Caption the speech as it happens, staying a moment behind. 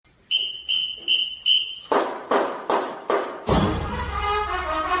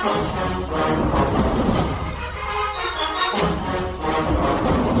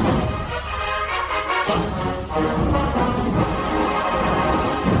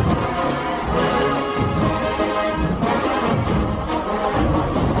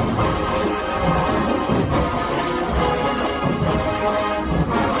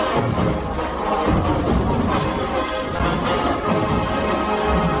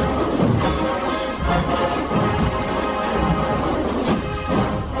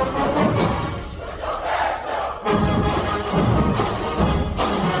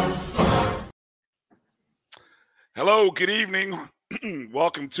Hello, good evening.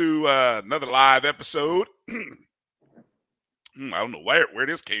 Welcome to another live episode. I don't know where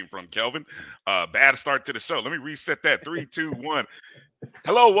this came from, Kelvin. Bad start to the show. Let me reset that. 3, 2, 1.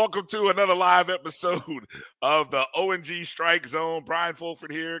 Hello, welcome to another live episode of the O&G StrikeZone. Brian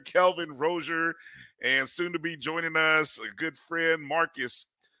Fulford here, Kelvin Rozier, and soon to be joining us, a good friend, Marcus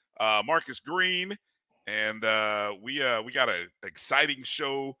Green. And we got an exciting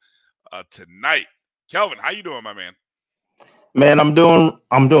show tonight. Kelvin, how you doing, my man? Man, I'm doing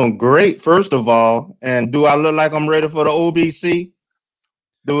great, first of all. And do I look like I'm ready for the OBC?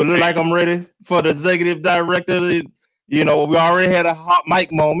 Do it look like I'm ready for the executive director? We already had a hot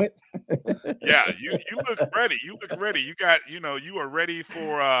mic moment. Yeah, you look ready. You look ready. You got, you are ready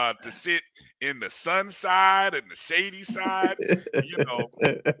for to sit in the sun side and the shady side.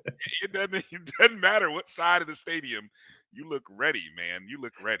 It doesn't matter what side of the stadium. You look ready, man. You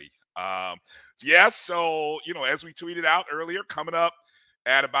look ready. So, as we tweeted out earlier, coming up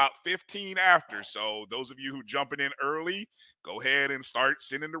at about 15 after. So those of you who jumping in early, go ahead and start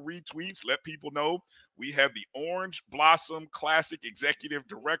sending the retweets. Let people know we have the Orange Blossom Classic Executive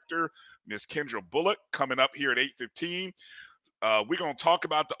Director, Ms. Kendra Bullock, coming up here at 8:15. We're going to talk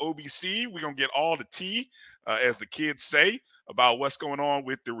about the OBC. We're going to get all the tea, as the kids say, about what's going on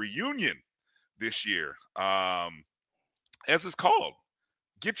with the reunion this year. As it's called.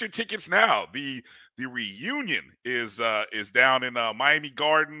 Get your tickets now. The reunion is down in Miami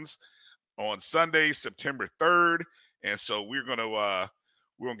Gardens on Sunday, September 3rd, and so we're gonna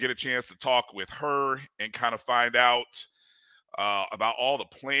get a chance to talk with her and kind of find out about all the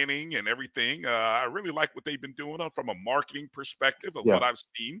planning and everything. I really like what they've been doing from a marketing perspective of what I've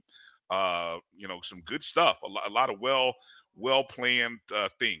seen. Some good stuff. A lot of well planned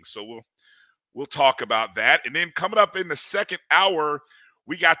things. So we'll talk about that, and then coming up in the second hour,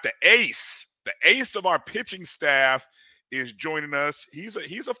 we got the ace of our pitching staff is joining us. He's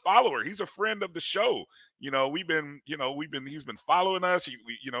a follower. He's a friend of the show. He's been following us.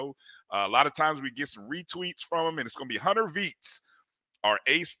 A lot of times we get some retweets from him, and it's going to be Hunter Veets, our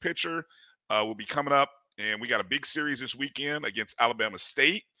ace pitcher, will be coming up, and we got a big series this weekend against Alabama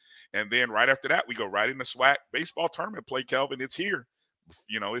State, and then right after that we go right into SWAC baseball tournament play. Kelvin, it's here.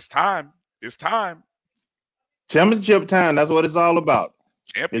 It's time. It's time. Championship time. That's what it's all about.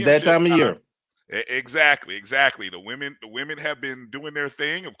 It's that time of year. Exactly. The women have been doing their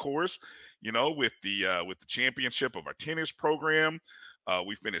thing, of course, with the championship of our tennis program.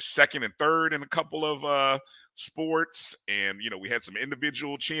 We finished second and third in a couple of sports, and we had some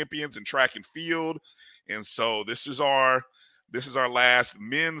individual champions in track and field. And so this is our last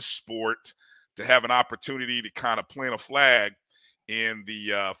men's sport to have an opportunity to kind of plant a flag in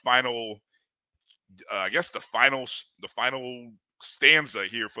the final stanza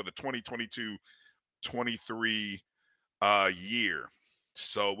here for the 2022-23 year.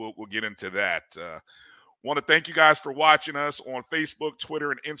 So we'll get into that. Want to thank you guys for watching us on Facebook,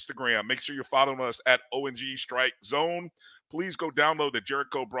 Twitter, and Instagram. Make sure you're following us at O&G StrikeZone. Please go download the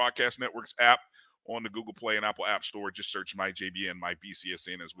Jericho Broadcast Network's app on the Google Play and Apple App Store. Just search My JBN, My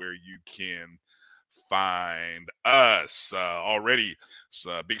BCSN is where you can find us already.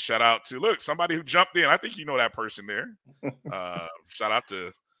 So big shout out to somebody who jumped in. I think you know that person there. Shout out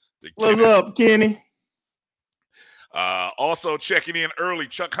to what's up, Kenny. Also checking in early,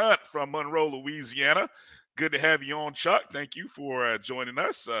 Chuck Hunt from Monroe, Louisiana. Good to have you on, Chuck. Thank you for joining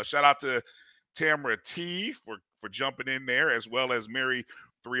us. Shout out to Tamara T for jumping in there, as well as Mary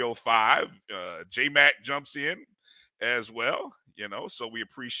 305. J Mac jumps in as well. So we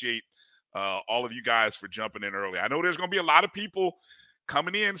appreciate all of you guys for jumping in early. I know there's going to be a lot of people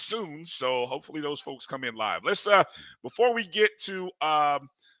coming in soon, so hopefully those folks come in live. Let's before we get to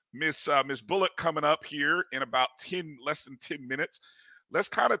Miss Bullock coming up here in about less than 10 minutes, let's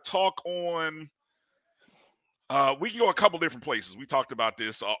kind of talk on we can go a couple different places. We talked about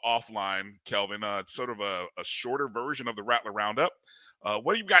this offline, Kelvin, sort of a shorter version of the Rattler Roundup.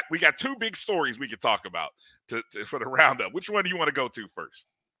 What do you got? We got two big stories we could talk about for the Roundup. Which one do you want to go to first?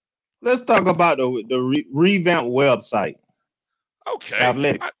 Let's talk about the revamped website. Okay.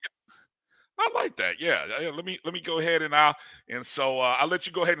 athletic. I like that. Yeah. Let me go ahead I'll let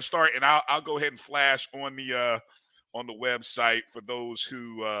you go ahead and start, and I'll go ahead and flash on the website for those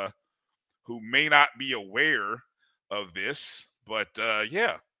who may not be aware of this. But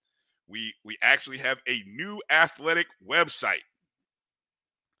yeah, we actually have a new athletic website.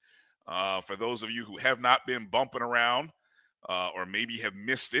 For those of you who have not been bumping around or maybe have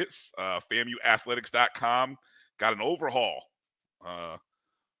missed it, FAMUathletics.com got an overhaul. Uh,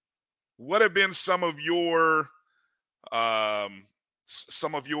 what have been some of your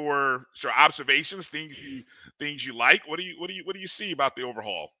observations, things you like? What do you see about the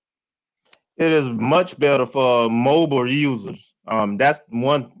overhaul? It is much better for mobile users. That's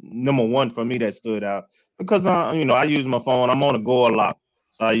one number one for me that stood out because I use my phone. I'm on the go a lot,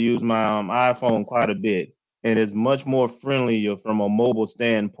 so I use my iPhone quite a bit, and it's much more friendlier from a mobile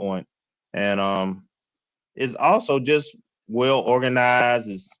standpoint. And it's also just well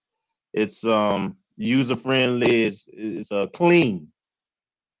organized. It's user friendly. It's a clean,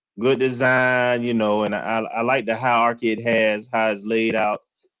 good design. And I like the hierarchy it has, how it's laid out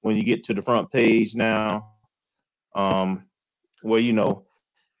when you get to the front page now. Um, where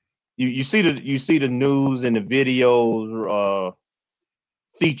you see the news and the videos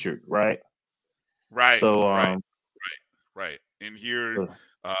featured, right? Right, So right, right. And here,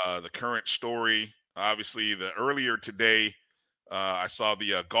 uh, the current story. Obviously, the earlier today, I saw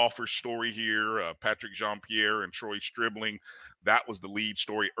the golfer story here. Patrick Jean Pierre and Troy Stribling. That was the lead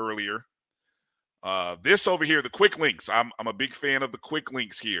story earlier. This over here, the quick links. I'm a big fan of the quick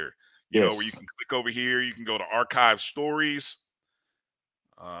links here. Where you yes. can click over here, you can go to archive stories.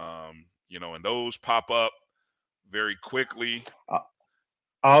 And those pop up very quickly. Uh,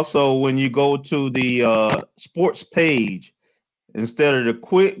 Also, when you go to the sports page, instead of the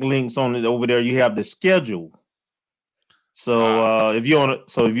quick links on it over there, you have the schedule. So Ah, if you're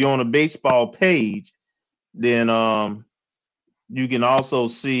on a baseball page, then you can also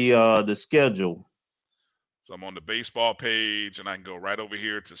see the schedule. so I'm on the baseball page, and I can go right over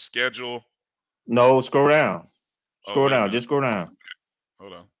here to schedule. No, scroll down. Oh, Scroll wait a down. minute. Just scroll down.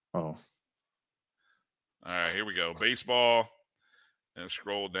 Hold on. Oh, All right, here we go. Baseball, and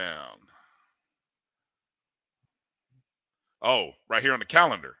scroll down. Oh, right here on the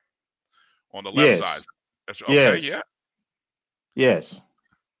calendar on the left side. yes, That's okay. yes, Yeah. yes.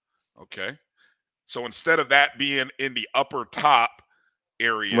 Okay. So instead of that being in the upper top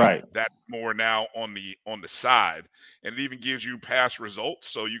area, Right. that's more now on the side, and it even gives you past results,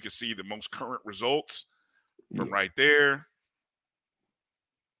 so you can see the most current results from Yeah. right there.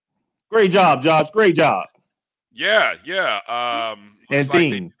 Great job, Josh. Great job. Yeah, yeah. Looks And like they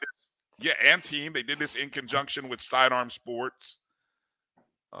did team. this. Yeah, and team. They did this in conjunction with Sidearm Sports.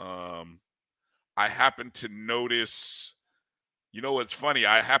 Um, I happen to notice. It's funny.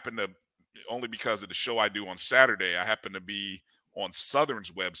 I happen to only because of the show I do on Saturday. I happen to be on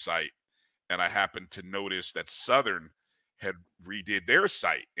Southern's website, and I happened to notice that Southern had redid their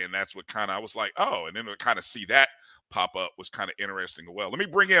site, and that's what kind of I was like, oh, and then to kind of see that pop up was kind of interesting as well. Let me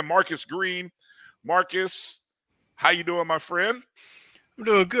bring in Marcus Green. Marcus, how you doing, my friend? I'm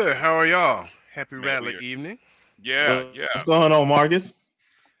doing good. How are y'all? Happy Man, Rattler we are. evening. Yeah, yeah. What's going on, Marcus?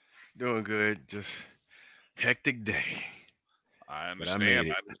 Doing good. Just hectic day, I but I understand. made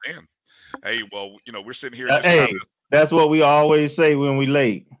it. I understand. Hey, well, we're sitting here just kind Hey, of. that's what we always say when we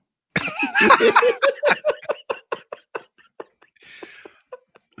late.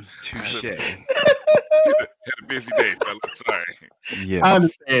 Touche. Had a busy day, fella. Sorry. I Yes.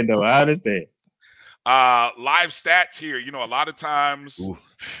 understand, though. I understand. Live stats here. A lot of times, Ooh.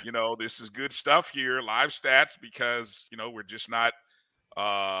 this is good stuff here. Live stats because we're just not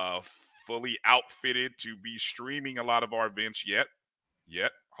uh fully outfitted to be streaming a lot of our events yet,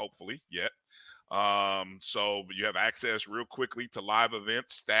 hopefully, yet. So you have access real quickly to live event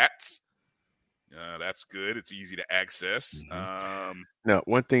stats. That's good. It's easy to access. hmm Now,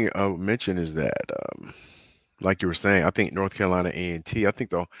 one thing I'll mention is that, like you were saying, I think North Carolina A&T. I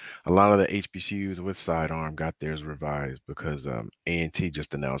think though a lot of the HBCUs with sidearm got theirs revised because A&T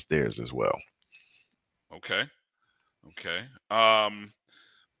just announced theirs as well. Okay. Okay.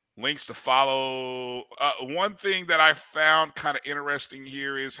 Links to follow. One thing that I found kind of interesting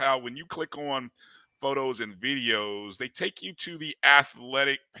here is how when you click on photos and videos, they take you to the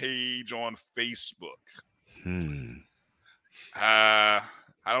athletic page on Facebook. Hmm. I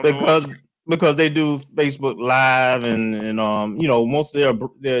don't know if because because they do Facebook Live and most of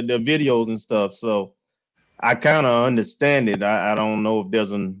their videos and stuff. So I kind of understand it. I don't know if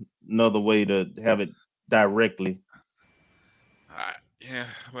there's another way to have it directly. yeah,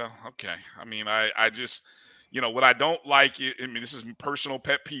 well, okay. I mean, I just what I don't like, I mean, this is personal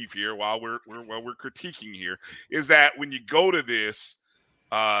pet peeve here while we're critiquing here, is that when you go to this,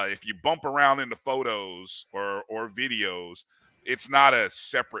 if you bump around in the photos or videos, it's not a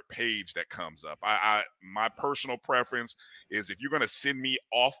separate page that comes up. My personal preference is if you're going to send me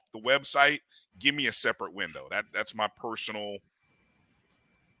off the website, give me a separate window. That's my personal.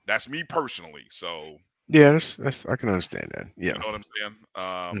 That's me personally. So Yeah, that's I can understand that. you Yeah. know what I'm saying?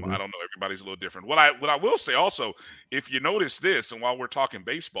 Hmm. I don't know. Everybody's a little different. What I will say also, if you notice this, and while we're talking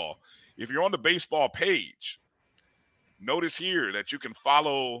baseball, if you're on the baseball page, notice here that you can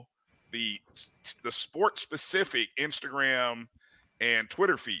follow the sport specific Instagram and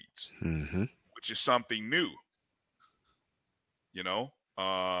Twitter feeds, Hmm. which is something new. You know,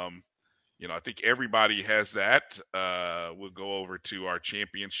 um, I think everybody has that. We'll go over to our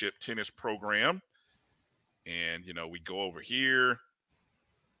championship tennis program, and we go over here,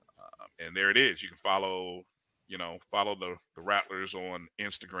 and there it is. You can follow, follow the Rattlers on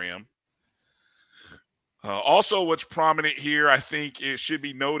Instagram. Also, what's prominent here, I think it should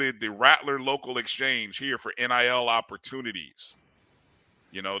be noted, the Rattler Local Exchange here for NIL opportunities.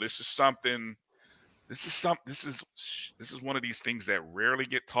 This is something. This is one of these things that rarely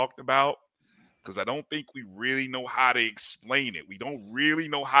get talked about because I don't think we really know how to explain it. We don't really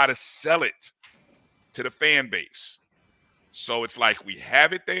know how to sell it to the fan base. So it's like we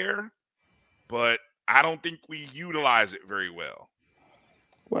have it there, but I don't think we utilize it very well.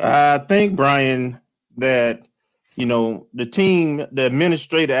 Well, I think, Brian, that the team,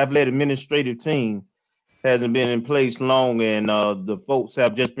 the athletic administrative team, hasn't been in place long, and the folks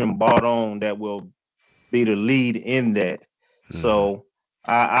have just been brought on that will be the lead in that. Hmm. So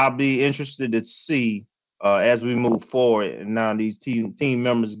I'll be interested to see as we move forward, and now these team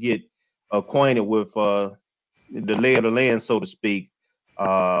members get acquainted with the lay of the land, so to speak,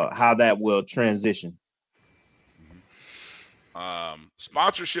 how that will transition.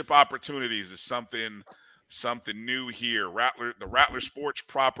 Sponsorship opportunities is something new here. The Rattler Sports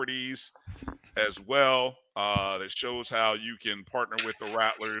properties as well. That shows how you can partner with the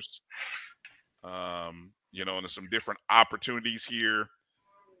Rattlers. And there's some different opportunities here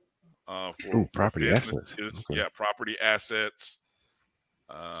Ooh, for property assets. businesses. Okay. Yeah, property assets.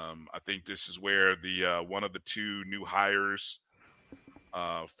 I think this is where the one of the two new hires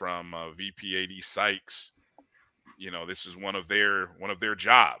from VPAD Sykes. This is one of their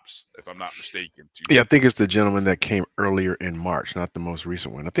jobs, if I'm not mistaken. Yeah, I think it's the gentleman that came earlier in March, not the most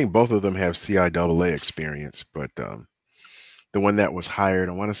recent one. I think both of them have CIAA experience, but the one that was hired,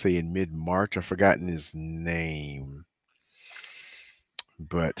 I want to say in mid-March, I've forgotten his name,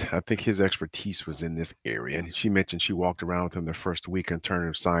 but I think his expertise was in this area. And she mentioned she walked around with him the first week in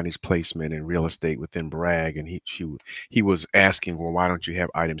terms of signage placement and real estate within Bragg, and he was asking, well, why don't you have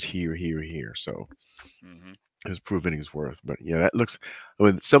items here, here, here? So hmm it was proving his worth. But yeah, that looks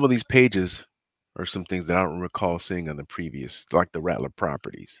with some of these pages are some things that I don't recall seeing on the previous, like the Rattler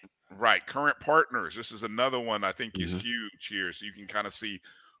properties. Right. Current partners. This is another one I think is Hmm. huge here. So you can kind of see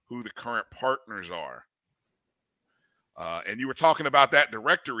who the current partners are. And you were talking about that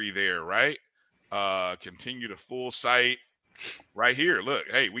directory there, right? Continue to full site right here. Look,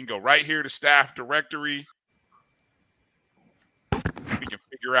 hey, we can go right here to staff directory. We can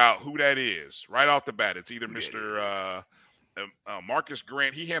figure out who that is right off the bat. It's either Yeah, Mr. Marcus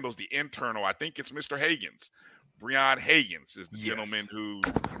Grant. He handles the internal. I think it's Mr. Hagens. Breon Hagens is the gentleman yes. who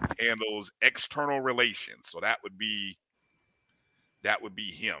handles external relations. So that would be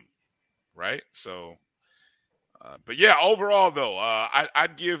him, right? So, but yeah, overall though,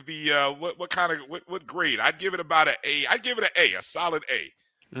 I'd give the what grade? I'd give it about an A. I'd give it an A, a solid A.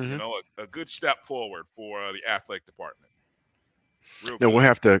 Hmm. A good step forward for the athletic department. Real Now we'll good.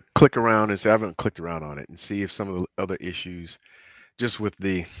 have to click around and see. I haven't clicked around on it and see if some of the other issues, just with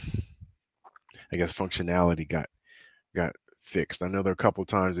the, I guess, functionality got fixed. I know there are a couple of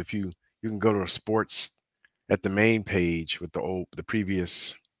times if you can go to a sports at the main page with the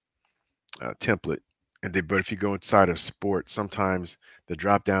previous template, but if you go inside of sports, sometimes the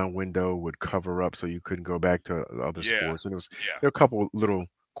drop down window would cover up so you couldn't go back to the other Yeah, sports, and yeah. there are a couple little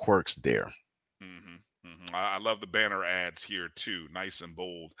quirks there. I love the banner ads here too, nice and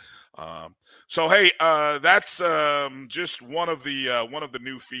bold. So hey, that's just one of the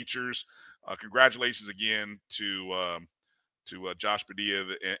new features. Congratulations again to Josh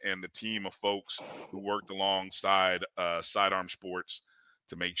Padilla and the team of folks who worked alongside Sidearm Sports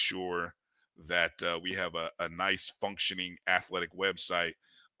to make sure that we have a nice functioning athletic website,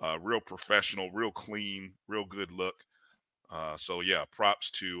 real professional, real clean, real good look. So yeah, props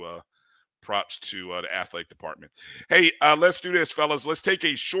to the athletic department. Hey, let's do this, fellas. Let's take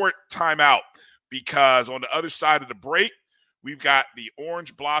a short timeout. because on the other side of the break, we've got the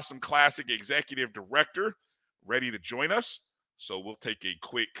Orange Blossom Classic Executive Director ready to join us. So we'll take a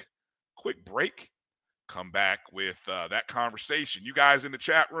quick break, come back with that conversation. You guys in the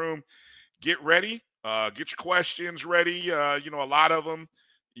chat room, get ready. Get your questions ready. A lot of them,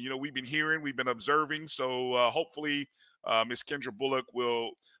 we've been hearing, we've been observing. So hopefully Ms. Kendra Bullock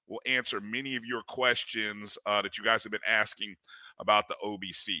will answer many of your questions that you guys have been asking about the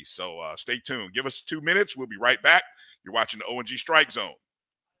OBC. So stay tuned. Give us 2 minutes. We'll be right back. You're watching the O&G Strike Zone.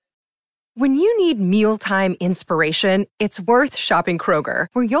 When you need mealtime inspiration, it's worth shopping Kroger,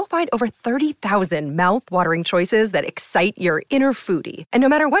 where you'll find over 30,000 mouth-watering choices that excite your inner foodie. And no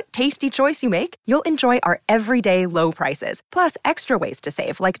matter what tasty choice you make, you'll enjoy our everyday low prices, plus extra ways to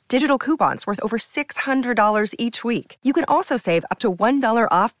save, like digital coupons worth over $600 each week. You can also save up to $1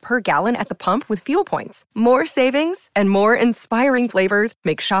 off per gallon at the pump with fuel points. More savings and more inspiring flavors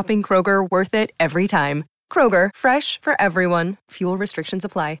make shopping Kroger worth it every time. Kroger, fresh for everyone. Fuel restrictions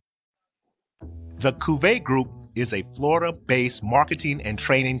apply. The Cuvée Group is a Florida-based marketing and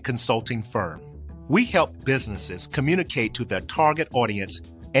training consulting firm. We help businesses communicate to their target audience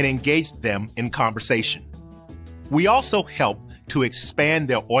and engage them in conversation. We also help to expand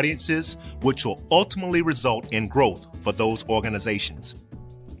their audiences, which will ultimately result in growth for those organizations.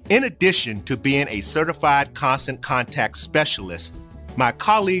 In addition to being a certified constant contact specialist, my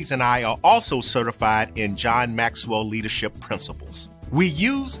colleagues and I are also certified in John Maxwell Leadership Principles. We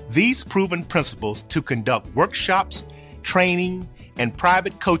use these proven principles to conduct workshops, training, and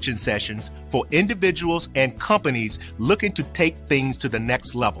private coaching sessions for individuals and companies looking to take things to the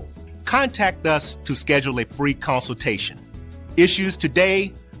next level. Contact us to schedule a free consultation. Issues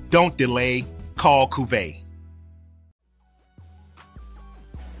today, don't delay, call Cuvée.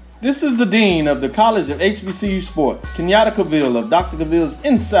 This is the Dean of the College of HBCU Sports, Kenyatta Cavill of Dr. Cavill's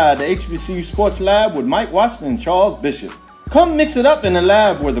Inside the HBCU Sports Lab with Mike Washington and Charles Bishop. Come mix it up in the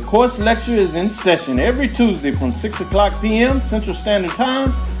lab where the course lecture is in session every Tuesday from 6 o'clock p.m. Central Standard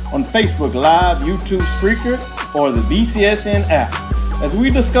Time on Facebook Live, YouTube Spreaker, or the BCSN app, as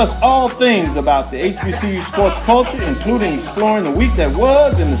we discuss all things about the HBCU sports culture, including exploring the week that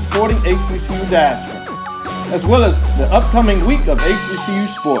was in the sporting HBCU diaspora, as well as the upcoming week of HBCU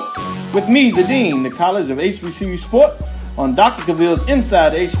sports. With me, the Dean, the College of HBCU Sports, on Dr. Cavill's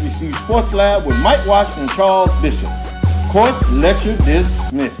Inside the HBCU Sports Lab with Mike Washington and Charles Bishop. Course lecture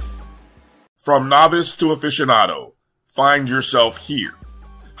dismissed. From novice to aficionado, find yourself here.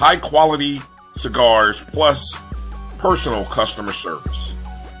 High quality cigars plus personal customer service.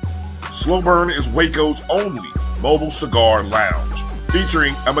 Slow Burn is Waco's only mobile cigar lounge,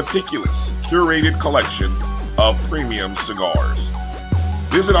 featuring a meticulous, curated collection of premium cigars.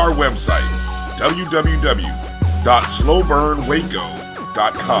 Visit our website,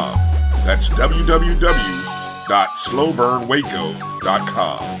 www.slowburnwaco.com. That's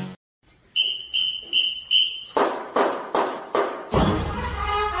www.slowburnwaco.com.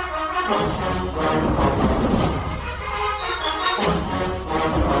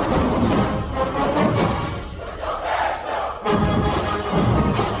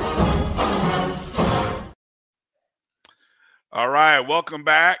 All right, welcome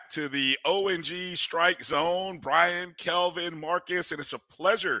back to the O&G Strike Zone. Brian, Kelvin, Marcus, and it's a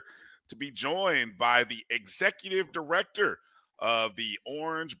pleasure to be joined by the executive director of the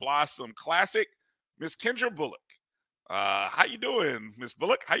Orange Blossom Classic, Miss Kendra Bullock. How you doing, Miss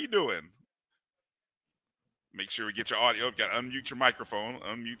Bullock? How you doing? Make sure we get your audio. You got to unmute your microphone.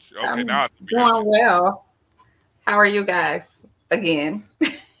 Okay, now doing well. How are you guys again?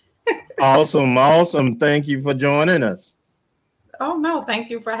 Awesome. Thank you for joining us. Oh no, thank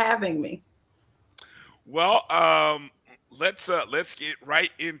you for having me. Well, let's get right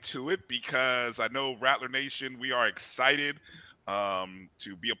into it, because I know Rattler Nation, we are excited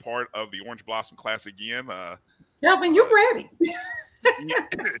to be a part of the Orange Blossom Class again. Kelvin, you ready?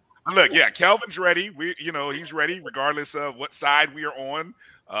 Look, yeah, Kelvin's ready. He's ready regardless of what side we are on.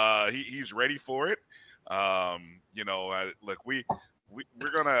 He's ready for it. Look, we're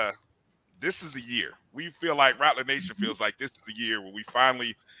gonna. This is the year. We feel like Rattler Nation feels like this is the year where we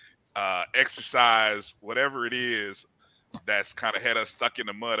finally exercise whatever it is that's kind of had us stuck in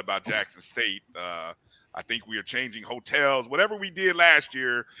the mud about Jackson State. I think we are changing hotels. Whatever we did last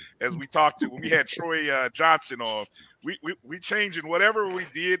year, as we talked to when we had Troy Johnson on, we changing whatever we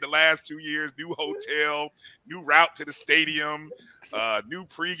did the last 2 years. New hotel, new route to the stadium, new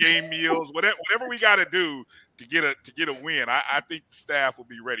pregame meals, whatever we got to do to get a win. I think the staff will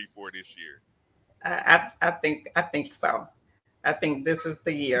be ready for it this year. I think so. I think this is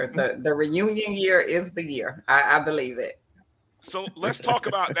the year. The reunion year is the year. I believe it. So let's talk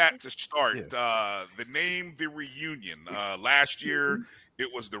about that to start. Yeah. The name, the reunion. Last year it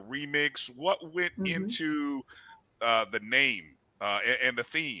was the remix. What went into the name and the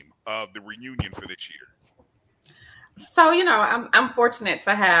theme of the reunion for this year? So, I'm fortunate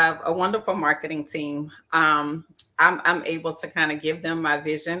to have a wonderful marketing team. I'm able to kind of give them my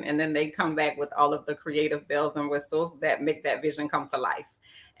vision, and then they come back with all of the creative bells and whistles that make that vision come to life.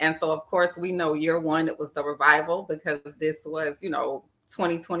 And so, of course, we know year one, it was the revival, because this was,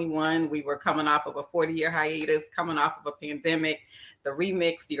 2021. We were coming off of a 40-year hiatus, coming off of a pandemic. The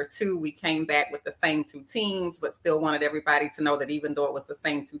remix, year two, we came back with the same two teams, but still wanted everybody to know that even though it was the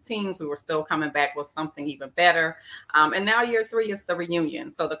same two teams, we were still coming back with something even better. And now year three is the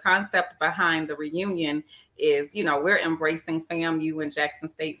reunion. So the concept behind the reunion is, we're embracing FAMU and Jackson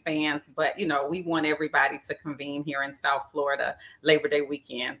State fans, but, we want everybody to convene here in South Florida Labor Day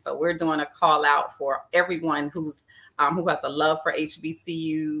weekend. So we're doing a call out for everyone who has a love for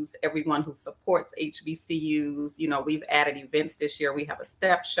HBCUs, everyone who supports HBCUs. We've added events this year. We have a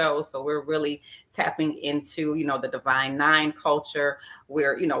step show. So we're really tapping into, the Divine Nine culture.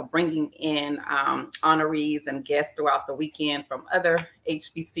 We're, bringing in honorees and guests throughout the weekend from other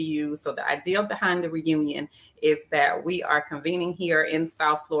HBCUs. So the idea behind the reunion is that we are convening here in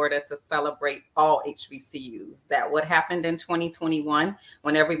South Florida to celebrate all HBCUs. That what happened in 2021,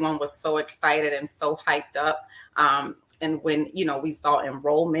 when everyone was so excited and so hyped up, and when, we saw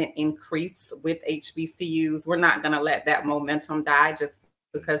enrollment increase with HBCUs, we're not going to let that momentum die just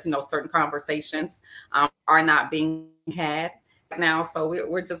because, certain conversations are not being had now. So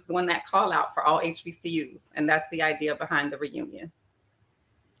we're just doing that call out for all HBCUs. And that's the idea behind the reunion.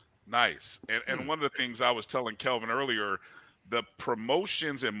 Nice. And one of the things I was telling Kelvin earlier, the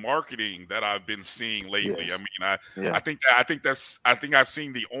promotions and marketing that I've been seeing lately. Yes. I mean, I think I've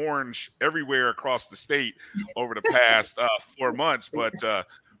seen the orange everywhere across the state over the past 4 months. But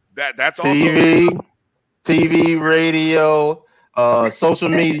that's also TV, radio, social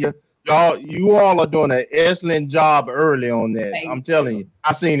media. You all are doing an excellent job early on that. I'm telling you,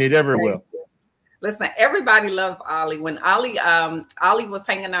 I've seen it everywhere. Listen, everybody loves Ollie. When Ollie was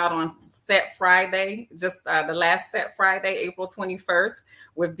hanging out on Set Friday, just the last Set Friday, April 21st,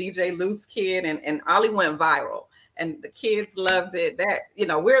 with DJ Loose Kid, and Ollie went viral. And the kids loved it. That,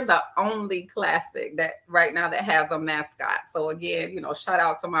 we're the only classic that right now that has a mascot. So again, shout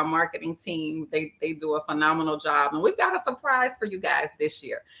out to my marketing team. They do a phenomenal job. And we've got a surprise for you guys this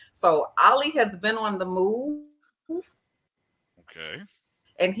year. So Ollie has been on the move. Okay.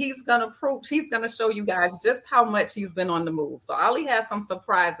 And he's going to show you guys just how much he's been on the move. So Ollie has some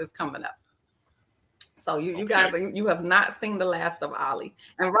surprises coming up. So you guys, you have not seen the last of Ollie.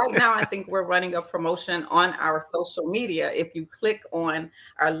 And right now, I think we're running a promotion on our social media. If you click on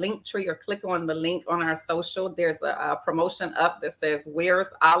our link tree or click on the link on our social, there's a promotion up that says, "Where's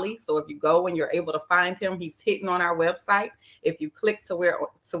Ollie?" So if you go and you're able to find him, he's hidden on our website. If you click to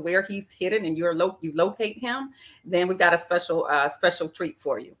where he's hidden and you locate him, then we got a special treat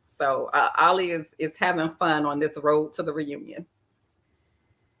for you. So Ollie is having fun on this road to the reunion.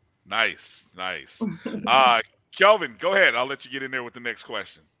 Nice. Kelvin, go ahead. I'll let you get in there with the next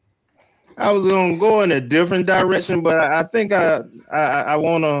question. I was going to go in a different direction, but I think I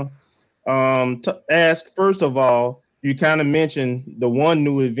want to ask, first of all, you kind of mentioned the one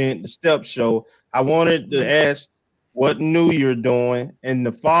new event, the step show. I wanted to ask what new you're doing, and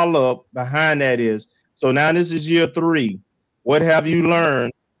the follow-up behind that is, so now this is year 3. What have you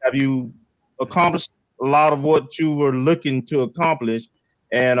learned? Have you accomplished a lot of what you were looking to accomplish?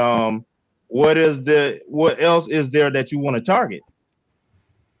 And what else is there that you want to target?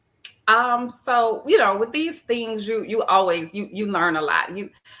 So, with these things, you always learn a lot.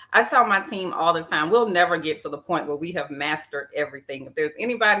 I tell my team all the time, we'll never get to the point where we have mastered everything. If there's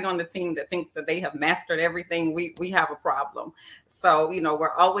anybody on the team that thinks that they have mastered everything, we have a problem. So,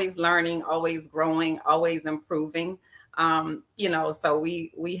 we're always learning, always growing, always improving. So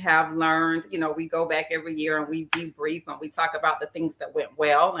we have learned, we go back every year and we debrief and we talk about the things that went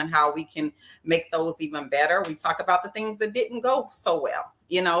well and how we can make those even better. We talk about the things that didn't go so well,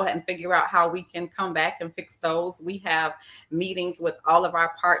 and figure out how we can come back and fix those. We have meetings with all of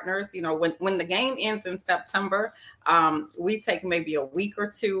our partners. When the game ends in September, we take maybe a week or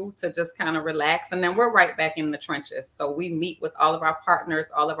two to just kind of relax. And then we're right back in the trenches. So we meet with all of our partners,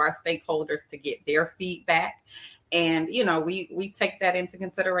 all of our stakeholders to get their feedback. And, we take that into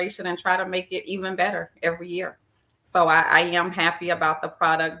consideration and try to make it even better every year. So I am happy about the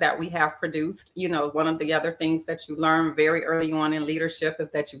product that we have produced. One of the other things that you learn very early on in leadership is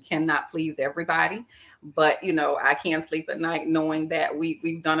that you cannot please everybody. But, I can't sleep at night knowing that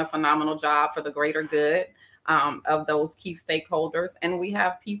we've done a phenomenal job for the greater good. of those key stakeholders. And we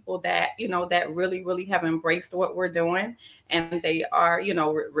have people that, that really, really have embraced what we're doing. And they are,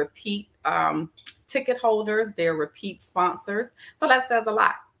 repeat ticket holders, they're repeat sponsors. So that says a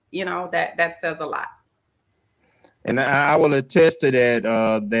lot, that says a lot. And I will attest to that,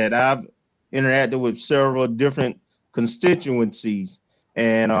 that I've interacted with several different constituencies.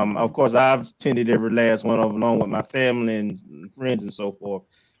 And of course, I've attended every last one of them along with my family and friends and so forth.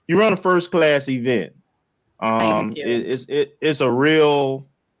 You run a first class event. Thank you. It's a real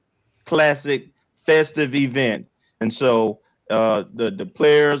classic festive event. And so the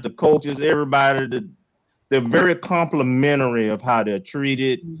players, the coaches, everybody, they're very complimentary of how they're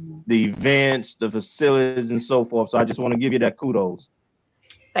treated, the events, the facilities, and so forth. So I just want to give you that kudos.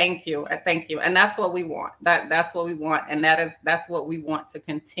 Thank you. Thank you. And that's what we want. That's what we want. And that's what we want to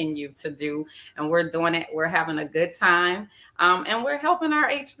continue to do. And we're doing it. We're having a good time. And we're helping our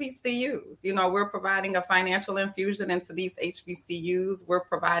HBCUs. We're providing a financial infusion into these HBCUs. We're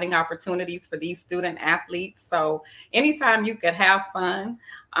providing opportunities for these student athletes. So anytime you could have fun,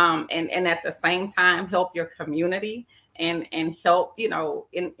 and at the same time help your community and help,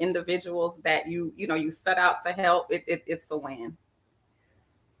 individuals that you set out to help, it's a win.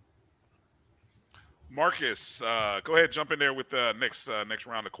 Marcus, go ahead, jump in there with the next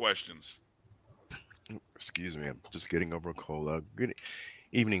round of questions. Excuse me, I'm just getting over a cold. Good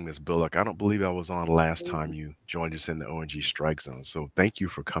evening, Ms. Bullock. I don't believe I was on last time you joined us in the O&G StrikeZone, so thank you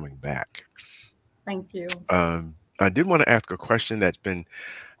for coming back. Thank you. I did want to ask a question that's been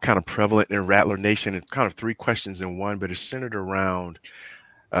kind of prevalent in Rattler Nation. It's kind of three questions in one, but it's centered around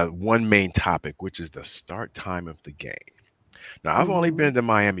one main topic, which is the start time of the game. Now, I've only been to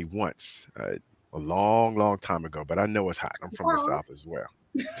Miami once. A long, long time ago, but I know it's hot. I'm from the South as well.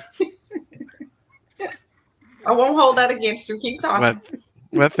 I won't hold that against you. Keep talking.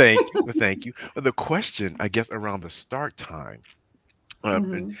 Well, thank you. Thank you. But the question, I guess, around the start time,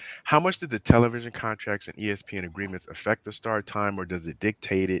 how much did the television contracts and ESPN agreements affect the start time, or does it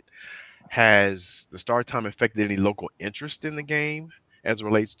dictate it? Has the start time affected any local interest in the game as it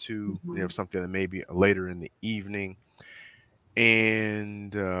relates to something that may be later in the evening?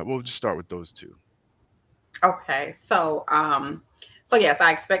 And we'll just start with those two. Okay, so yes,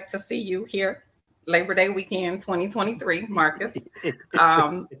 I expect to see you here Labor Day weekend 2023, Marcus.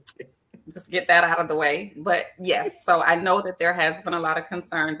 Just get that out of the way. But yes, so I know that there has been a lot of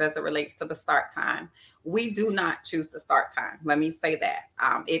concerns as it relates to the start time. We do not choose the start time. Let me say that.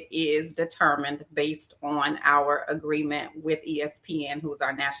 It is determined based on our agreement with ESPN, who's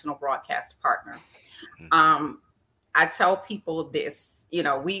our national broadcast partner. I tell people this,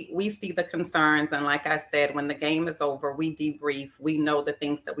 we see the concerns. And like I said, when the game is over, we debrief. We know the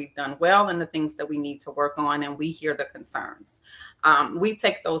things that we've done well and the things that we need to work on. And we hear the concerns. We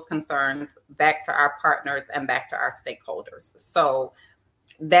take those concerns back to our partners and back to our stakeholders. So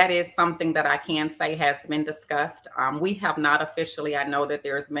that is something that I can say has been discussed. We have not officially, I know that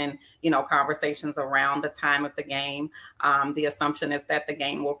there's been, conversations around the time of the game. The assumption is that the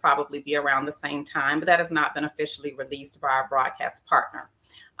game will probably be around the same time, but that has not been officially released by our broadcast partner.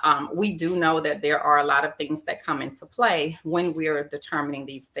 We do know that there are a lot of things that come into play when we're determining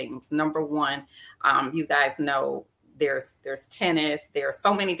these things. Number one, you guys know there's tennis. There are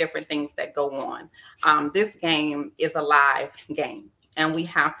so many different things that go on. This game is a live game. And we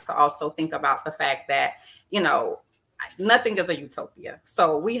have to also think about the fact that, nothing is a utopia.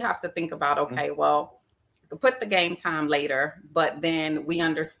 So we have to think about, okay, well, put the game time later, but then we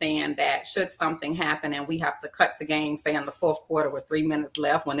understand that should something happen and we have to cut the game, say in the fourth quarter with 3 minutes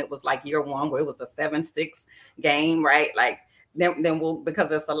left when it was like year one, where it was a 7-6 game, right? Like then we'll,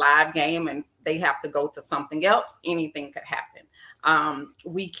 because it's a live game and they have to go to something else, anything could happen.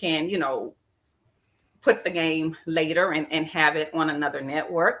 We can, put the game later and have it on another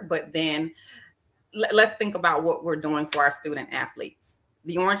network. But then let's think about what we're doing for our student athletes.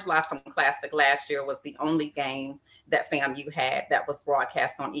 The Orange Blossom Classic last year was the only game that FAMU had that was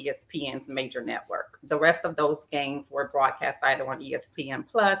broadcast on ESPN's major network. The rest of those games were broadcast either on ESPN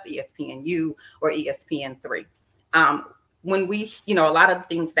Plus, ESPNU, or ESPN3. When we, a lot of the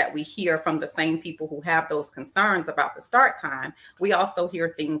things that we hear from the same people who have those concerns about the start time, we also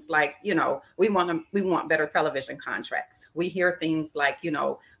hear things like, we want better television contracts. We hear things like,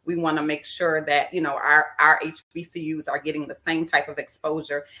 we want to make sure that, our HBCUs are getting the same type of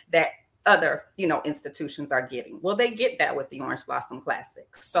exposure that other, institutions are getting. Well, they get that with the Orange Blossom Classic.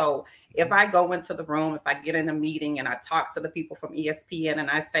 So if I go into the room, if I get in a meeting and I talk to the people from ESPN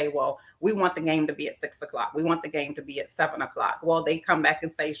and I say, well, we want the game to be at 6 o'clock. We want the game to be at 7 o'clock. Well, they come back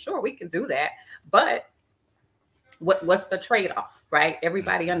and say, sure, we can do that. But what's the trade-off, right?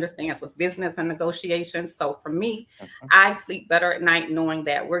 Everybody understands with business and negotiations. So for me, I sleep better at night knowing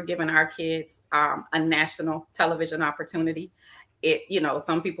that we're giving our kids a national television opportunity.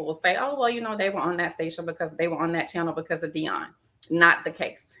 Some people will say, oh, well, they were on that station because they were on that channel because of Dion. Not the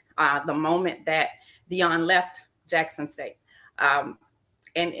case. The moment that Dion left Jackson State,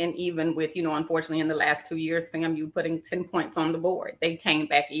 and even with, unfortunately in the last 2 years, FAMU putting 10 points on the board, they came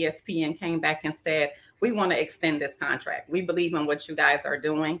back, ESPN came back and said, we want to extend this contract. We believe in what you guys are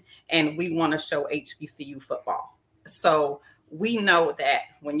doing, and we want to show HBCU football. So we know that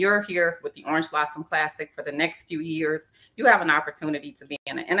when you're here with the Orange Blossom Classic for the next few years, you have an opportunity to be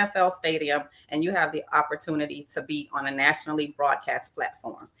in an NFL stadium, and you have the opportunity to be on a nationally broadcast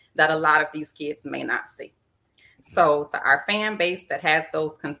platform that a lot of these kids may not see. So to our fan base that has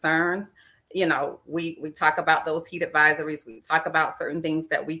those concerns, we talk about those heat advisories. We talk about certain things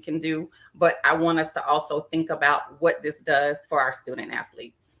that we can do, but I want us to also think about what this does for our student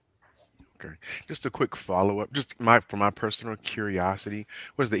athletes. Okay. Just a quick follow-up, for my personal curiosity,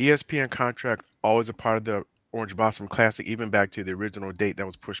 was the ESPN contract always a part of the Orange Blossom Classic, even back to the original date that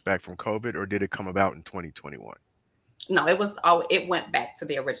was pushed back from COVID, or did it come about in 2021? No, it went back to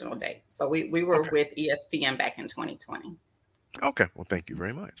the original date. So we were with ESPN back in 2020. Okay. Well, thank you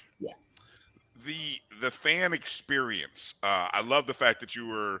very much. Yeah. The fan experience. I love the fact that you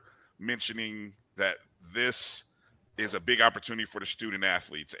were mentioning that this is a big opportunity for the student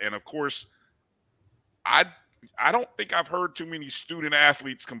athletes. And of course, I don't think I've heard too many student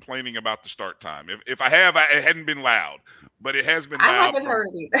athletes complaining about the start time. If I have, it hadn't been loud, but it has been loud. I haven't heard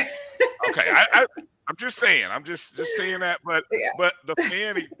it either. Okay. I'm just saying. I'm just saying that. But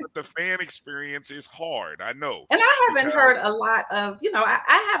the fan experience is hard. I know. And I haven't heard a lot of,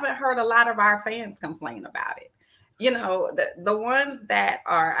 I haven't heard a lot of our fans complain about it. The ones that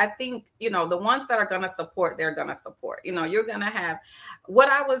are, I think, the ones that are going to support, they're going to support. You're going to have what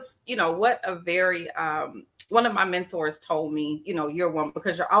a very, one of my mentors told me, you're one,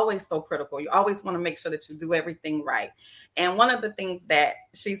 because you're always so critical. You always want to make sure that you do everything right. And one of the things that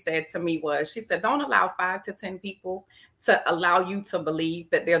she said to me was, she said, don't allow 5 to 10 people to allow you to believe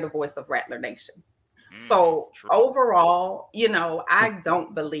that they're the voice of Rattler Nation. So overall, I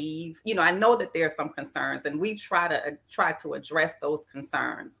don't believe, I know that there's some concerns, and we try to address those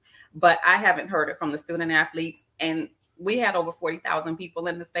concerns, but I haven't heard it from the student athletes. And we had over 40,000 people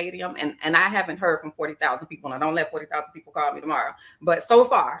in the stadium, and I haven't heard from 40,000 people. And I don't let 40,000 people call me tomorrow, but so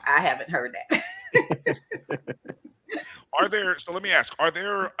far I haven't heard that. So let me ask,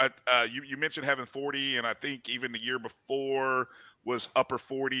 you mentioned having 40, and I think even the year before was upper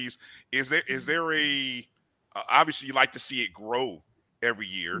 40s. Is there obviously you like to see it grow every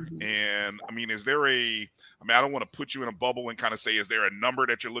year. Mm-hmm. And I don't want to put you in a bubble and kind of say, is there a number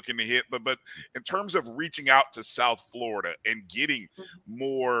that you're looking to hit? But in terms of reaching out to South Florida and getting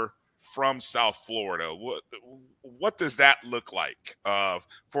more from South Florida, what does that look like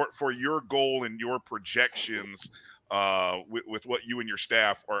for your goal and your projections with what you and your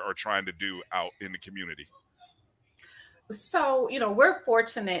staff are trying to do out in the community? So, we're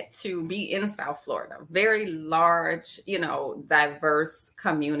fortunate to be in South Florida, very large, diverse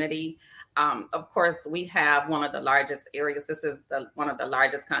community. Of course, we have one of the largest areas. This is one of the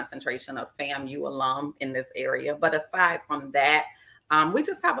largest concentration of FAMU alum in this area. But aside from that, we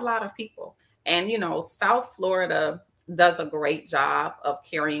just have a lot of people. And, South Florida does a great job of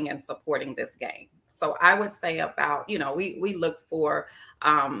carrying and supporting this game. So I would say about, we look for,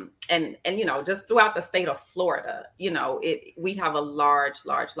 and just throughout the state of Florida, we have a large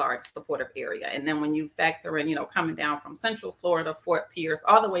supportive area. And then when you factor in, coming down from Central Florida, Fort Pierce,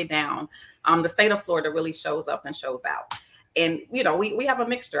 all the way down, the state of Florida really shows up and shows out. And, we have a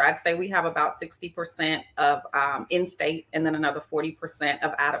mixture. I'd say we have about 60% of in-state and then another 40%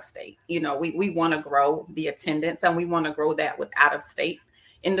 of out-of-state. We want to grow the attendance, and we want to grow that with out-of-state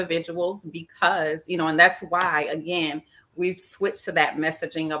individuals because, and that's why, again, we've switched to that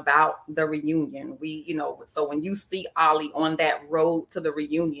messaging about the reunion. So when you see Ollie on that road to the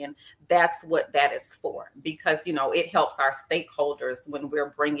reunion, that's what that is for, because, it helps our stakeholders when we're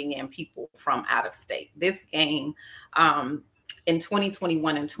bringing in people from out of state. This game, in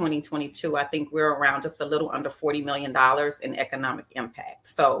 2021 and 2022, I think we're around just a little under $40 million in economic impact.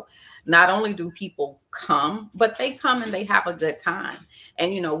 So not only do people come, but they come and they have a good time.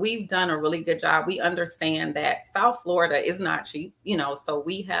 And, we've done a really good job. We understand that South Florida is not cheap, so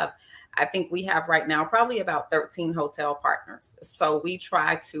I think we have right now probably about 13 hotel partners. So we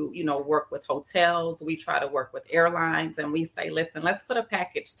try to, work with hotels. We try to work with airlines, and we say, listen, let's put a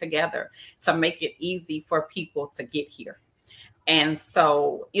package together to make it easy for people to get here. And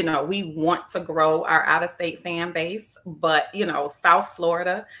so, we want to grow our out-of-state fan base, but, South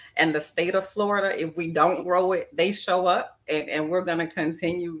Florida and the state of Florida, if we don't grow it, they show up, and we're going to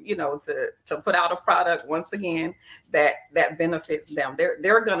continue, to put out a product once again that benefits them.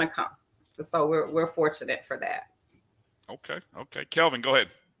 They're going to come. So we're fortunate for that. Okay. Kelvin, go ahead.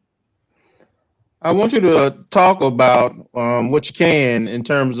 I want you to talk about what you can in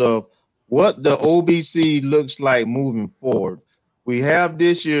terms of what the OBC looks like moving forward. We have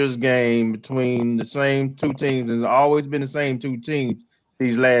this year's game between the same two teams, and it's always been the same two teams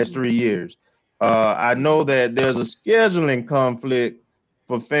these last 3 years. I know that there's a scheduling conflict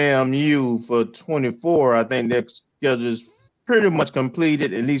for FAMU for 24. I think their schedule is pretty much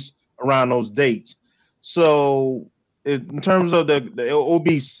completed, at least around those dates. So in terms of the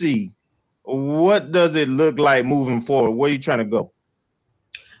OBC, what does it look like moving forward? Where are you trying to go?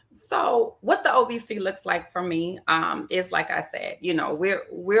 So what the OBC looks like for me is, like I said,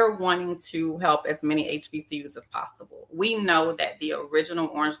 we're wanting to help as many HBCUs as possible. We know that the original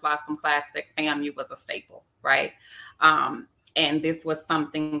Orange Blossom Classic FAMU was a staple, right? And this was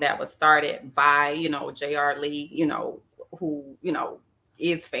something that was started by, J.R. Lee, who,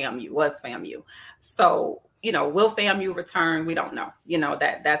 was FAMU. So, will FAMU return? We don't know.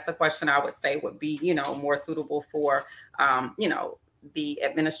 That's a question I would say would be, more suitable for, the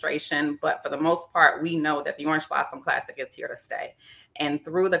administration. But for the most part, we know that the Orange Blossom Classic is here to stay. And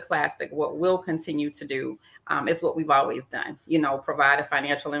through the Classic, what we'll continue to do is what we've always done, provide a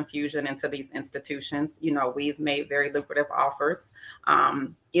financial infusion into these institutions. We've made very lucrative offers,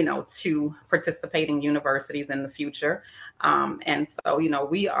 to participating universities in the future. And so,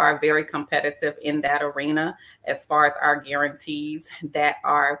 we are very competitive in that arena as far as our guarantees that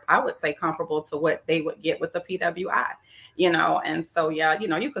are, I would say, comparable to what they would get with the PWI, and so,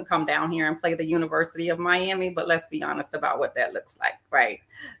 you can come down here and play the University of Miami, but let's be honest about what that looks like, right?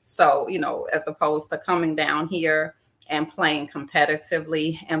 So, as opposed to coming down here and playing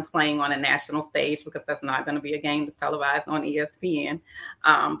competitively and playing on a national stage, because that's not going to be a game that's televised on ESPN,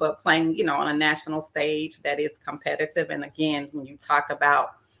 but playing, on a national stage that is competitive. And again, when you talk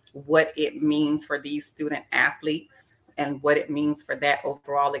about what it means for these student athletes and what it means for that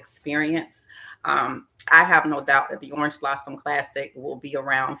overall experience, I have no doubt that the Orange Blossom Classic will be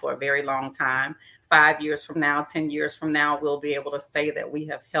around for a very long time. 5 years from now, 10 years from now, we'll be able to say that we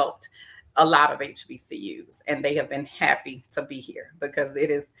have helped a lot of HBCUs, and they have been happy to be here, because it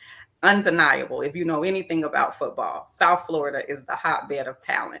is undeniable. If you know anything about football, South Florida is the hotbed of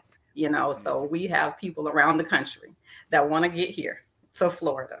talent, so we have people around the country that want to get here to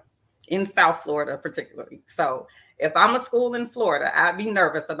Florida, in South Florida particularly. So if I'm a school in Florida, I'd be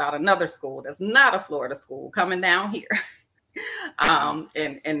nervous about another school that's not a Florida school coming down here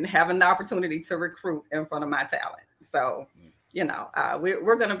and having the opportunity to recruit in front of my talent. So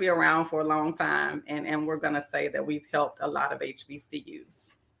we're going to be around for a long time, and we're going to say that we've helped a lot of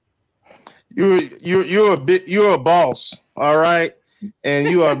HBCUs. You're a boss, all right, and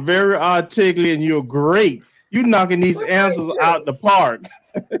you are very articulate, and you're great. You're knocking these answers out the park.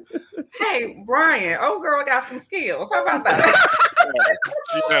 Hey, Brian, old girl got some skills. How about that?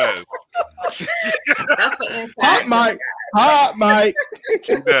 She does. That's an inside Hot Mike.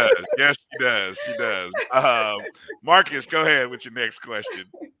 She does. Yes, she does. Marcus, go ahead with your next question.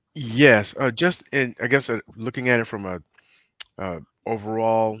 Yes, looking at it from a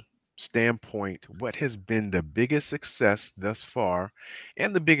overall standpoint, what has been the biggest success thus far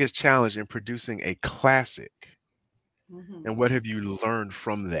and the biggest challenge in producing a classic? Mm-hmm. And what have you learned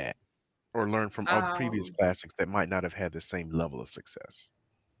from that, or learned from other previous classics that might not have had the same level of success?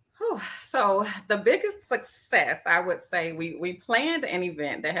 So the biggest success, I would say, we planned an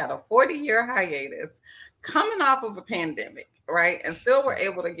event that had a 40-year hiatus coming off of a pandemic, right? And still were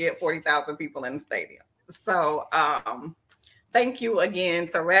able to get 40,000 people in the stadium. So thank you again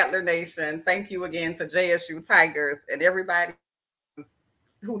to Rattler Nation. Thank you again to JSU Tigers and everybody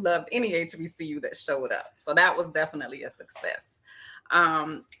who loved any HBCU that showed up. So that was definitely a success.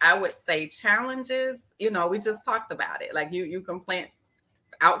 I would say challenges, we just talked about it. Like you can plan,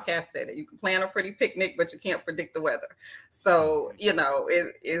 Outcast said it, you can plan a pretty picnic, but you can't predict the weather. So, it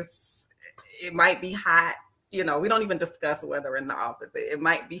might be hot. We don't even discuss weather in the office. It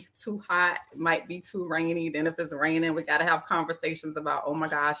might be too hot. It might be too rainy. Then if it's raining, we got to have conversations about, oh my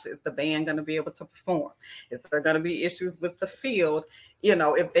gosh, is the band going to be able to perform? Is there going to be issues with the field?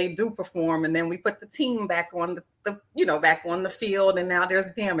 If they do perform, and then we put the team back on back on the field, and now there's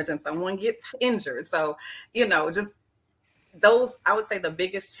damage and someone gets injured. So, just those, I would say the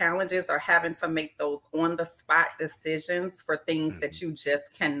biggest challenges are having to make those on the spot decisions for things that you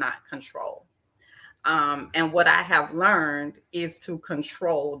just cannot control. And what I have learned is to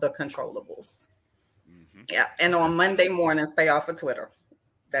control the controllables. Mm-hmm. Yeah. And on Monday morning, stay off of Twitter.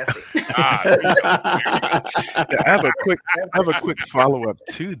 That's it. There you go. Yeah, I have a quick follow-up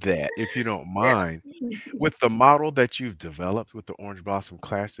to that, if you don't mind. With the model that you've developed with the Orange Blossom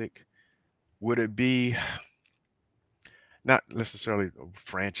Classic, would it be not necessarily a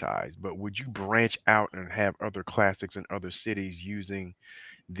franchise, but would you branch out and have other classics in other cities using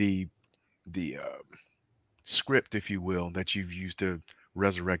the script, if you will, that you've used to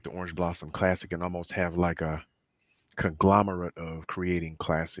resurrect the Orange Blossom Classic and almost have like a conglomerate of creating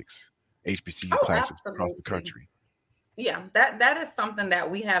classics, HBCU Oh, classics across the absolutely. country? Yeah, that is something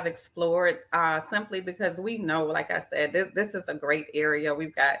that we have explored simply because we know, like I said, this is a great area.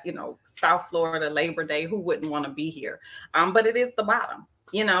 We've got, South Florida, Labor Day. Who wouldn't want to be here? But it is the bottom,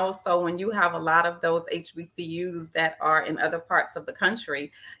 so when you have a lot of those HBCUs that are in other parts of the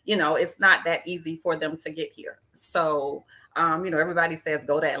country, it's not that easy for them to get here. So everybody says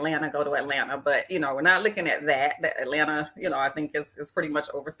go to Atlanta, but we're not looking at that. That Atlanta, I think is pretty much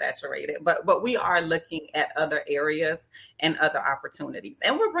oversaturated. But we are looking at other areas and other opportunities,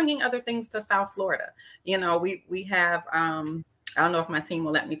 and we're bringing other things to South Florida. We have I don't know if my team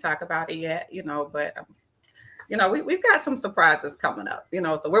will let me talk about it yet, but we've got some surprises coming up,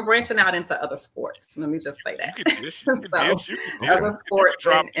 so we're branching out into other sports. Let me just say that. Other sports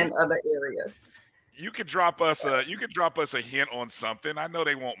and other areas. You could drop us a hint on something. I know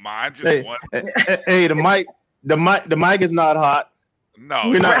they won't mind. Just one. Hey, the mic is not hot. No,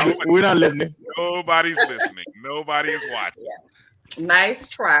 we're not listening. Nobody's listening. Nobody is watching. Yeah. Nice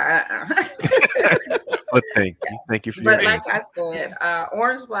try. But thank you for your answer. Like I said,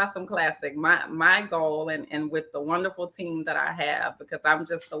 Orange Blossom Classic, my goal, and with the wonderful team that I have, because I'm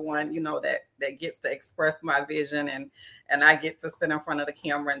just the one, that gets to express my vision and I get to sit in front of the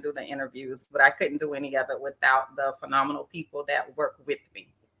camera and do the interviews, but I couldn't do any of it without the phenomenal people that work with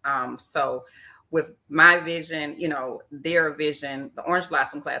me. So with my vision, their vision, the Orange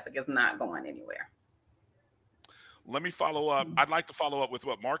Blossom Classic is not going anywhere. Let me follow up. I'd like to follow up with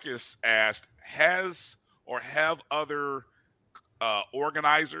what Marcus asked. Have other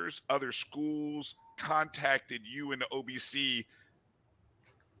organizers, other schools contacted you in the OBC?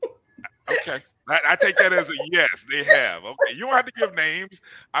 Okay. I take that as a yes, they have. Okay. You don't have to give names.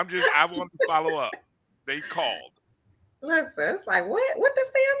 I want to follow up. They called. Listen, it's like, what the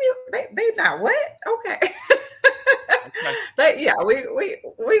FAMU? They not what? Okay. Okay. But yeah,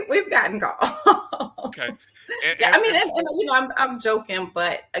 we've gotten calls. Okay. I'm joking,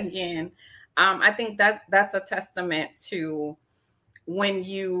 but again, I think that's a testament to when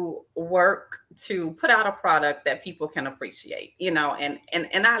you work to put out a product that people can appreciate, and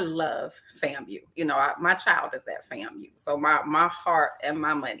I love FAMU. My child is at FAMU, so my heart and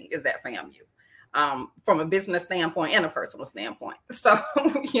my money is at FAMU, from a business standpoint and a personal standpoint. So,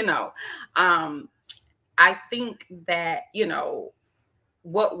 I think that,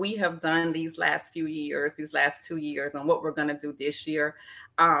 what we have done these last 2 years, and what we're going to do this year,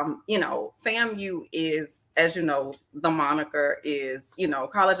 FAMU is, as you know, the moniker is,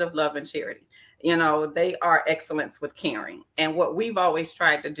 College of Love and Charity. They are excellence with caring. And what we've always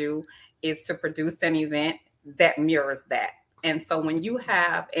tried to do is to produce an event that mirrors that. And so when you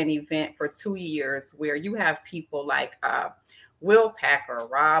have an event for 2 years where you have people like Will Packer,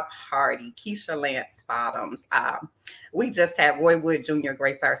 Rob Hardy, Keisha Lance Bottoms. We just had Roy Wood Jr.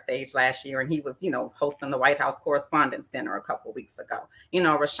 grace our stage last year, and he was, hosting the White House Correspondents' Dinner a couple of weeks ago.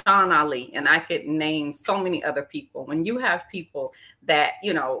 Rashawn Ali, and I could name so many other people. When you have people that,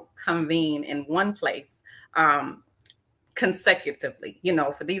 convene in one place consecutively,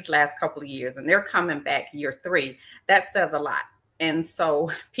 for these last couple of years, and they're coming back year 3, that says a lot. And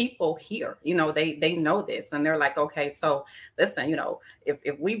so people here, they know this, and they're like, okay, so listen,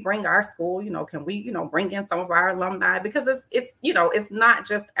 if we bring our school, can we, bring in some of our alumni? Because it's not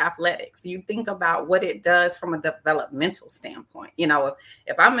just athletics. You think about what it does from a developmental standpoint.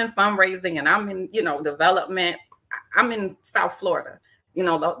 If I'm in fundraising and I'm in, development, I'm in South Florida,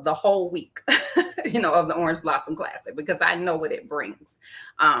 the whole week, of the Orange Blossom Classic, because I know what it brings.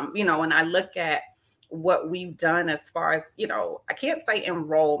 And I look at what we've done as far as, I can't say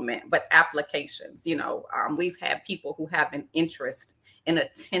enrollment, but applications. We've had people who have an interest in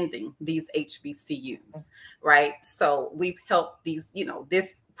attending these HBCUs, right? So we've helped these,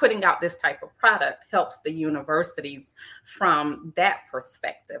 putting out this type of product helps the universities from that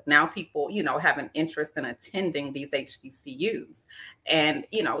perspective. Now people, have an interest in attending these HBCUs. And,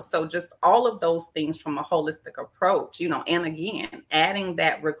 so just all of those things from a holistic approach, and again, adding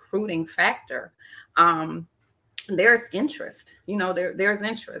that recruiting factor, there's interest, there's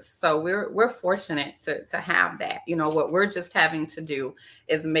interest. So we're fortunate to have that. What we're just having to do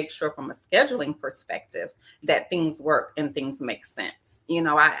is make sure from a scheduling perspective that things work and things make sense.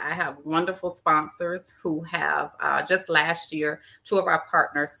 I have wonderful sponsors who have just last year, two of our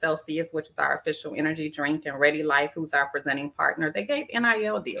partners, Celsius, which is our official energy drink, and Ready Life, who's our presenting partner, they gave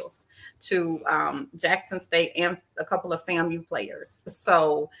NIL deals to Jackson State and a couple of FAMU players.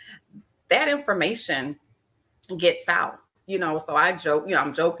 So that information gets out, so I joke,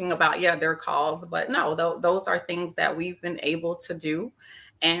 I'm joking about, their calls, but no, those are things that we've been able to do.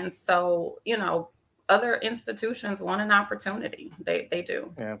 And so, other institutions want an opportunity. They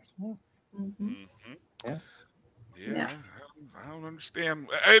do. Yeah. Mm-hmm. Mm-hmm. Yeah. I don't understand.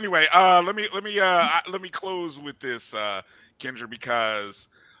 Anyway, let me close with this, Kendra, because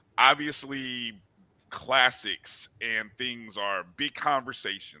obviously classics and things are big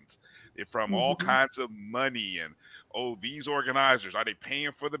conversations from all kinds of money, and these organizers, are they paying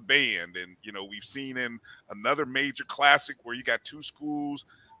for the band? And we've seen in another major classic where you got two schools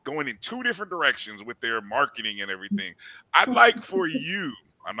going in two different directions with their marketing and everything. I'd like for you,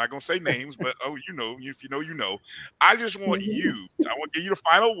 I'm not going to say names, but if you know, I just want I want to give you the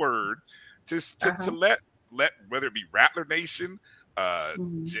final word to let whether it be Rattler Nation,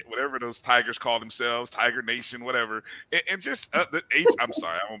 whatever those Tigers call themselves, Tiger Nation, whatever, and just I'm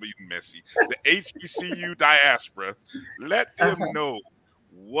sorry, I won't be messy. The HBCU diaspora, let them know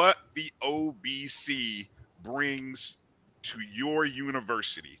what the OBC brings to your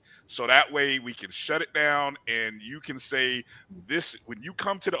university, so that way we can shut it down and you can say this: when you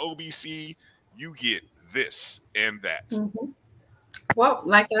come to the OBC, you get this and that. Well,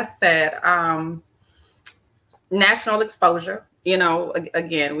 like I said, national exposure.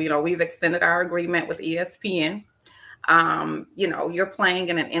 Again, we've extended our agreement with ESPN. You're playing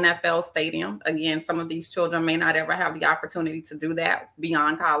in an NFL stadium. Again, some of these children may not ever have the opportunity to do that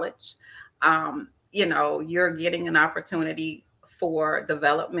beyond college. You're getting an opportunity for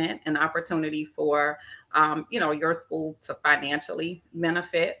development, an opportunity for, your school to financially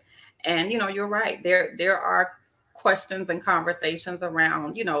benefit. And, you're right. There are questions and conversations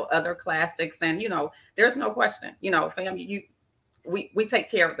around, other classics. And, there's no question, family, we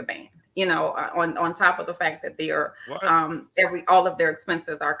take care of the band, on top of the fact that they're all of their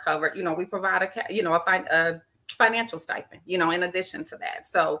expenses are covered. We provide a financial stipend, in addition to that.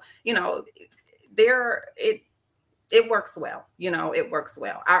 So, it works well. It works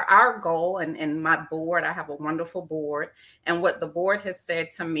well. Our goal and my board, I have a wonderful board. And what the board has said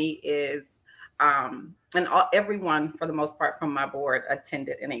to me is, everyone for the most part from my board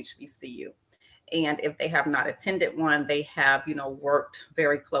attended an HBCU. And if they have not attended one, they have, worked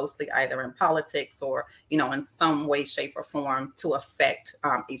very closely either in politics or, in some way, shape, or form to affect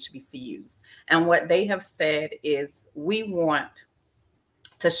HBCUs. And what they have said is we want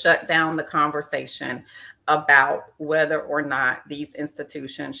to shut down the conversation about whether or not these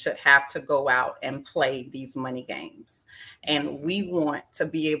institutions should have to go out and play these money games. And we want to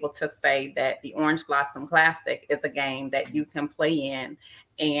be able to say that the Orange Blossom Classic is a game that you can play in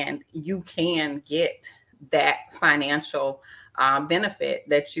and you can get that financial benefit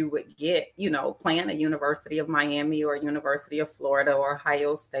that you would get, playing at University of Miami or University of Florida or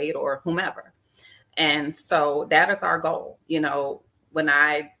Ohio State or whomever. And so that is our goal. When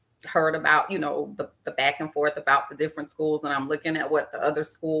I heard about, the back and forth about the different schools, and I'm looking at what the other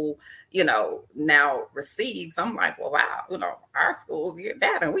school, now receives, I'm like, well, wow, our schools get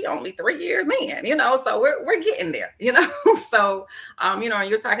that, and we only 3 years in, so we're getting there, so,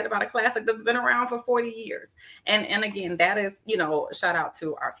 you're talking about a classic that's been around for 40 years. And again, that is, shout out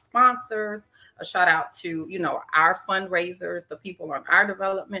to our sponsors, a shout out to, our fundraisers, the people on our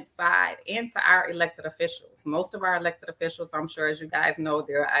development side, and to our elected officials. Most of our elected officials, I'm sure, as you guys know,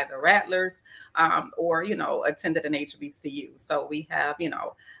 they're either Rattlers or, attended an HBCU. So we have,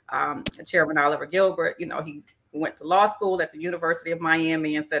 Chairman Oliver Gilbert, he went to law school at the University of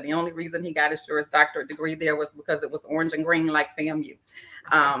Miami and said the only reason he got his Juris Doctorate degree there was because it was orange and green like FAMU.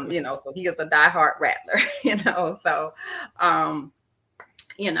 So he is a diehard Rattler, so,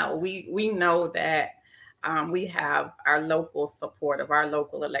 we know that we have our local support of our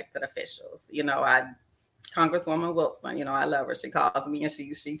local elected officials. Congresswoman Wilson, I love her. She calls me and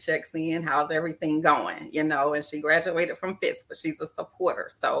she checks in. How's everything going? And she graduated from Fitz, but she's a supporter.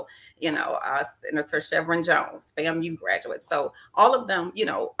 So, Senator Chevron Jones, FAMU graduate. So all of them,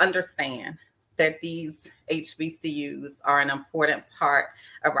 understand that these HBCUs are an important part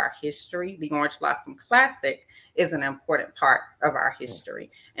of our history. The Orange Blossom Classic is an important part of our history,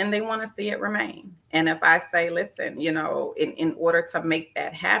 and they want to see it remain. And if I say, listen, in order to make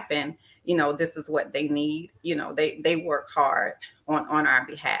that happen, this is what they need. They work hard on our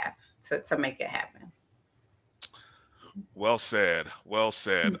behalf to make it happen. Well said. Well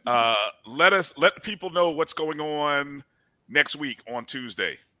said. Let people know what's going on next week on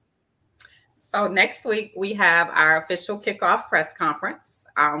Tuesday. So next week we have our official kickoff press conference.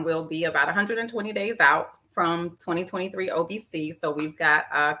 We'll be about 120 days out from 2023 OBC. So we've got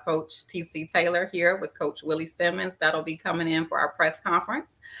Coach TC Taylor here with Coach Willie Simmons that'll be coming in for our press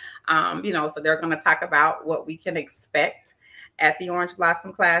conference. So they're going to talk about what we can expect at the Orange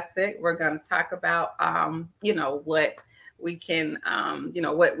Blossom Classic. We're going to talk about, what we can,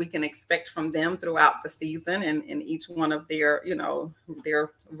 what we can expect from them throughout the season and in each one of their,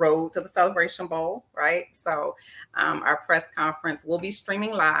 their road to the Celebration Bowl, right? So our press conference will be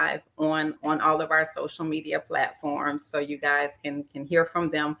streaming live on all of our social media platforms. So you guys can hear from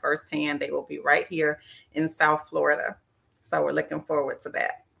them firsthand. They will be right here in South Florida. So we're looking forward to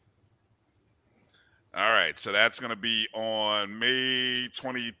that. All right. So that's going to be on May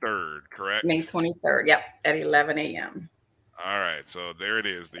 23rd, correct? May 23rd. Yep. At 11 a.m. All right. So there it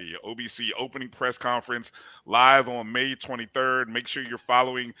is. The OBC opening press conference live on May 23rd. Make sure you're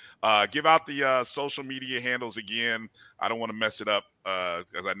following. Give out the social media handles again. I don't want to mess it up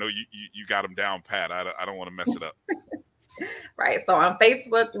because I know you got them down pat. I don't want to mess it up. Right. So on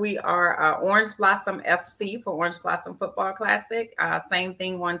Facebook, we are Orange Blossom FC for Orange Blossom Football Classic. Same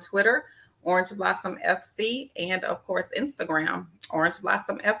thing on Twitter, Orange Blossom FC, and of course, Instagram, Orange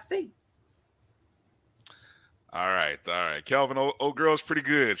Blossom FC. All right. Kelvin, old girl's pretty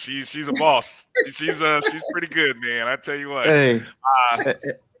good. She's a boss. she's pretty good, man. I tell you what. Hey,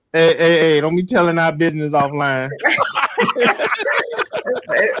 hey, don't be telling our business offline.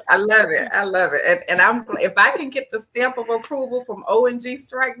 I love it. And if I can get the stamp of approval from O&G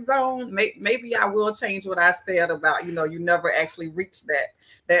StrikeZone, maybe I will change what I said about, you never actually reached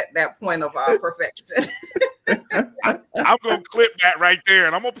that point of perfection. I'm going to clip that right there,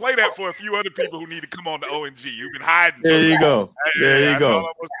 and I'm going to play that for a few other people who need to come on to O&G. You've been hiding. There you go. There you go.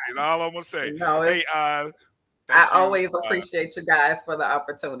 That's all I'm going to say. No, hey, I always appreciate you guys for the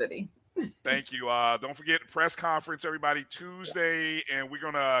opportunity. Thank you. Don't forget the press conference, everybody, Tuesday, and we're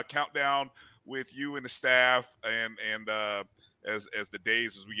going to count down with you and the staff and as the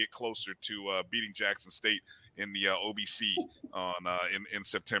days as we get closer to beating Jackson State in the OBC in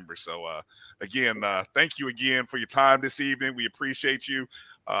September. So again, thank you again for your time this evening. We appreciate you.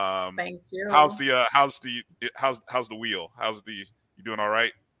 Thank you. How's the wheel? You doing all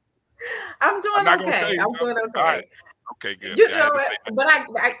right? I'm doing okay. I'm doing okay. All right. Okay, good. But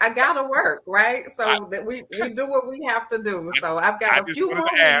I gotta work, right? So that we do what we have to do. So I've got a few more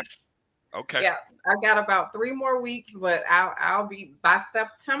weeks. Okay. Yeah, I got about 3 more weeks, but I'll be by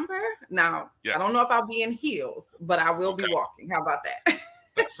September. Now, I don't know if I'll be in heels, but I will be walking. How about that?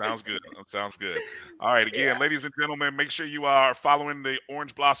 That sounds good. All right. Again, ladies and gentlemen, make sure you are following the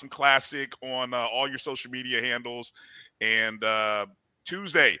Orange Blossom Classic on all your social media handles. And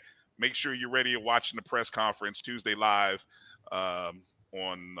Tuesday, make sure you're ready and watching the press conference Tuesday live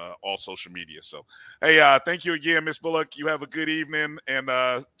on all social media. So, hey, thank you again, Ms. Bullock. You have a good evening, and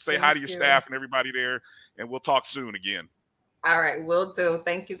say hi to your staff and everybody there, and we'll talk soon again. All right, will do.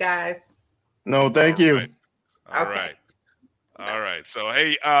 Thank you, guys. No, thank you. All right. So,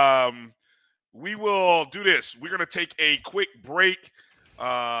 hey, we will do this. We're going to take a quick break.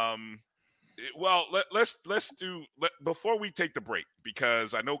 Well, let's do before we take the break,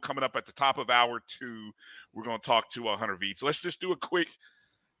 because I know coming up at the top of hour 2, we're going to talk to Hunter Veets. So let's just do a quick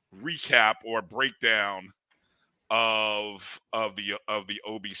recap or breakdown of the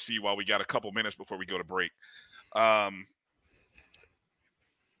OBC while we got a couple minutes before we go to break. Let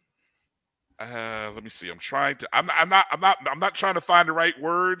me see. I'm not trying to find the right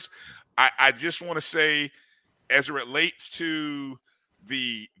words. I just want to say, as it relates to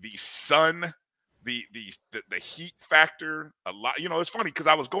the sun, the heat factor, a lot. It's funny because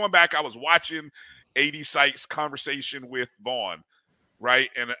I was going back, I was watching AD Sykes' conversation with Vaughn, right?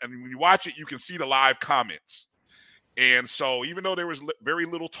 And when you watch it, you can see the live comments. And so even though there was very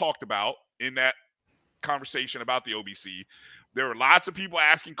little talked about in that conversation about the OBC, there were lots of people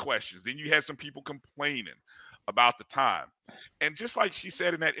asking questions. Then you had some people complaining about the time. And just like she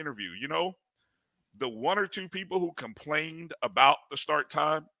said in that interview, the 1 or 2 people who complained about the start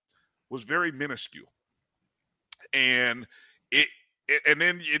time was very minuscule. And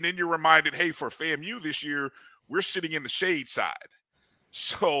then you're reminded, hey, for FAMU this year, we're sitting in the shade side.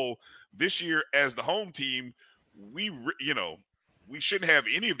 So this year, as the home team, we shouldn't have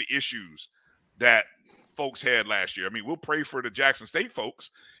any of the issues that folks had last year. I mean, we'll pray for the Jackson State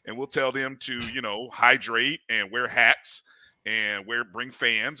folks, and we'll tell them to, hydrate and wear hats and bring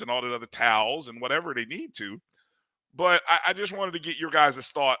fans and all the other towels and whatever they need to. But I just wanted to get your guys'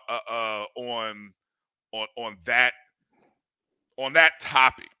 thought on that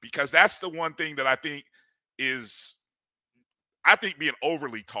topic, because that's the one thing that is being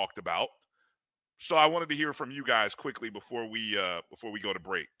overly talked about. So I wanted to hear from you guys quickly before we go to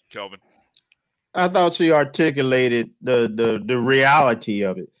break. Kelvin. I thought she articulated the reality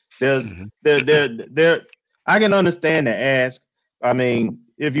of it. There's Hmm. there I can understand the ask. I mean,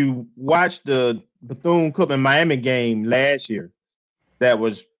 if you watch the Bethune-Cookman Miami game last year, that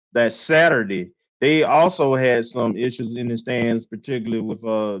was that Saturday, they also had some issues in the stands, particularly with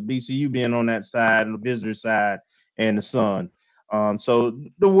BCU being on that side, the visitor side, and the sun. So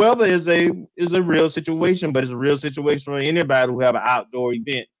the weather is a real situation, but it's a real situation for anybody who have an outdoor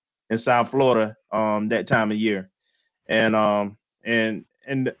event in South Florida that time of year. And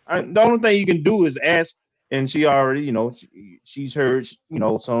the only thing you can do is ask. And she already, she's heard,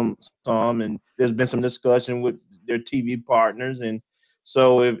 some, and there's been some discussion with their TV partners. And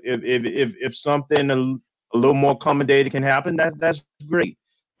so if something a little more accommodated can happen, that's great.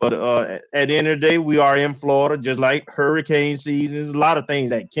 But at the end of the day, we are in Florida, just like hurricane seasons. A lot of things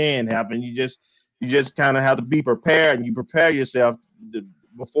that can happen. You just kind of have to be prepared, and you prepare yourself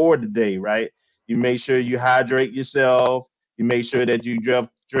before the day, right? You make sure you hydrate yourself. You make sure that you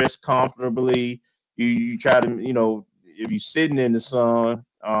dress comfortably. You try to, if you're sitting in the sun,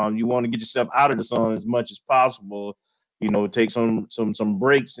 you want to get yourself out of the sun as much as possible. Take some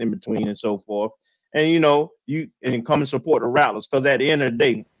breaks in between and so forth. And you come and support the Rattlers, because at the end of the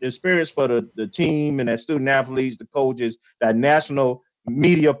day, the experience for the team and that student athletes, the coaches, that national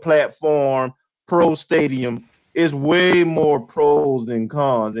media platform, pro stadium is way more pros than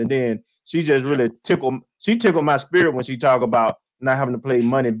cons. And then she tickled my spirit when she talked about not having to play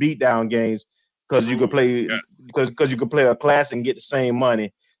money beatdown games, because you True. could play Yes. because you could play a class and get the same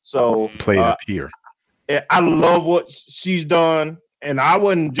money. So Mhm. Play it up here. I love what she's done, and I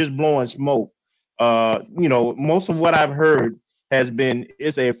wasn't just blowing smoke. Most of what I've heard has been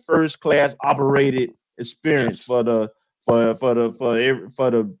it's a first class operated experience Yes. for the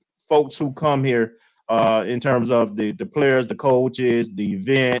folks who come here, in terms of the players, the coaches, the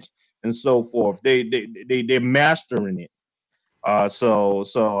events, and so forth. They're mastering it.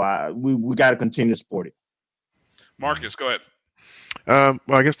 We got to continue to support it. Mhm. Marcus, go ahead. Well,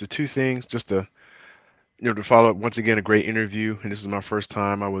 I guess the two things, just to follow up once again, a great interview, and this is my first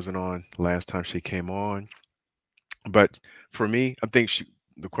time. I wasn't on last time she came on, but for me, I think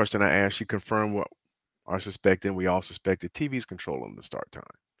the question I asked, she confirmed what I suspected, and we all suspected. TV's controlling the start time,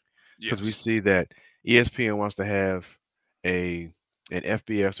 because we Yes. see that ESPN wants to have a an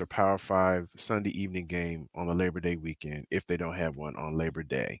FBS or Power Five Sunday evening game on the Labor Day weekend if they don't have one on Labor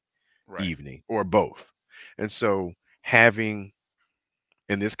Day Right. evening, or both. And so having,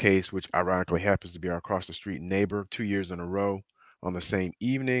 in this case, which ironically happens to be our across the street neighbor 2 years in a row on the same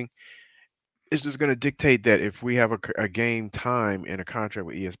evening, is just going to dictate that if we have a game time in a contract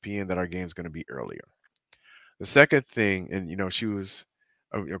with ESPN, that our game is going to be earlier. The second thing, and she was,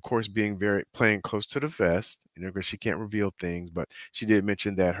 of course, being very playing close to the vest, because she can't reveal things, but she did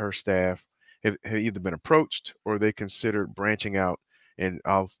mention that her staff have either been approached or they considered branching out, and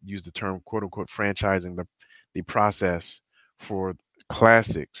I'll use the term "quote unquote" franchising the process for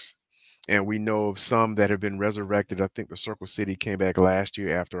classics. And we know of some that have been resurrected. I think the Circle City came back last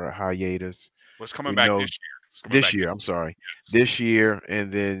year after a hiatus. Well, it's coming We back know this year. It's coming this back year, this I'm sorry, year. Yes. this year,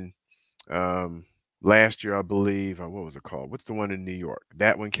 and then um, last year, I believe, what was it called? What's the one in New York?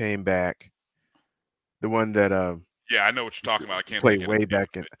 That one came back. The one that Yeah, I know what you're talking about. I can't played think of the way name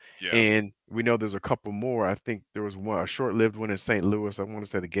back of in, it. Yeah. and we know there's a couple more. I think there was one, a short-lived one in St. Louis. I want to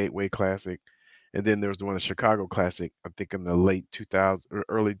say the Gateway Classic, and then there was the one, the Chicago Classic. I think in the late 2000s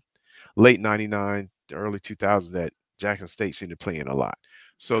or late '99 to early 2000s, that Jackson State seemed to play in a lot.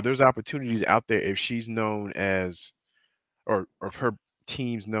 So Yep. there's opportunities out there if she's known as, or if her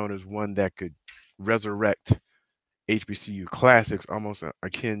team's known as one that could resurrect HBCU classics, almost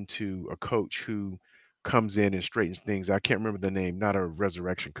akin to a coach who comes in and straightens things. I can't remember the name, not a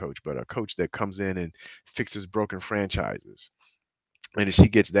resurrection coach, but a coach that comes in and fixes broken franchises. And if she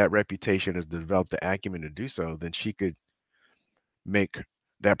gets that reputation, has developed the acumen to do so, then she could make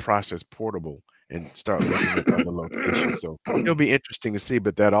that process portable and start looking at other locations. So it'll be interesting to see,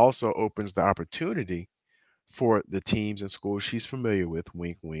 but that also opens the opportunity for the teams and schools she's familiar with,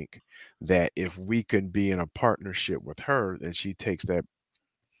 wink, wink, that if we can be in a partnership with her and she takes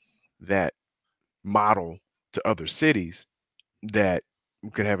that model to other cities, that we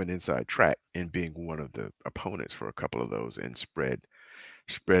could have an inside track in being one of the opponents for a couple of those and spread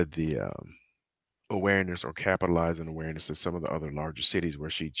the awareness or capitalize on awareness in some of the other larger cities where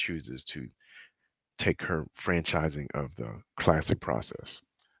she chooses to take her franchising of the classic process.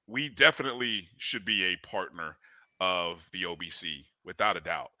 We definitely should be a partner of the OBC without a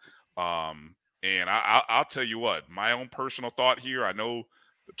doubt. And I'll tell you what, my own personal thought here. I know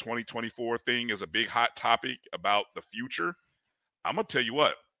the 2024 thing is a big hot topic about the future. I'm gonna tell you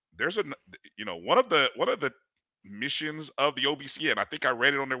what. There's one of the missions of the OBC, and I think I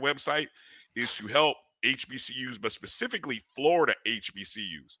read it on their website, is to help HBCUs, but specifically Florida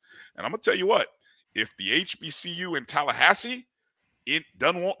HBCUs. And I'm gonna tell you what, if the HBCU in Tallahassee it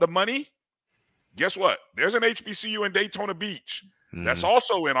doesn't want the money, guess what? There's an HBCU in Daytona Beach that's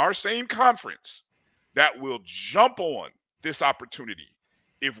also in our same conference that will jump on this opportunity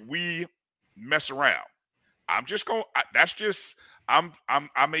if we mess around. I'm just going. That's just.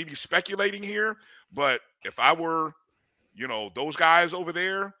 I may be speculating here, but if I were, those guys over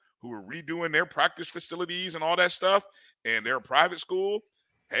there who are redoing their practice facilities and all that stuff, and they're a private school,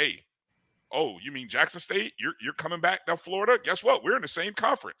 hey. Oh, you mean Jackson State? You're coming back to Florida? Guess what? We're in the same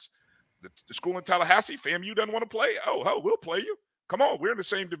conference. The school in Tallahassee, FAMU doesn't want to play. Oh, we'll play you. Come on, we're in the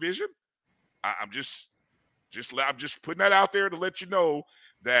same division. I'm just putting that out there to let you know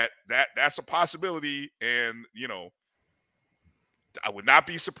that's a possibility, and I would not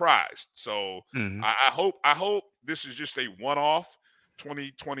be surprised. So I hope this is just a one-off.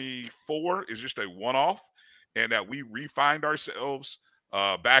 2024 is just a one-off, and that we refind ourselves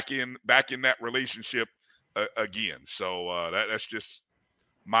back in that relationship again. So that's just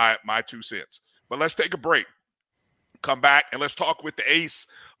my 2 cents. But let's take a break. Come back and let's talk with the ace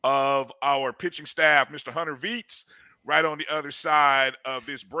of our pitching staff, Mr. Hunter Veets, right on the other side of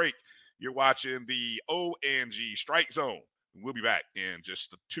this break. You're watching the O&G StrikeZone. We'll be back in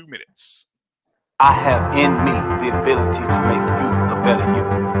just 2 minutes. I have in me the ability to make you a better you.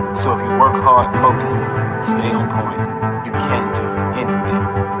 So if you work hard, focus, stay on point, you can do anything.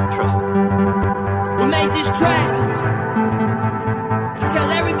 Trust me. We made this track to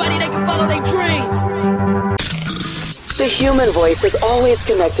tell everybody they can follow their dreams. The human voice has always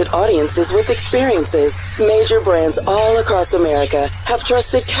connected audiences with experiences. Major brands all across America have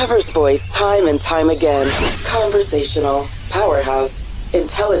trusted Kever's voice time and time again. Conversational, powerhouse,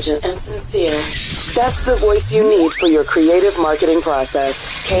 intelligent, and sincere. That's the voice you need for your creative marketing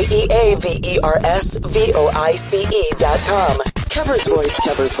process. KeaversVoice.com. Kever's Voice,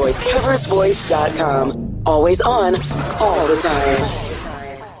 Kever's Voice, KeversVoice.com. Always on, all the time.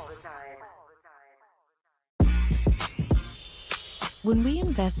 When we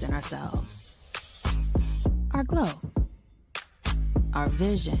invest in ourselves, our glow, our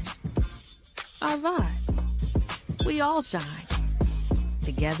vision, our vibe, we all shine.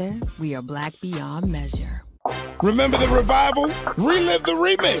 Together, we are black beyond measure. Remember the revival? Relive the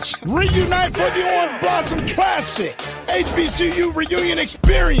remix. Reunite for the Orange Blossom Classic. HBCU Reunion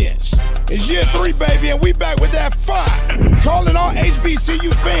Experience. It's year 3, baby, and we back with that fire. Calling all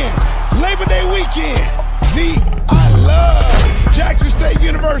HBCU fans. Labor Day weekend. The I Love Jackson State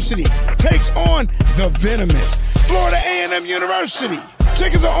University takes on the venomous Florida A&M University.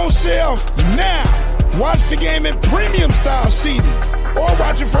 Tickets are on sale now. Watch the game in premium style seating or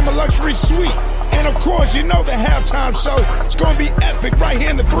watch it from a luxury suite. And of course, you know the halftime show is going to be epic right here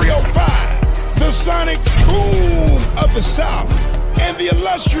in the 305. The sonic boom of the South and the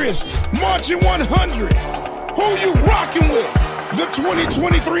illustrious Marching 100. Who you rocking with? The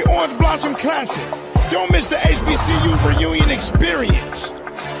 2023 Orange Blossom Classic. Don't miss the HBCU Reunion Experience.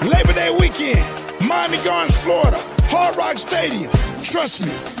 Labor Day weekend, Miami Gardens, Florida, Hard Rock Stadium. Trust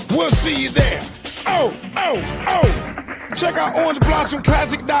me, we'll see you there. Oh. Check out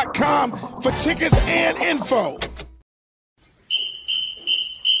OrangeBlossomClassic.com for tickets and info.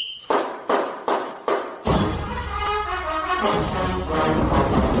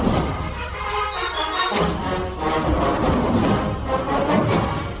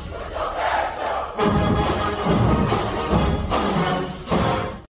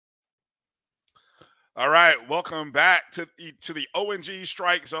 All right, welcome back to the O&G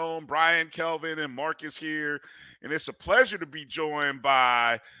Strike Zone. Brian, Kelvin, and Marcus here, and it's a pleasure to be joined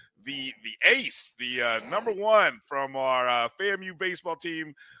by the ace, the number one from our FAMU baseball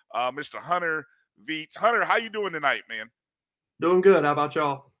team, Mr. Hunter Veets. Hunter, how you doing tonight, man? Doing good. How about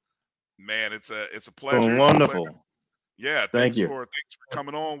y'all? Man, it's a pleasure. Oh, wonderful. Yeah, thanks for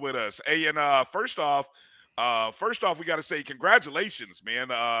coming on with us. Hey, and first off, we got to say congratulations, man.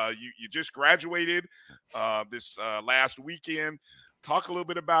 You just graduated this last weekend. Talk a little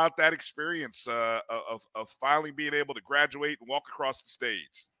bit about that experience of finally being able to graduate and walk across the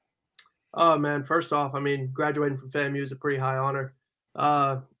stage. Oh, man, first off, I mean, graduating from FAMU is a pretty high honor.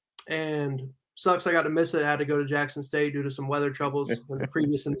 And sucks I got to miss it. I had to go to Jackson State due to some weather troubles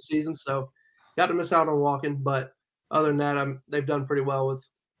previous in the season, so got to miss out on walking. But other than that, they've done pretty well with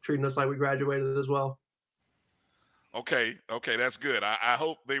treating us like we graduated as well. Okay, that's good. I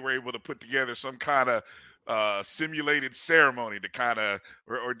hope they were able to put together some kind of simulated ceremony to kind of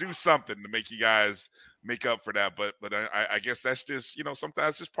or do something to make you guys make up for that. But I guess that's just,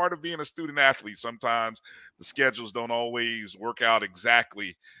 sometimes just part of being a student athlete. Sometimes the schedules don't always work out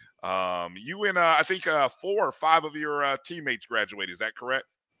exactly. You and I think 4 or 5 of your teammates graduated. Is that correct?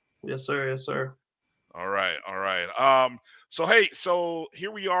 Yes, sir. Yes, sir. All right. So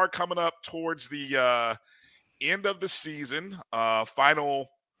here we are coming up towards the end of the season. Final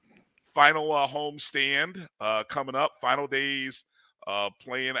home stand coming up. Final days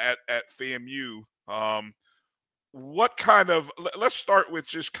playing at FAMU. What kind of? Let's start with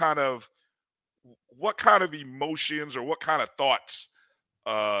just kind of what kind of emotions or what kind of thoughts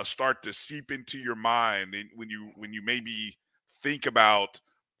start to seep into your mind when you maybe think about,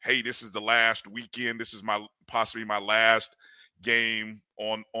 hey, this is the last weekend. This is possibly my last game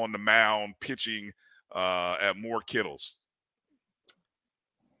on the mound pitching at Moore Kittles.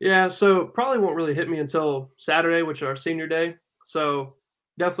 Yeah, so probably won't really hit me until Saturday, which is our senior day. So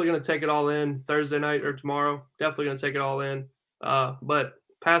definitely going to take it all in Thursday night or tomorrow. Definitely going to take it all in. But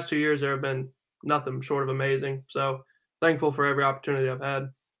past 2 years, there have been nothing short of amazing. So thankful for every opportunity I've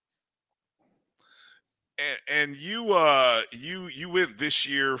had. And you went this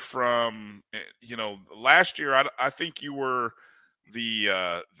year from, last year I think you were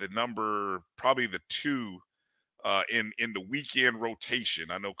the number, probably the 2 in the weekend rotation.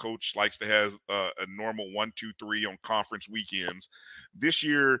 I know Coach likes to have a normal 1, 2, 3 on conference weekends. This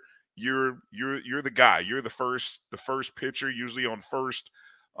year you're the guy. You're the first pitcher, usually on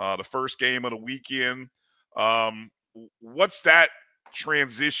the first game of the weekend. What's that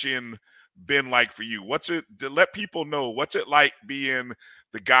transition been like for you? What's it to let people know? What's it like being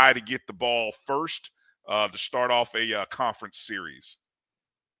the guy to get the ball first to start off a conference series?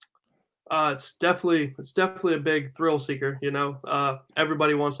 It's definitely a big thrill seeker.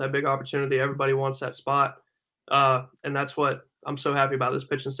 Everybody wants that big opportunity. Everybody wants that spot, and that's what I'm so happy about this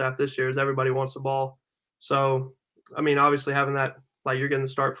pitching staff this year is everybody wants the ball. So, I mean, obviously having that, like you're getting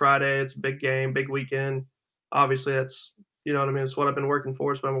to start Friday, it's a big game, big weekend. Obviously, that's what I mean. It's what I've been working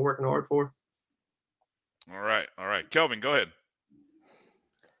for. It's what I've been working hard for. All right. Kelvin, go ahead.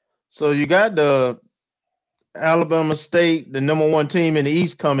 So you got the Alabama State, the number 1 team in the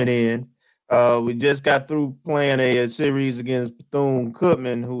East, coming in. We just got through playing a series against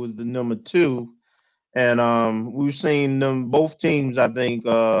Bethune-Cookman, who was the number 2. And we've seen them, both teams, I think,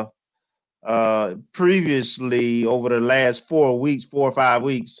 previously over the last 4 or 5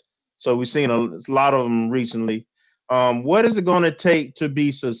 weeks. So we've seen a lot of them recently. What is it going to take to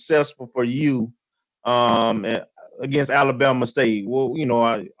be successful for you against Alabama State? Well,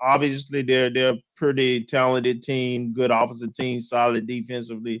 obviously they're a pretty talented team, good offensive team, solid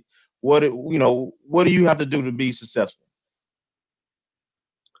defensively. What do you have to do to be successful?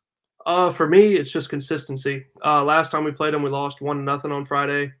 For me, it's just consistency. Last time we played them, we lost 1-0 on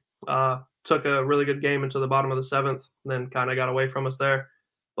Friday. Took a really good game into the bottom of the 7th, then kind of got away from us there.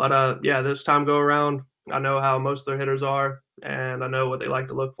 But this time go around, I know how most of their hitters are, and I know what they like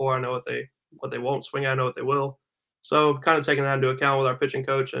to look for. I know what they won't swing at. I know what they will. So kind of taking that into account with our pitching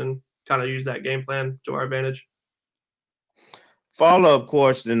coach and kind of use that game plan to our advantage. Follow-up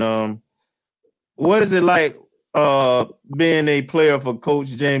question. What is it like being a player for Coach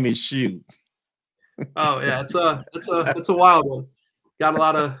Jamie Shue? Oh yeah, it's a wild one. Got a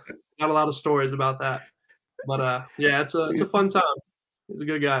lot of stories about that. But it's a fun time. He's a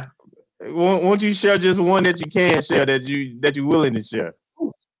good guy. Won't you share just one that you can share that you're willing to share?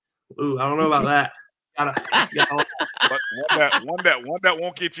 Ooh, I don't know about that. But one that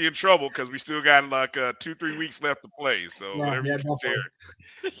won't get you in trouble because we still got like 2-3 weeks left to play. So whatever you can share.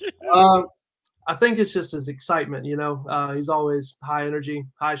 I think it's just his excitement. He's always high energy,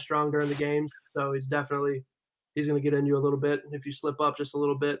 high strung during the games. So he's going to get in you a little bit if you slip up just a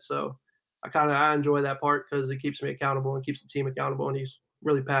little bit. So I enjoy that part because it keeps me accountable and keeps the team accountable, and he's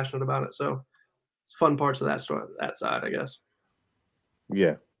really passionate about it. So it's fun parts of that side, I guess.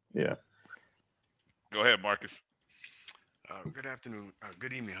 Yeah. Go ahead, Marcus. Good afternoon.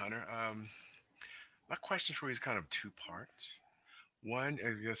 Good evening, Hunter. My question for you is kind of 2 parts. One,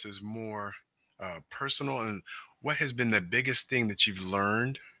 I guess, is more personal, and what has been the biggest thing that you've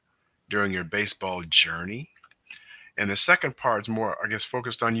learned during your baseball journey? And the second part is more, I guess,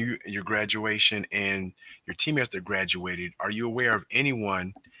 focused on you, your graduation, and your teammates that graduated. Are you aware of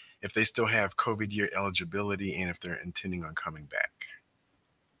anyone, if they still have COVID year eligibility and if they're intending on coming back?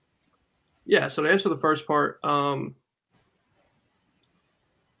 Yeah. So to answer the first part,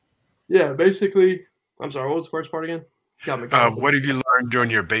 yeah, basically, I'm sorry. What was the first part again? Got me. What have you learned during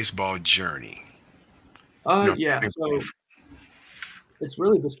your baseball journey? Yeah. So it's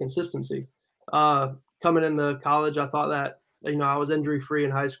really just consistency. Coming into college, I thought that I was injury free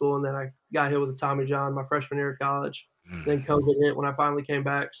in high school, and then I got hit with a Tommy John my freshman year of college. Then COVID hit when I finally came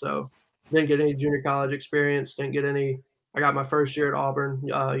back, so didn't get any junior college experience. Didn't get any. I got my first year at Auburn,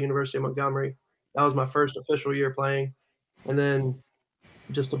 University of Montgomery. That was my first official year playing, and then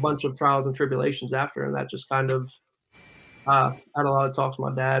just a bunch of trials and tribulations after, and that just kind of had a lot of talks with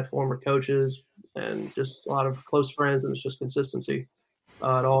my dad, former coaches, and just a lot of close friends, and it's just consistency. It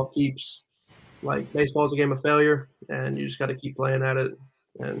all keeps like baseball is a game of failure, and you just got to keep playing at it,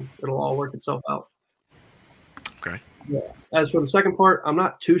 and it'll all work itself out. Okay. Yeah. As for the second part, I'm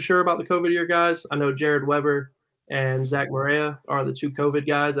not too sure about the COVID year guys. I know Jared Weber and Zach Maria are the two COVID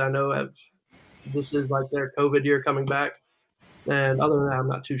guys I know this is like their COVID year coming back. And other than that, I'm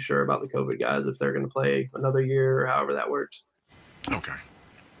not too sure about the COVID guys if they're going to play another year or however that works. Okay.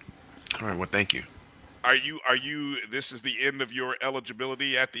 All right. Well, thank you. Are you this is the end of your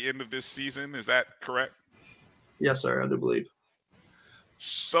eligibility at the end of this season? Is that correct? Yes, sir. I do believe.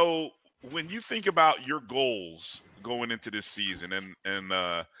 So when you think about your goals going into this season, and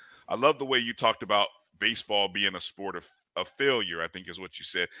I love the way you talked about baseball being a sport of failure, I think is what you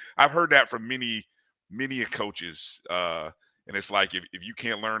said. I've heard that from many coaches. And it's like if you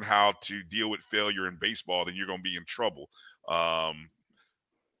can't learn how to deal with failure in baseball, then you're going to be in trouble.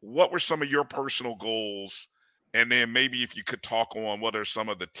 What were some of your personal goals? And then maybe if you could talk on what are some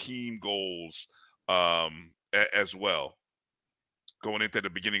of the team goals as well going into the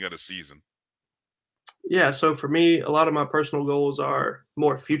beginning of the season? Yeah, so for me, a lot of my personal goals are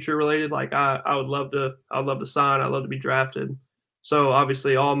more future related. Like I would love to sign. I'd love to be drafted. So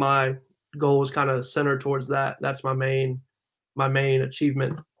obviously all my goals kind of center towards that. That's my main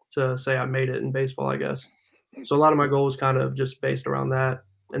achievement to say I made it in baseball, I guess. So a lot of my goals kind of just based around that.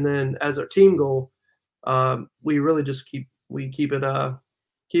 And then as our team goal, we really just keep it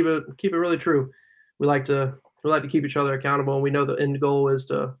really true. We like to keep each other accountable, and we know the end goal is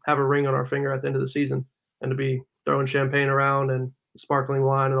to have a ring on our finger at the end of the season and to be throwing champagne around and sparkling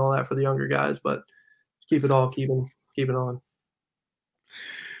wine and all that for the younger guys, but keep it on.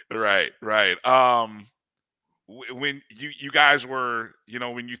 Right. When you guys were,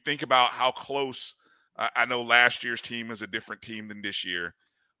 when you think about how close, I know last year's team is a different team than this year.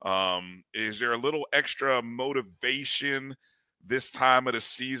 Is there a little extra motivation this time of the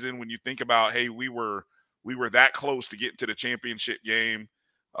season when you think about, hey, we were that close to getting to the championship game,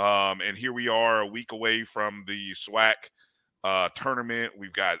 and here we are a week away from the SWAC tournament.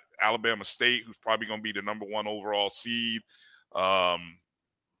 We've got Alabama State, who's probably going to be the number 1 overall seed.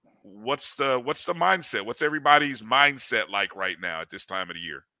 What's the mindset? What's everybody's mindset like right now at this time of the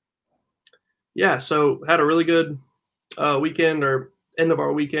year? Yeah, so had a really good weekend or end of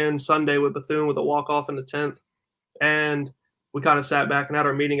our weekend Sunday with Bethune with a walk-off in the 10th. And we kind of sat back and had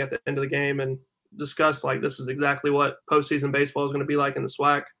our meeting at the end of the game and discussed like this is exactly what postseason baseball is going to be like in the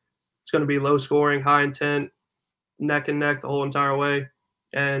SWAC. It's going to be low scoring, high intent, neck and neck the whole entire way.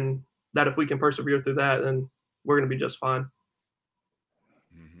 And that if we can persevere through that, then we're going to be just fine.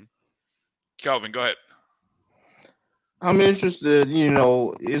 Mm-hmm. Kelvin, go ahead. I'm interested,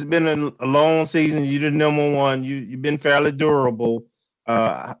 it's been a long season. You're the number 1. You've been fairly durable.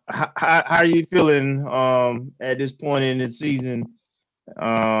 How are you feeling at this point in the season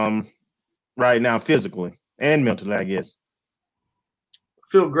right now, physically and mentally, I guess?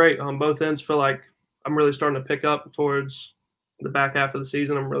 Feel great on both ends. Feel like I'm really starting to pick up towards the back half of the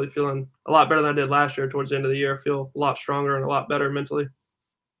season. I'm really feeling a lot better than I did last year towards the end of the year. I feel a lot stronger and a lot better mentally.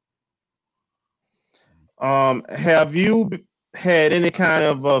 Have you had any kind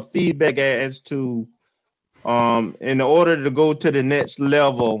of feedback as to, in order to go to the next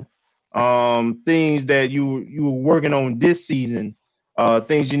level, things that you were working on this season,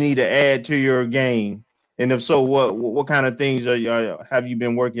 things you need to add to your game? And if so, what kind of things have you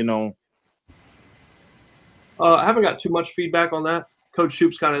been working on? I haven't got too much feedback on that. Coach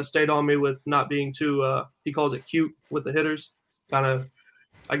Shoop's kind of stayed on me with not being too, he calls it cute with the hitters. I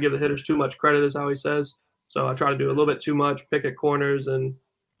give the hitters too much credit is how he says. So I try to do a little bit too much, pick at corners and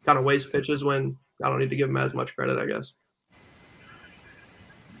kind of waste pitches when I don't need to give them as much credit, I guess.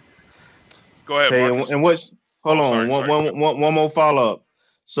 Go ahead, Marcus. And one more follow-up.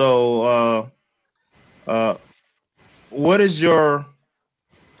 So what is your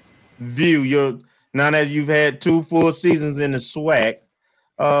view? Now that you've had 2 full seasons in the SWAC,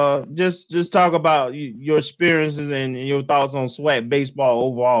 Just talk about your experiences and your thoughts on SWAC baseball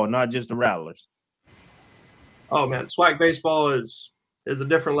overall, not just the Rattlers. Oh man, SWAC baseball is a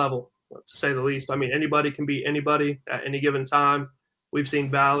different level, to say the least. I mean, anybody can beat anybody at any given time. We've seen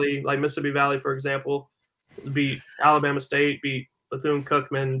Valley, like Mississippi Valley, for example, beat Alabama State, beat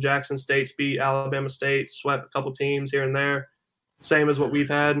Bethune-Cookman, Jackson State's beat Alabama State, swept a couple teams here and there, same as what we've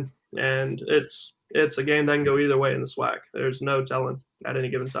had. And it's a game that can go either way in the SWAC. There's no telling at any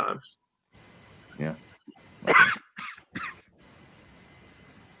given time. Yeah.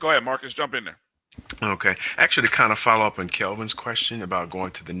 Go ahead, Marcus, jump in there. Okay. Actually, to kind of follow up on Kelvin's question about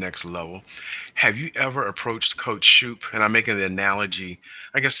going to the next level, have you ever approached Coach Shoup? And I'm making the analogy,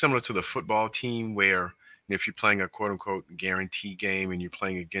 I guess, similar to the football team where if you're playing a quote-unquote guarantee game and you're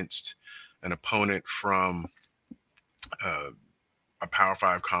playing against an opponent from a Power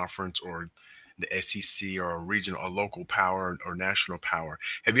 5 conference or the SEC or a regional or local power or national power,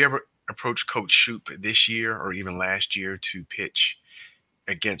 have you ever approached Coach Shoup this year or even last year to pitch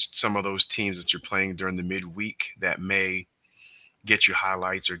against some of those teams that you're playing during the midweek that may get you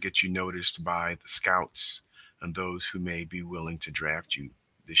highlights or get you noticed by the scouts and those who may be willing to draft you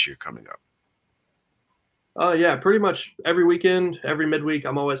this year coming up? Yeah, pretty much every weekend, every midweek,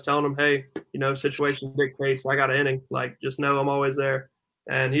 I'm always telling him, hey, situation dictates I got an inning. Like, just know I'm always there.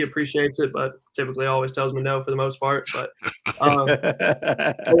 And he appreciates it, but typically always tells me no for the most part. But this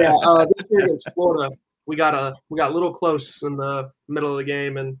year against Florida, we got a little close in the middle of the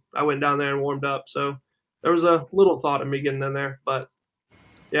game, and I went down there and warmed up. So there was a little thought of me getting in there. But,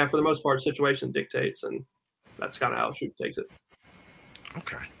 yeah, for the most part, situation dictates, and that's kind of how Shoup takes it.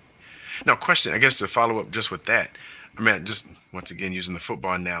 Okay. Now, question, I guess to follow up just with that, I mean, just once again, using the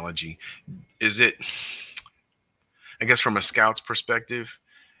football analogy, is it, I guess from a scout's perspective,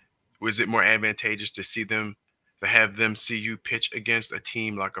 was it more advantageous to have them see you pitch against a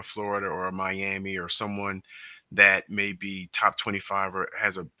team like a Florida or a Miami or someone that may be top 25 or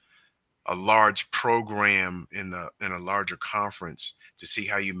has a large program in a larger conference to see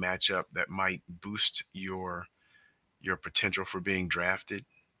how you match up that might boost your potential for being drafted?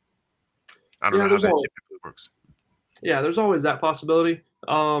 I don't know how that typically works. Yeah, there's always that possibility.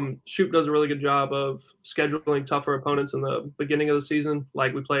 Shoup does a really good job of scheduling tougher opponents in the beginning of the season.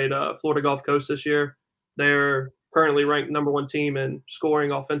 Like we played Florida Gulf Coast this year. They're currently ranked #1 team in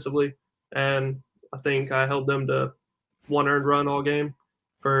scoring offensively, and I think I held them to 1 earned run all game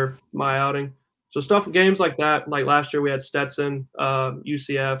for my outing. So games like that, like last year we had Stetson,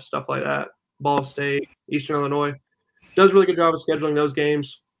 UCF, stuff like that, Ball State, Eastern Illinois. Does a really good job of scheduling those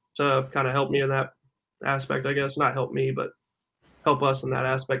games to kind of help me in that aspect, I guess. Not help me, but help us in that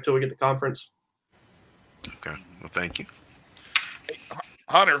aspect till we get to conference. Okay. Well, thank you. Hey,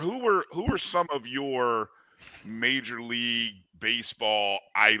 Hunter, who were some of your Major League Baseball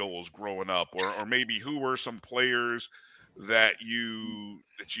idols growing up, or maybe who were some players that you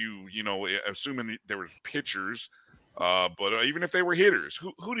assuming there were pitchers, but even if they were hitters,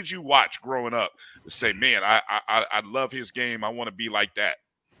 who did you watch growing up to say, man, I love his game, I want to be like that?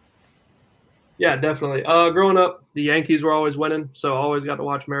 Yeah, definitely. Growing up, the Yankees were always winning, so I always got to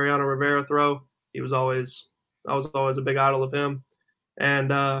watch Mariano Rivera throw. I was always a big idol of him. And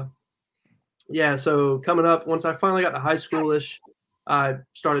so coming up, once I finally got to high schoolish, I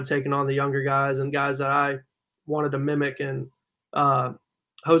started taking on the younger guys and guys that I wanted to mimic. And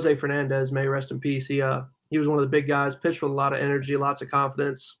Jose Fernandez, may rest in peace. He was one of the big guys, pitched with a lot of energy, lots of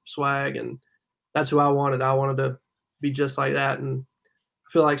confidence, swag, and that's who I wanted. I wanted to be just like that, and I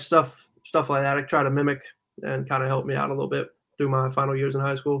feel like stuff like that I try to mimic and kind of help me out a little bit through my final years in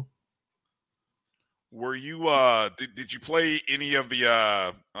high school. Were you did you play any of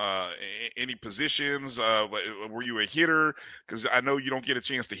the any positions? Were you a hitter? Because I know you don't get a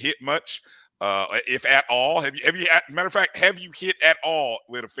chance to hit much, if at all. Have you matter of fact, have you hit at all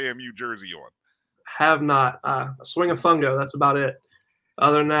with a FAMU jersey on? Have not. I swing a fungo. That's about it.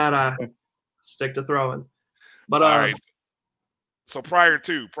 Other than that, I stick to throwing. But all right. So prior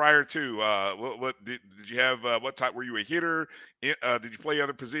to, what did you have? What type were you a hitter? Did you play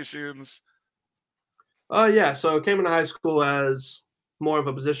other positions? Yeah. So came into high school as more of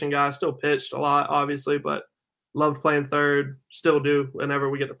a position guy. Still pitched a lot, obviously, but loved playing third. Still do. Whenever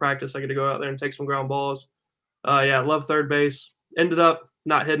we get to practice, I get to go out there and take some ground balls. Love third base. Ended up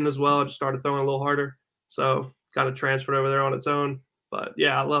not hitting as well. I just started throwing a little harder. So kind of transferred over there on its own. But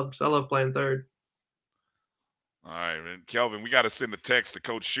yeah, I love playing third. All right, man. Kelvin, we got to send a text to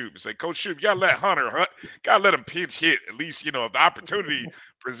Coach Shoup and say, Coach Shoup, you got to let Hunter, got to let him pinch hit. At least, if the opportunity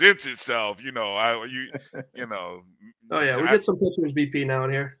presents itself, Oh, yeah, we get some pitchers BP now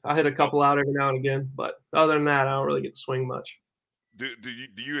and here. I hit a couple out every now and again, but other than that, I don't really get to swing much.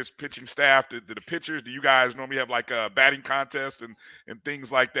 do you as pitching staff, do the pitchers, do you guys normally have like a batting contest and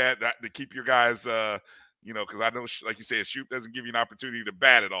things like that to keep your guys, because I know, like you said, shoot doesn't give you an opportunity to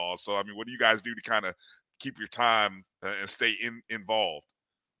bat at all. So, I mean, what do you guys do to kind of keep your time and stay involved?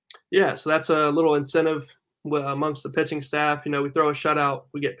 Yeah, so that's a little incentive amongst the pitching staff. We throw a shutout,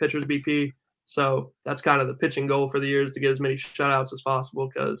 we get pitchers BP. So that's kind of the pitching goal for the year, is to get as many shutouts as possible,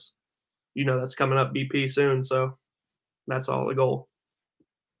 because that's coming up BP soon. So that's all the goal.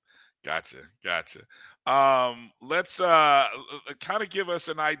 Gotcha. Let's kind of give us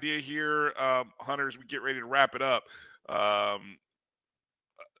an idea here, Hunter, as we get ready to wrap it up.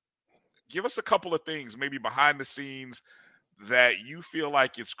 Give us a couple of things, maybe behind the scenes, that you feel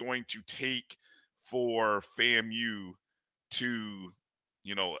like it's going to take for FAMU to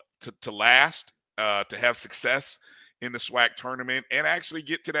last, to have success in the SWAC tournament, and actually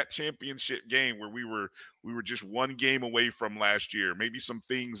get to that championship game where we were just one game away from last year. Maybe some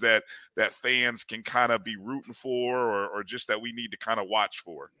things that fans can kind of be rooting for, or just that we need to kind of watch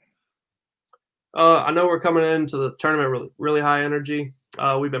for. I know we're coming into the tournament really, really high energy.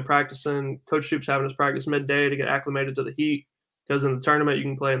 We've been practicing. Coach Shoop's having us practice midday to get acclimated to the heat, because in the tournament you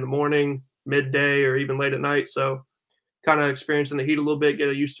can play in the morning, midday, or even late at night. So kind of experiencing the heat a little bit,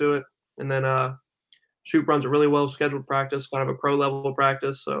 get used to it. And then Shoop runs a really well scheduled practice, kind of a pro level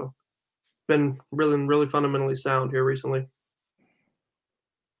practice. So been really, really fundamentally sound here recently.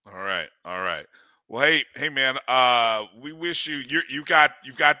 All right. Well, hey man, we wish you've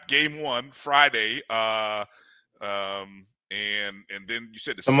got game 1 Friday, and then you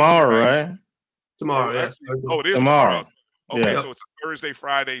said tomorrow, right? Tomorrow, yes. Oh, it is tomorrow. Okay, yeah. So it's a Thursday,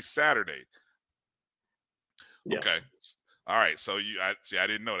 Friday, Saturday. Yes. Okay. All right. So I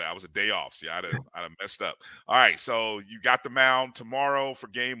didn't know that. I was a day off. See, I'd have messed up. All right. So you got the mound tomorrow for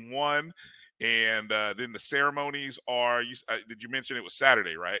game 1, and then the ceremonies are. Did you mention it was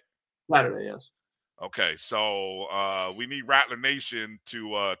Saturday, right? Saturday, yes. Okay. So we need Rattler Nation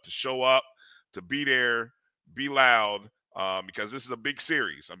to show up, to be there, be loud, because this is a big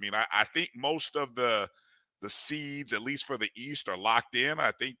series. I mean, I think most of the seeds, at least for the East, are locked in.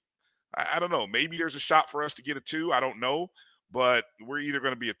 I don't know. Maybe there's a shot for us to get a 2. I don't know. But we're either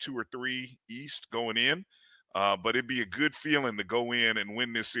going to be a 2 or 3 East going in. But it'd be a good feeling to go in and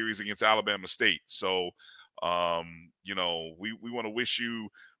win this series against Alabama State. So, we want to wish you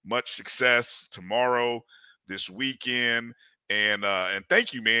much success tomorrow, this weekend. And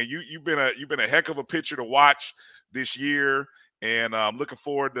thank you, man. You've been a heck of a pitcher to watch this year. And I'm looking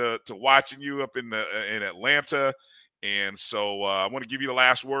forward to watching you up in Atlanta. And so I want to give you the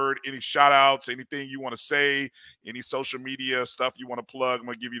last word. Any shout outs, anything you want to say, any social media stuff you want to plug, I'm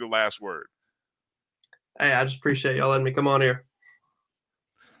going to give you the last word. Hey, I just appreciate y'all letting me come on here.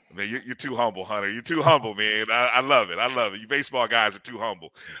 Man, you're too humble, Hunter. You're too humble, man. I love it. You baseball guys are too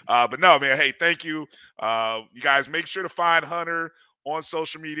humble. But no, man, hey, thank you. You guys make sure to find Hunter on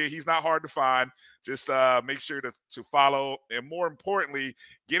social media. He's not hard to find. Just make sure to follow. And more importantly,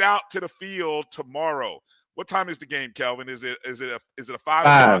 get out to the field tomorrow. What time is the game, Kelvin? Is it a 5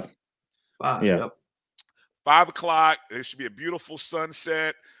 o'clock? 5. Yeah. Yep. 5 o'clock. It should be a beautiful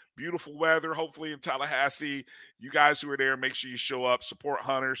sunset, beautiful weather, hopefully in Tallahassee. You guys who are there, make sure you show up, support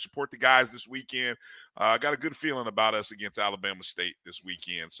Hunter, support the guys this weekend. I got a good feeling about us against Alabama State this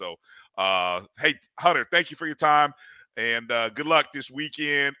weekend. So, hey, Hunter, thank you for your time, and good luck this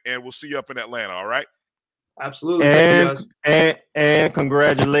weekend, and we'll see you up in Atlanta, all right? Absolutely. And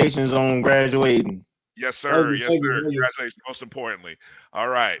congratulations on graduating. Yes, sir. Yes, sir. Congratulations, most importantly. All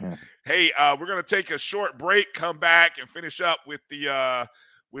right. Yeah. Hey, we're going to take a short break, come back, and finish up with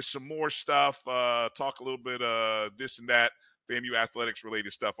with some more stuff, talk a little bit this and that, FAMU athletics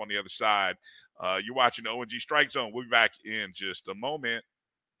related stuff on the other side. You're watching the O&G StrikeZone. We'll be back in just a moment.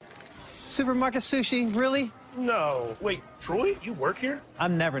 Supermarket sushi, really? No. Wait, Troy, you work here?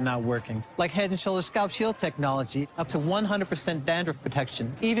 I'm never not working. Like Head & Shoulders Scalp Shield technology, up to 100% dandruff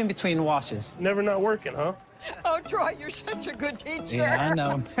protection, even between washes. Never not working, huh? Oh, Troy, you're such a good teacher. Yeah, I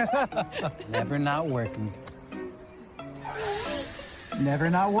know. Never not working. Never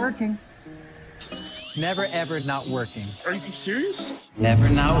not working. Never, ever not working. Are you serious? Never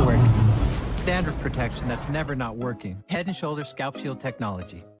not working. Dandruff protection that's never not working. Head & Shoulders Scalp Shield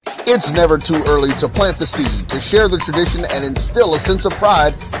technology. It's never too early to plant the seed, to share the tradition, and instill a sense of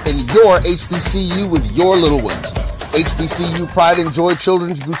pride in your HBCU with your little ones. HBCU Pride and Joy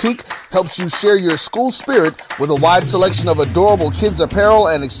Children's Boutique helps you share your school spirit with a wide selection of adorable kids apparel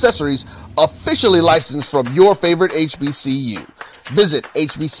and accessories officially licensed from your favorite HBCU. Visit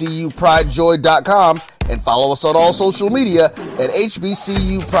hbcupridejoy.com and follow us on all social media at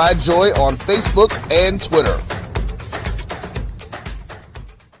HBCU Pride Joy on Facebook and Twitter.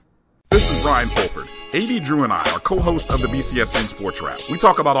 this is Brian Fulford. AD Drew and I are co-hosts of the BCSN Sports Wrap. We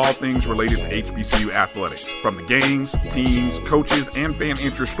talk about all things related to HBCU athletics. From the games, teams, coaches, and fan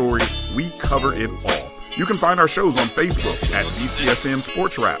interest stories, we cover it all. You can find our shows on Facebook at BCSN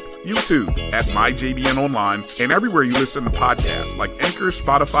Sports Wrap, YouTube at MyJBN Online, and everywhere you listen to podcasts like Anchor,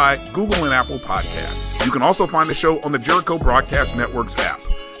 Spotify, Google, and Apple Podcasts. You can also find the show on the Jericho Broadcast Network's app.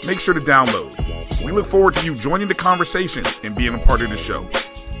 Make sure to download. We look forward to you joining the conversation and being a part of the show.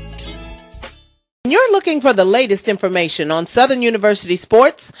 When you're looking for the latest information on Southern University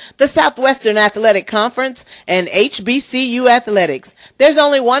sports, the Southwestern Athletic Conference, and HBCU athletics, there's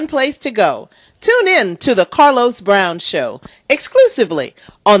only one place to go. Tune in to the Carlos Brown Show, exclusively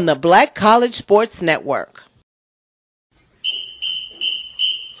on the Black College Sports Network.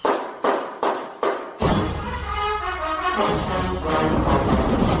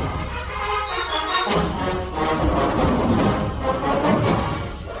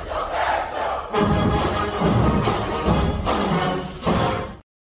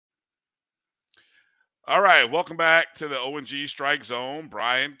 All right, welcome back to the O&G StrikeZone.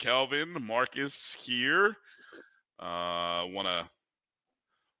 Brian, Kelvin, Marcus here. Want to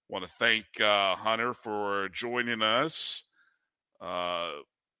thank Hunter for joining us. I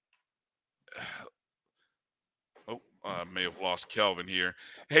may have lost Kelvin here.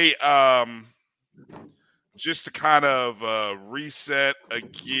 Hey, just to kind of reset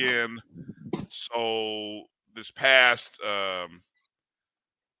again. So this past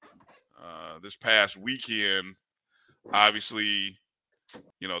weekend, obviously,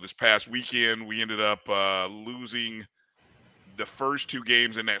 this past weekend we ended up losing the first two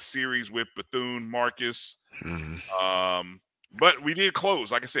games in that series with Bethune, Marcus. But we did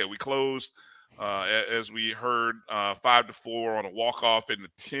close. Like I said, we closed, as we heard, 5-4 on a walk-off in the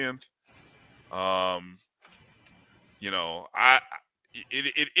 10th.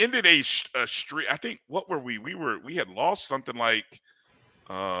 It ended a streak. I think, what were we? We had lost something like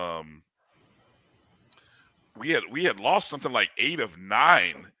we had lost something like 8 of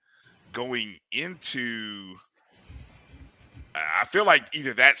 9 going into, I feel like,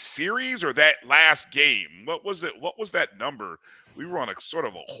 either that series or that last game. What was it? What was that number? We were on a sort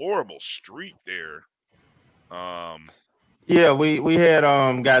of a horrible streak there. Yeah, we had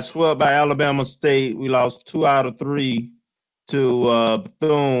got swept by Alabama State. We lost 2 out of 3 to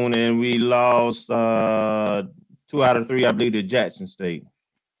Bethune, and we lost 2 out of 3, I believe, to Jackson State.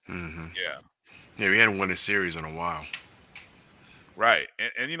 Yeah, we hadn't won a series in a while. Right. And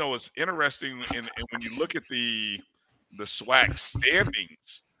it's interesting, and when you look at the SWAC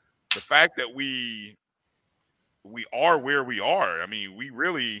standings, the fact that we are where we are. I mean, we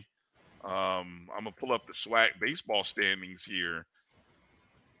really I'm gonna pull up the SWAC baseball standings here,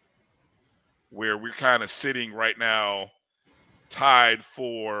 where we're kind of sitting right now tied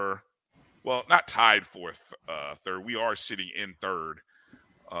for, well, not tied for third. We are sitting in third.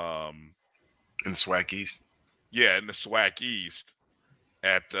 In the SWAC East? Yeah, in the SWAC East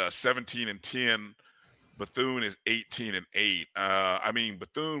at 17-10. Bethune is 18-8. I mean,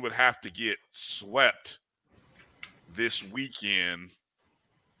 Bethune would have to get swept this weekend.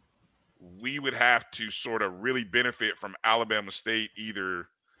 We would have to sort of really benefit from Alabama State either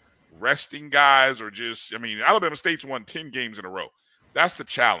resting guys or just, I mean, Alabama State's won 10 games in a row. That's the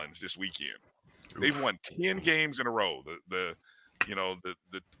challenge this weekend. They've won 10 games in a row.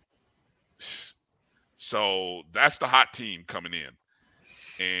 So that's the hot team coming in.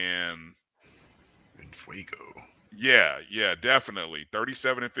 And Fuego. Yeah, definitely.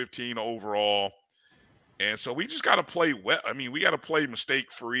 37-15 overall. And so we just got to play well. I mean, we got to play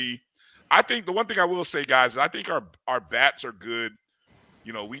mistake-free. I think the one thing I will say, guys, is I think our bats are good.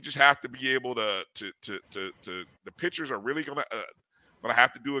 We just have to be able to the pitchers are really gonna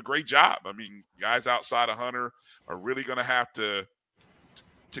have to do a great job. I mean, guys outside of Hunter are really gonna have to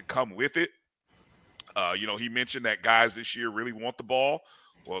come with it. He mentioned that guys this year really want the ball.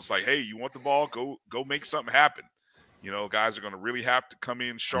 Well, it's like, hey, you want the ball? Go make something happen. Guys are going to really have to come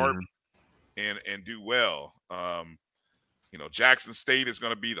in sharp and do well. Jackson State is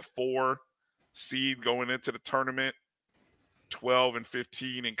going to be the 4 seed going into the tournament,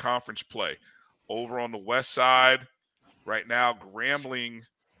 12-15 in conference play. Over on the west side, right now, Grambling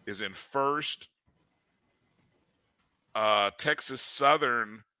is in first. Texas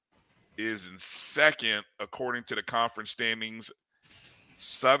Southern is in second, according to the conference standings.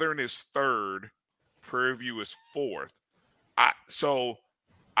 Southern is third. Prairie View is fourth. So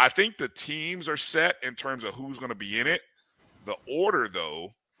I think the teams are set in terms of who's going to be in it. The order,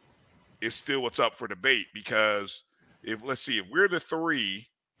 though, is still what's up for debate, because if we're the 3,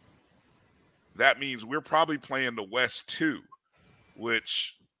 that means we're probably playing the West 2,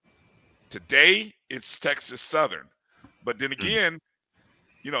 which Today it's Texas Southern, but then again,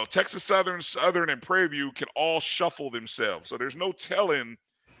 Texas Southern, and Prairie View can all shuffle themselves. So there's no telling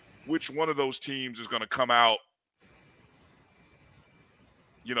which one of those teams is going to come out,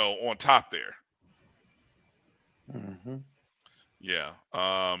 on top there. Mm-hmm. Yeah.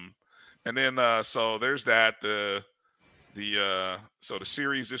 And then so there's that. So the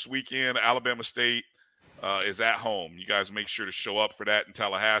series this weekend, Alabama State is at home. You guys make sure to show up for that in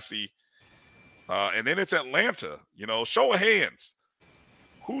Tallahassee. And then it's Atlanta. Show of hands.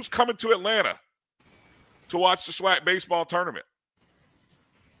 Who's coming to Atlanta to watch the SWAC baseball tournament?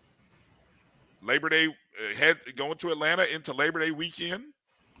 Labor Day going to Atlanta into Labor Day weekend.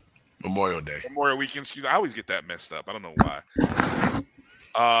 Memorial Day. Memorial weekend. Excuse me. I always get that messed up. I don't know why.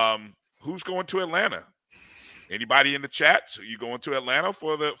 Who's going to Atlanta? Anybody in the chat? So you going to Atlanta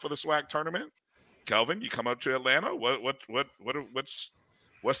for the SWAC tournament? Kelvin, you come up to Atlanta? What's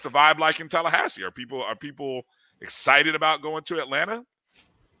the vibe like in Tallahassee? Are people excited about going to Atlanta?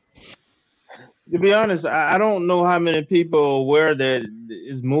 To be honest, I don't know how many people are aware that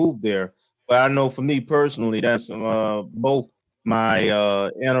is moved there, but I know for me personally, that's both my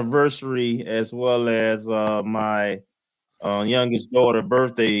anniversary as well as my youngest daughter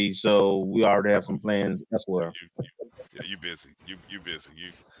birthday. So we already have some plans as well. You busy. You busy.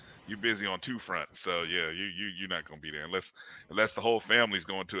 You busy on two fronts. So yeah, you're not gonna be there unless the whole family's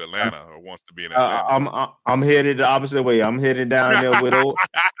going to Atlanta or wants to be in Atlanta. I'm headed the opposite way. I'm headed down there with old.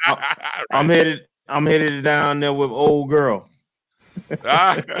 I'm headed down there with old girl.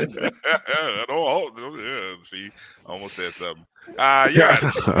 Yeah, see, I almost said something.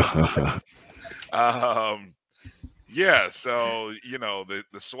 Yeah. Yeah. So the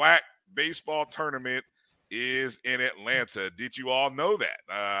SWAC baseball tournament is in Atlanta. Did you all know that?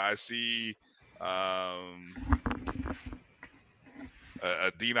 I see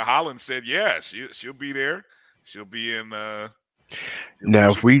Dina Holland said, yeah, she'll be there. She'll be in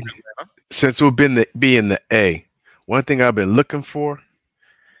now since we've be in the A, one thing I've been looking for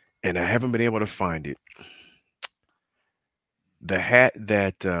and I haven't been able to find it. The hat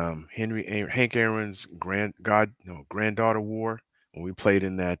that Hank Aaron's granddaughter wore when we played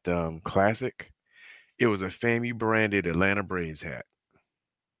in that classic. It was a FAMU branded Atlanta Braves hat.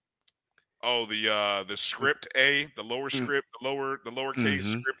 Oh, the script A, the lower script, the lowercase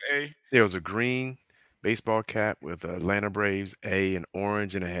script A. There was a green baseball cap with Atlanta Braves A and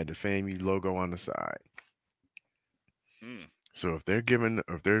orange, and it had the FAMU logo on the side. So if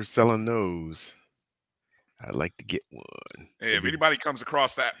they're selling those, I'd like to get one. Hey, if anybody comes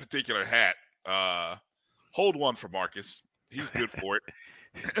across that particular hat, hold one for Marcus. He's good for it.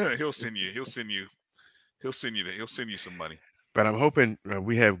 He'll send you some money. But I'm hoping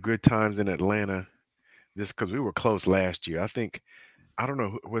we have good times in Atlanta. Because we were close last year. I don't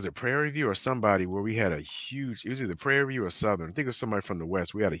know, was it Prairie View or somebody where we had it was either Prairie View or Southern. I think it was somebody from the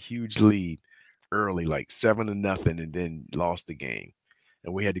West. We had a huge lead early, like 7-0, and then lost the game.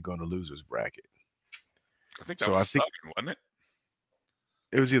 And we had to go in the losers bracket. I think that was Southern, wasn't it?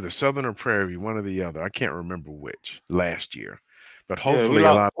 It was either Southern or Prairie View, one or the other. I can't remember which last year. But hopefully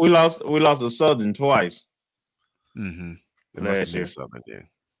we lost to Southern twice. Mm-hmm. It must have been Southern then.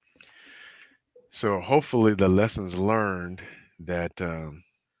 So hopefully the lessons learned that the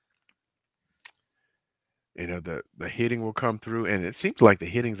hitting will come through, and it seems like the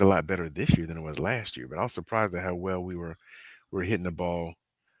hitting's a lot better this year than it was last year. But I was surprised at how well we were hitting the ball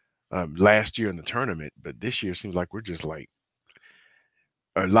last year in the tournament. But this year seems like we're just like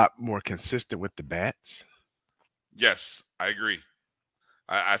a lot more consistent with the bats. Yes, I agree.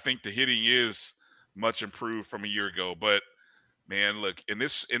 I think the hitting is much improved from a year ago. But man, look, in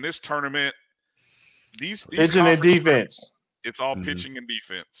this tournament, these pitching and defense. It's all pitching and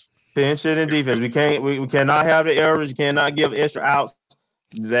defense. Pitching and defense. We cannot have the errors. You cannot give extra outs.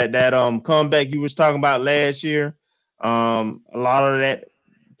 That comeback you was talking about last year, a lot of that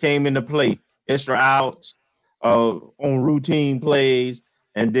came into play. Extra outs on routine plays,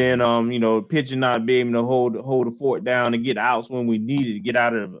 and then pitching not being able to hold the fort down and get outs when we needed to get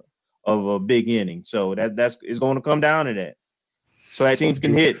out of a big inning. So it's going to come down to that. So that teams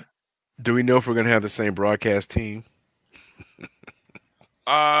can hit. Do we know if we're going to have the same broadcast team?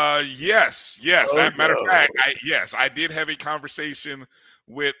 Yes. Matter of fact, I did have a conversation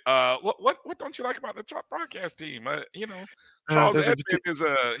with what don't you like about the broadcast team? Charles Edmond is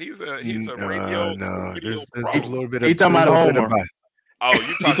he's a radio. There's a little bit of. He talking about Homer. Oh,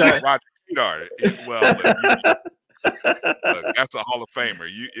 you talking about Roger Kedar? Well, look, that's a Hall of Famer.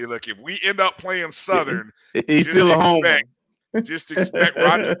 You look, if we end up playing Southern, he's still a Homer. Just expect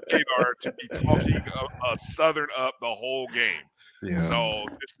Roger Kedar to be talking Southern up the whole game. Yeah. So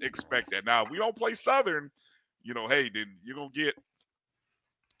just expect that. Now, if we don't play Southern, hey, then you're gonna get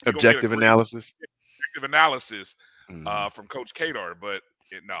Objective analysis. objective analysis Mhm. from Coach Kadar. But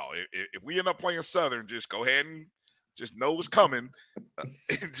if we end up playing Southern, just go ahead and just know what's coming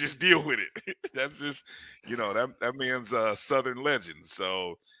and just deal with it. That's just that man's a Southern legend.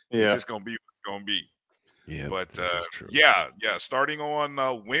 So it's Yeah. just gonna be what it's gonna be. Yeah, But that's true. yeah. Starting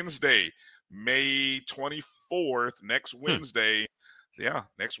on Wednesday, May 24th, next Wednesday. Yeah,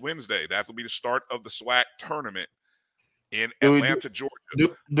 next Wednesday. That will be the start of the SWAC tournament in Atlanta, Georgia.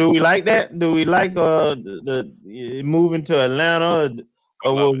 Do we like that? Do we like the moving to Atlanta,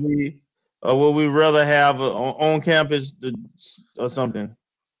 or will we rather have on campus or something?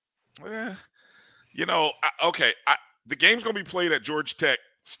 Okay. The game's gonna be played at Georgia Tech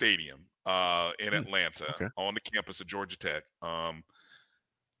Stadium in Atlanta on the campus of Georgia Tech.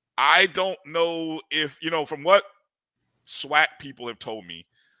 I don't know if from what SWAC people have told me,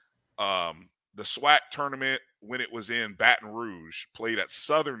 the SWAC tournament when it was in Baton Rouge played at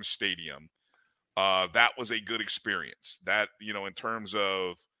Southern Stadium. That was a good experience. That in terms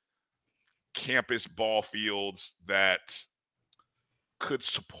of campus ball fields that could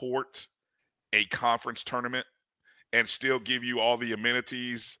support a conference tournament and still give you all the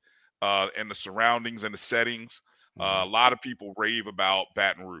amenities and the surroundings and the settings. A lot of people rave about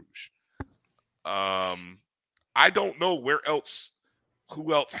Baton Rouge. I don't know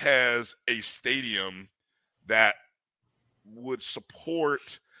who else has a stadium that would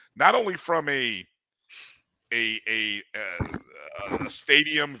support not only from a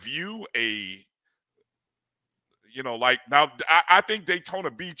stadium view, like now I think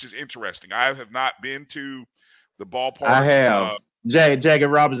Daytona Beach is interesting. I have not been to the ballpark. I have. Jagger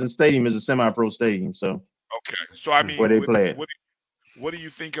Robinson Stadium is a semi-pro stadium, so okay. So I mean, where they play. What do you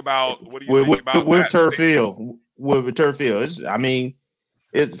think about? What do you with, think about with that turf field? With turf field,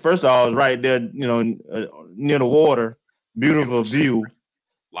 it's first of all, it's right there, near the water, beautiful view.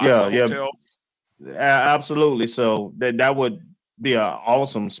 Lots of hotels. Absolutely. So that would be an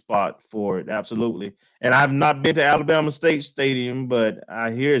awesome spot for it. Absolutely. And I've not been to Alabama State Stadium, but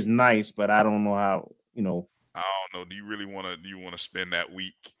I hear it's nice. But I don't know how. I don't know. Do you really want to spend that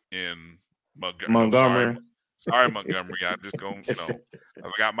week in Montgomery? Sorry, Montgomery. I just going.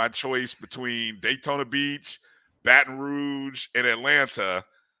 I've got my choice between Daytona Beach, Baton Rouge, and Atlanta.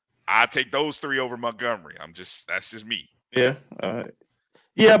 I take those three over Montgomery. That's just me. Yeah.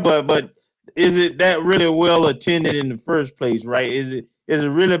 Yeah, but is it that really well attended in the first place, right? Is it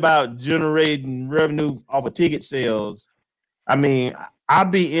really about generating revenue off of ticket sales? I mean,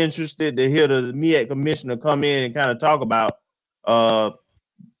 I'd be interested to hear the MEAC commissioner come in and kind of talk about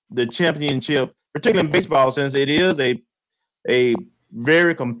the championship, particularly in baseball, since it is a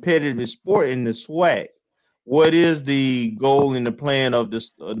very competitive sport in the SWAC. What is the goal and the plan of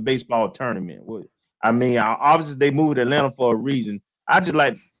the baseball tournament? I mean, obviously they moved to Atlanta for a reason.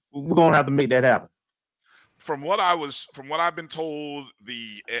 We're gonna have to make that happen. From what I've been told,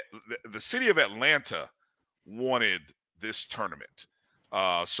 the city of Atlanta wanted this tournament.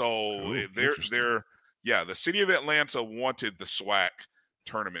 The city of Atlanta wanted the SWAC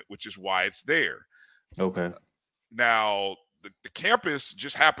tournament, which is why it's there. Okay. Now the campus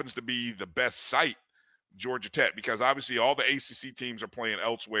just happens to be the best site, Georgia Tech, because obviously all the ACC teams are playing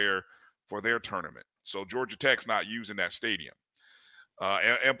elsewhere for their tournament. So Georgia Tech's not using that stadium.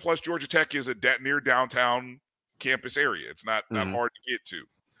 And plus, Georgia Tech is near downtown campus area. It's not hard to get to.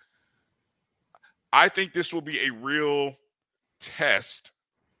 I think this will be a real test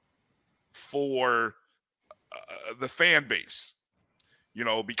for the fan base,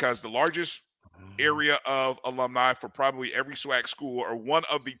 because the largest area of alumni for probably every SWAC school, or one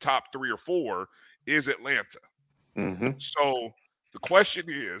of the top 3 or 4, is Atlanta. Mm-hmm. So the question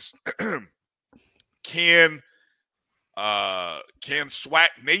is, can SWAC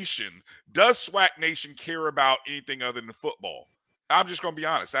Nation, does SWAC Nation care about anything other than football? I'm just going to be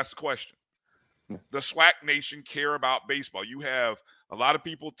honest. That's the question. Does SWAC Nation care about baseball? You have a lot of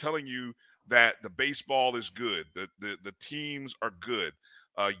people telling you that the baseball is good. The teams are good.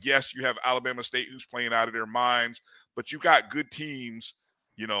 Yes, you have Alabama State who's playing out of their minds, but you got good teams,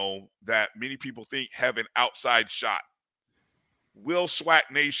 that many people think have an outside shot. Will SWAC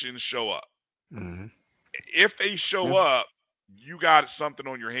Nation show up? Mm-hmm. If they show up, you got something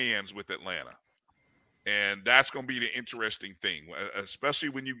on your hands with Atlanta. And that's going to be the interesting thing, especially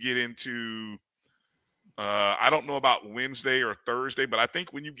when you get into, I don't know about Wednesday or Thursday, but I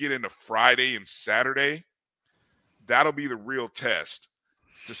think when you get into Friday and Saturday, that'll be the real test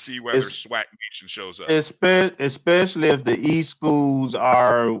to see whether SWAC Nation shows up. Especially if the East schools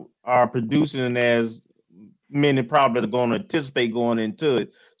are producing as many probably going to anticipate going into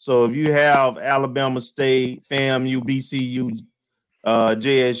it. So if you have Alabama State, FAMU, BCU,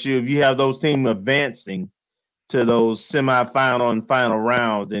 JSU, if you have those teams advancing to those semifinal and final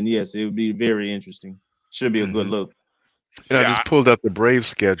rounds, then yes, it would be very interesting. Should be a good look. And I Yeah, just pulled up the Braves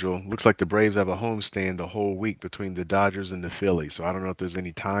schedule. Looks like the Braves have a homestand the whole week between the Dodgers and the Phillies. So I don't know if there's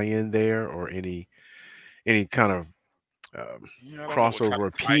any tie-in there or any kind of I don't know what kind crossover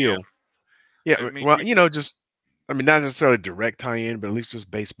of tie-in. appeal. Yeah, I mean, well, just I mean, not necessarily direct tie-in, but at least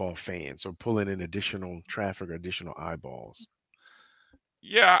just baseball fans. So pulling in additional traffic or additional eyeballs.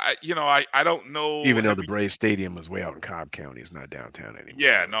 yeah, I don't know. Even though the Braves Stadium is way out in Cobb County, it's not downtown anymore.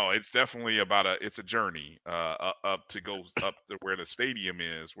 Yeah, no, it's definitely it's a journey up to where the stadium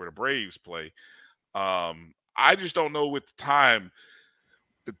is, where the Braves play. I just don't know with the time,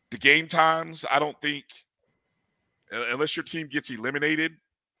 the game times. I don't think unless your team gets eliminated,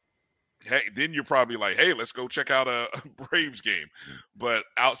 hey, then you're probably like, hey, let's go check out a Braves game. But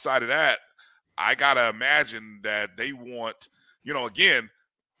outside of that, I gotta imagine that they want, again,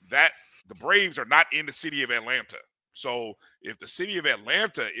 that the Braves are not in the city of Atlanta. So if the city of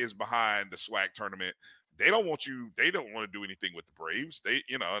Atlanta is behind the SWAC tournament, they don't want to do anything with the Braves. They,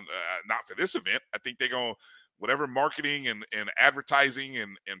 not for this event. I think they're going to, whatever marketing and advertising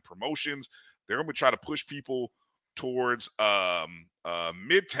and promotions, they're going to try to push people towards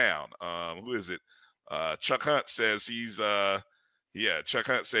Midtown. Who is it? Chuck Hunt says Chuck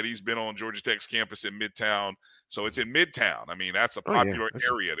Hunt said he's been on Georgia Tech's campus in Midtown. So it's in Midtown. I mean, that's a popular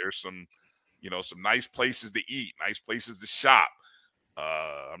area. There's some nice places to eat, nice places to shop.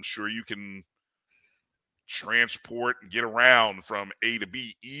 I'm sure you can transport and get around from A to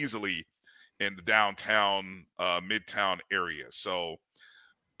B easily in the downtown, Midtown area. So,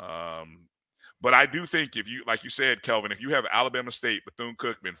 but I do think if you, like you said, Kelvin, if you have Alabama State,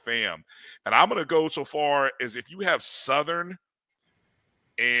 Bethune-Cookman, FAM, and I'm going to go so far as if you have Southern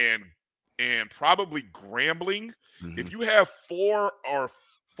and probably Grambling, if you have four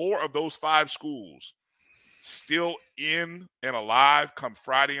of those 5 schools still in and alive come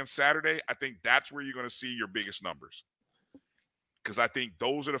Friday and Saturday, I think that's where you're going to see your biggest numbers. Because I think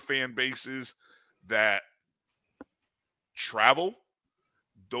those are the fan bases that travel.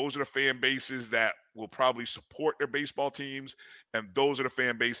 Those are the fan bases that will probably support their baseball teams. And those are the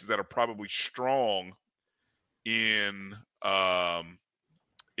fan bases that are probably strong in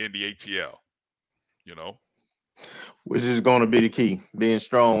the ATL, Which is going to be the key, being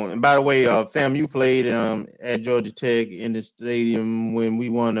strong. And by the way, FAMU played at Georgia Tech in the stadium when we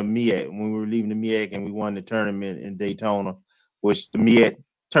won the MEAC, when we were leaving the MEAC and we won the tournament in Daytona, which the MEAC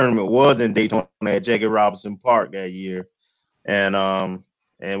tournament was in Daytona at Jackie Robinson Park that year. And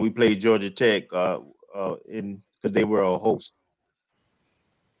we played Georgia Tech because they were a host.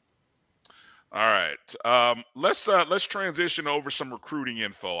 All right. Let's transition over some recruiting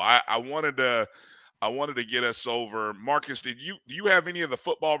info. I wanted to get us over. Marcus, do you have any of the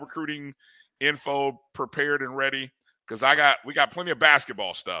football recruiting info prepared and ready? Because we got plenty of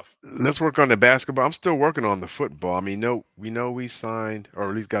basketball stuff. Let's work on the basketball. I'm still working on the football. I mean, we know we signed or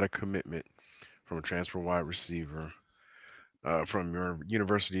at least got a commitment from a transfer wide receiver from your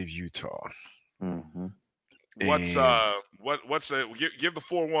University of Utah. Mm-hmm. Give the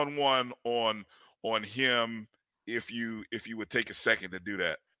 411 on him if you would take a second to do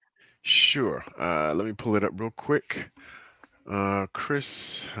that. Sure. Let me pull it up real quick.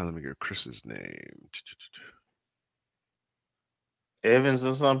 Chris, let me get Chris's name. Evans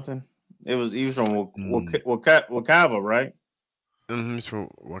or something. He was from Wakaiva, right? He's from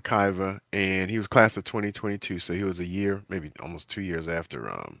Wakaiva, and he was class of 2022, so he was a year, maybe almost 2 years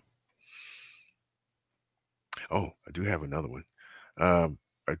after. Oh, I do have another one.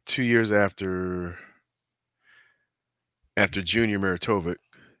 2 years after Junior Meritovic,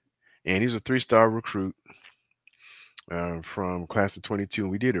 and he's a 3-star recruit from class of 22.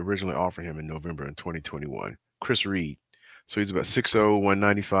 And we did originally offer him in November in 2021. Chris Reed. So he's about 6'0",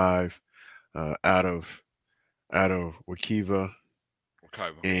 195, out of Wakiva.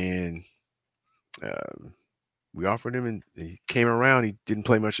 And we offered him, and he came around. He didn't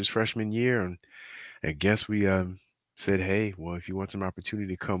play much his freshman year, and I guess we said, hey, well, if you want some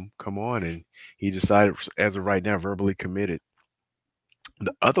opportunity, come on. And he decided, as of right now, verbally committed.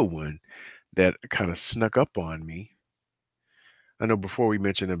 The other one that kind of snuck up on me, I know before we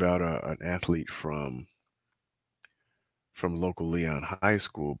mentioned about an athlete from local Leon High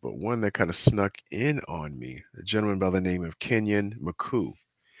School, but one that kind of snuck in on me, a gentleman by the name of Kenyon McCoo.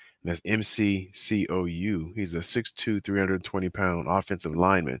 That's MCCOU. He's a 6'2", 320-pound offensive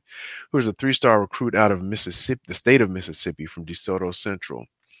lineman who is a 3-star recruit out of Mississippi, the state of Mississippi, from DeSoto Central.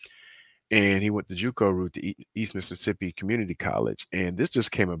 and he went the JUCO route to East Mississippi Community College. And this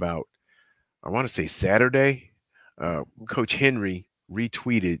just came about, I want to say Saturday. Coach Henry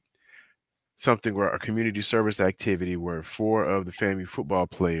retweeted something where a community service activity where 4 of the FAMU football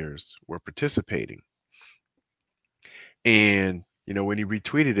players were participating. And, when he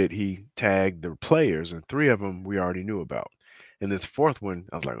retweeted it, he tagged the players, and 3 of them we already knew about. And this 4th one,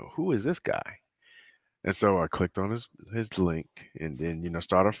 I was like, who is this guy? And so I clicked on his link and then,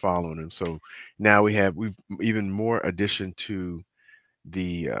 started following him. So now we've even more addition to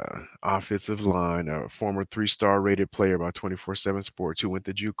the offensive line, a former 3-star rated player by 24/7 Sports who went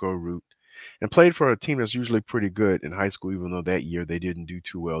the JUCO route and played for a team that's usually pretty good in high school, even though that year they didn't do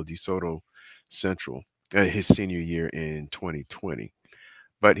too well, DeSoto Central, his senior year in 2020.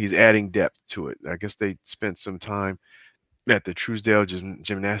 But he's adding depth to it. I guess they spent some time at the Truesdale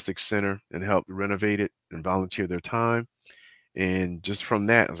Gymnastics Center and helped renovate it and volunteer their time. And just from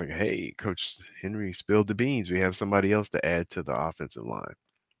that, I was like, hey, Coach Henry spilled the beans. We have somebody else to add to the offensive line.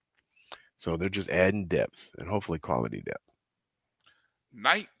 So they're just adding depth and hopefully quality depth.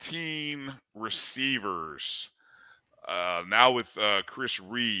 19 receivers. Now with Chris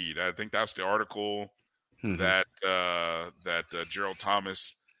Reed, I think that's the article that Gerald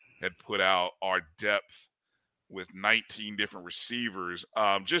Thomas had put out, our depth with 19 different receivers.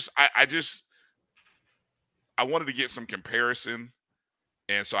 I wanted to get some comparison,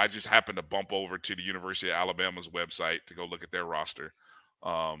 and so I just happened to bump over to the University of Alabama's website to go look at their roster.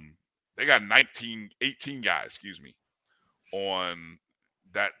 They got 18 guys, on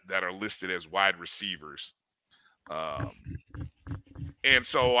that are listed as wide receivers. And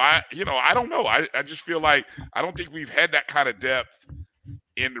so I don't know. I just feel like I don't think we've had that kind of depth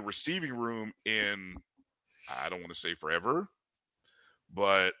in the receiving room in, I don't want to say forever,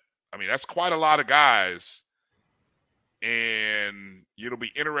 but I mean, that's quite a lot of guys. And it'll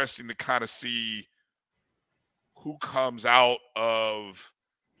be interesting to kind of see who comes out of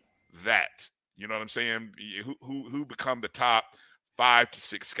that. You know what I'm saying? Who become the top 5 to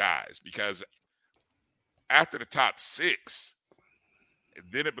 6 guys? Because after the top 6,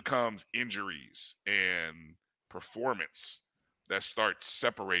 then it becomes injuries and performance that starts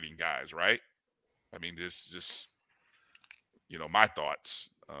separating guys, right? I mean, this just, my thoughts.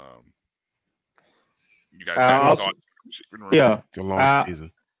 You guys have any thoughts? Yeah, it's a long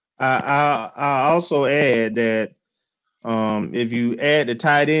season. I also add that if you add the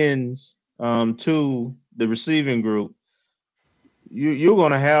tight ends to the receiving group, you're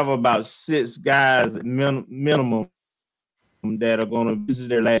going to have about 6 guys minimum that are going to, this is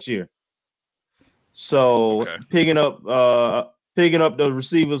their last year. So picking up the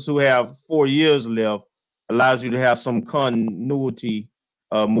receivers who have 4 years left allows you to have some continuity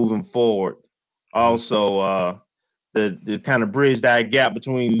moving forward. Also, the kind of bridge that gap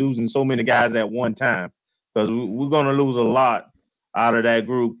between losing so many guys at one time, because we're going to lose a lot out of that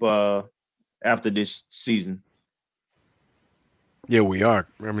group after this season. Yeah, we are.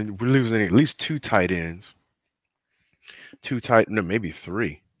 I mean, we're losing at least 2 tight ends, maybe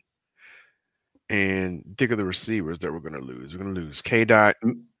 3. And think of the receivers that we're going to lose. We're going to lose K-Dot,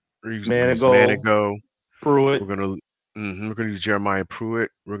 Manigo, Pruitt. We're going to use Jeremiah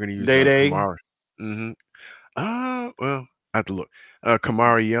Pruitt. We're going to use Kamara. Well, I have to look.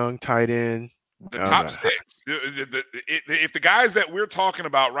 Kamara Young, tight end. The top 6. If the guys that we're talking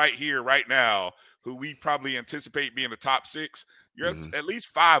about right here, right now, who we probably anticipate being the top 6, at least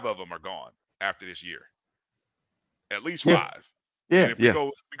 5 of them are gone after this year. At least 5. Yeah. And if we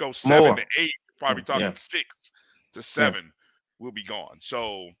go 7 to 8, probably talking 6 to 7 will be gone.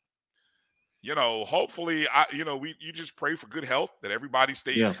 So, hopefully, you just pray for good health, that everybody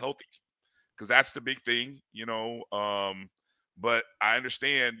stays healthy, because that's the big thing, But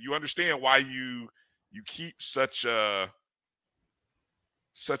you understand why you keep such a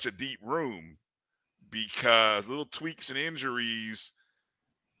deep room, because little tweaks and injuries,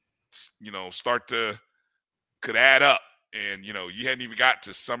 could add up. And, you hadn't even got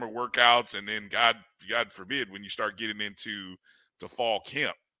to summer workouts, and then God forbid when you start getting into the fall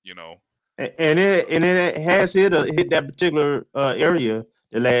camp, And it has hit that particular area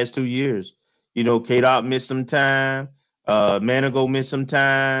the last 2 years. K-Dot missed some time. Manigo missed some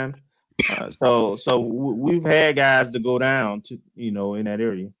time. So we've had guys to go down to, in that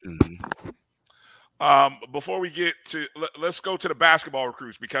area. Before we get to, let's go to the basketball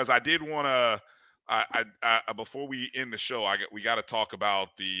recruits, because I did want to, before we end the show, we got to talk about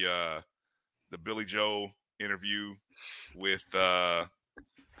the Billy Joe interview with Vaughn,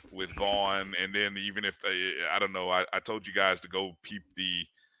 and then even if I don't know, I told you guys to go peep the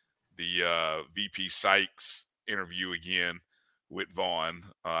VP Sykes interview again with Vaughn.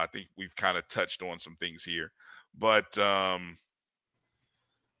 I think we've kind of touched on some things here, but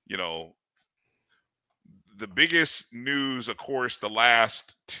you know, the biggest news, of course, the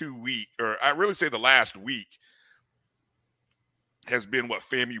last 2 weeks, or I really say the last week, has been what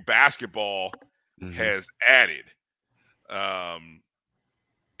FAMU basketball has added.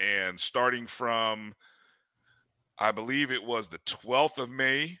 And starting from, I believe it was the 12th of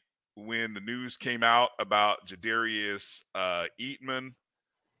May when the news came out about Jadarius Eatman,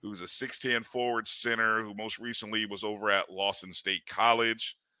 who's a 6'10" forward center who most recently was over at Lawson State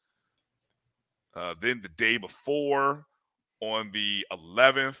College. Then the day before, on the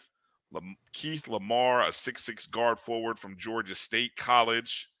 11th, Keith Lamar, a 6'6" guard forward from Georgia State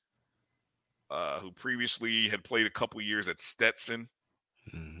College, who previously had played a couple years at Stetson.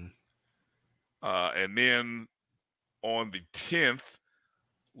 And then on the 10th,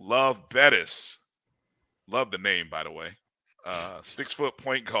 Love Bettis, love the name, by the way, 6-foot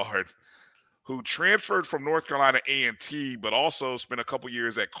point guard who transferred from North Carolina A&T, but also spent a couple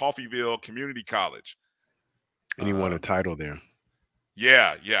years at Coffeyville Community College. And he won a title there.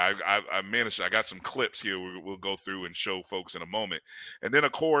 Yeah. I managed. I got some clips here we'll go through and show folks in a moment. And then,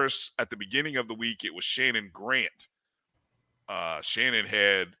 of course, at the beginning of the week, it was Shannon Grant. Shannon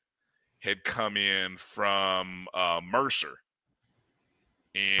had come in from Mercer,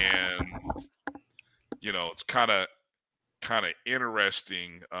 and it's kind of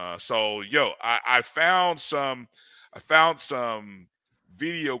interesting. So I found some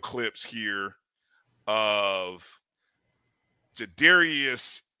video clips here of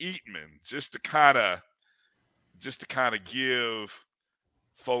Jadarius Eatman, just to kind of give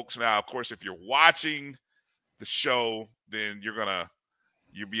folks. Now, of course, if you're watching the show, then you'll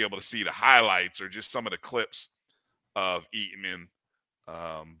be able to see the highlights or just some of the clips of Eatman.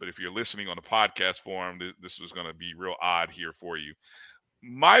 But if you're listening on the podcast form, this was going to be real odd here for you.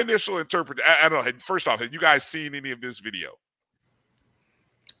 My initial interpretation, I don't know. First off, have you guys seen any of this video?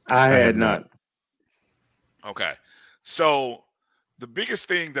 I had not. Okay. So the biggest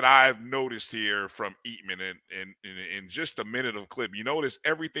thing that I've noticed here from Eatman in just a minute of clip, you notice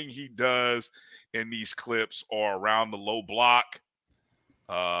everything he does in these clips are around the low block.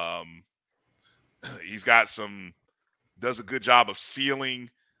 He's got does a good job of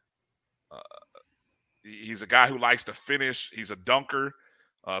sealing. He's a guy who likes to finish. He's a dunker.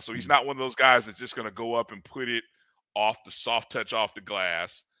 So he's not one of those guys that's just going to go up and put it off the soft touch off the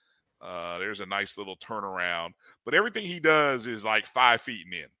glass. There's a nice little turnaround. But everything he does is like 5 feet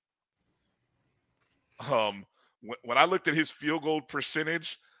and in. When I looked at his field goal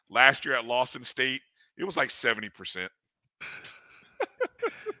percentage last year at Lawson State, it was like 70%.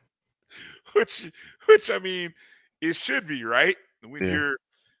 which I mean, it should be, right? When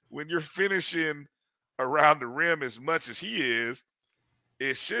you're finishing around the rim as much as he is,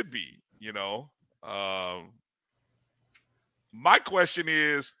 it should be, My question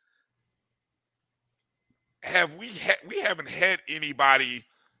is, we haven't had anybody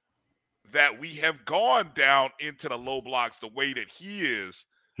that we have gone down into the low blocks the way that he is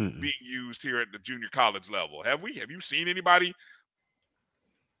being used here at the junior college level. Have we? Have you seen anybody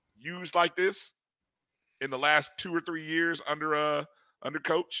used like this in the last 2 or 3 years under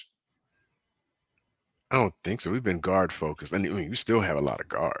coach? I don't think so. We've been guard focused. I mean, we still have a lot of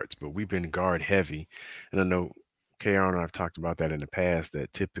guards, but we've been guard heavy. And I know KR and I've talked about that in the past,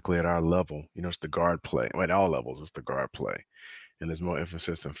 that typically at our level, it's the guard play. Well, at all levels, it's the guard play. And there's more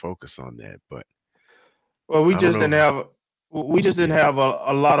emphasis and focus on that. But we just didn't have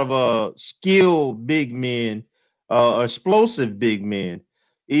a lot of skilled big men, explosive big men.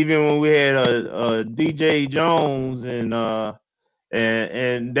 Even when we had DJ Jones and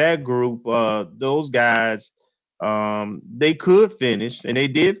that group, those guys, they could finish, and they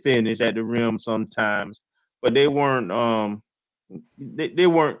did finish at the rim sometimes, but they weren't they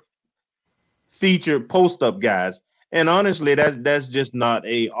weren't featured post up guys. And honestly, that's just not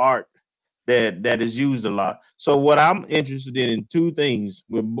a art that is used a lot. So what I'm interested in 2 things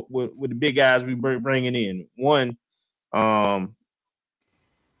with the big guys we bringing in. One,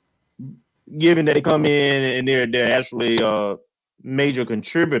 given that they come in and they're actually major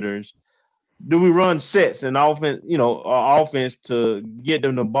contributors, do we run sets and offense to get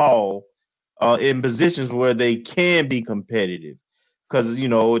them the ball in positions where they can be competitive? Because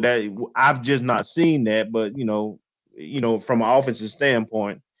that I've just not seen that, but from an offensive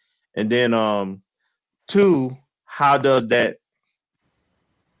standpoint. And then 2, how does that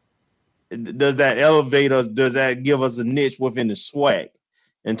elevate us? Does that give us a niche within the SWAC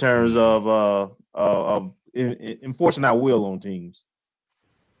in terms of enforcing our will on teams?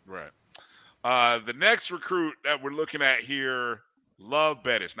 Right. The next recruit that we're looking at here, Love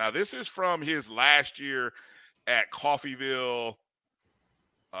Bettis. Now, this is from his last year at Coffeyville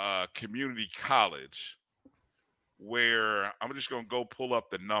Community College, where I'm just going to go pull up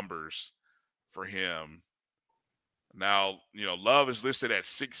the numbers for him. Now, Love is listed at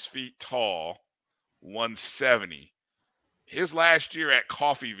 6 feet tall, 170. His last year at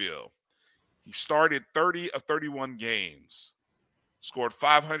Coffeyville, he started 30 of 31 games, scored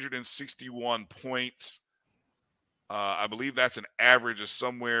 561 points. I believe that's an average of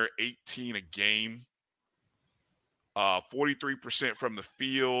somewhere 18 a game. 43% from the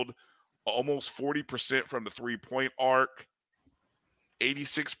field, almost 40% from the three-point arc,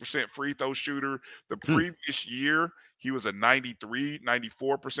 86% free throw shooter. The previous year, he was a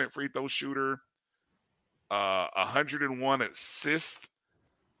 94% free throw shooter, 101 assists.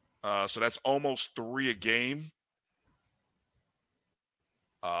 So that's almost 3 a game.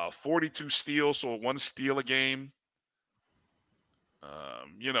 42 steals, so 1 steal a game.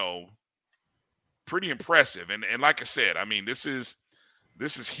 Pretty impressive. And like I said, I mean, this is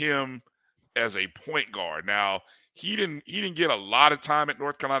him as a point guard. Now, he didn't get a lot of time at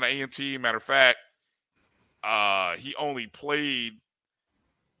North Carolina A&T. Matter of fact, he only played.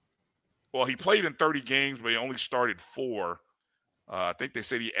 Well, he played in 30 games, but he only started 4. I think they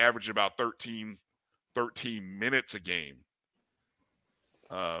said he averaged about 13 minutes a game.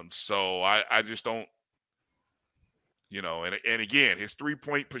 So I just don't, and again, his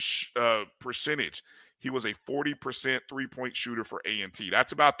 3-point percentage, he was a 40% 3-point shooter for A&T.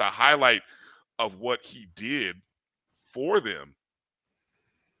 That's about the highlight of what he did for them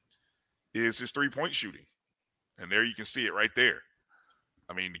is his 3-point shooting. And there you can see it right there.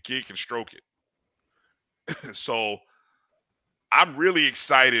 I mean, the kid can stroke it. So I'm really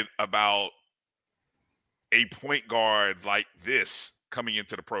excited about a point guard like this coming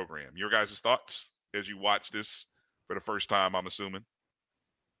into the program. Your guys' thoughts as you watch this for the first time, I'm assuming?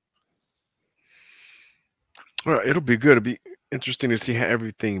 Well, it'll be good. It'll be interesting to see how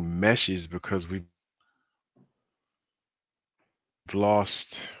everything meshes because we've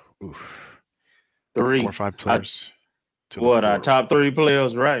lost 3, 4 or 5 players. Our top 3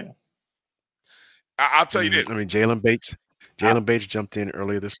 players, right? I'll tell you this. I mean, Jalen Bates jumped in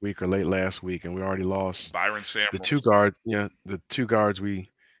earlier this week or late last week, and we already lost Byron Samuels. The 2 guards. Yeah, the 2 guards we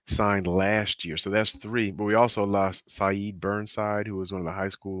signed last year. So that's 3. But we also lost Saeed Burnside, who was one of the high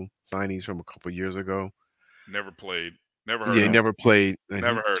school signees from a couple of years ago. Never played. Never heard Yeah, of he him. never played. And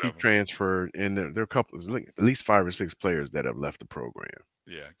Never heard of him. He transferred, and there are a couple, at least 5 or 6 players that have left the program.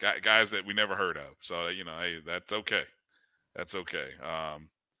 Yeah, guys that we never heard of. So, hey, that's okay. That's okay.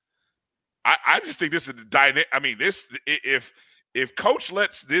 I just think this is the dynamic. I mean, if coach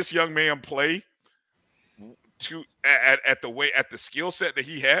lets this young man play at the skill set that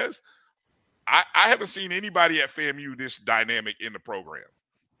he has, I haven't seen anybody at FAMU this dynamic in the program.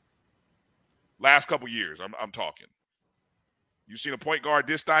 Last couple years, I'm talking. You seen a point guard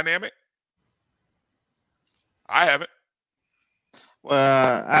this dynamic? I haven't.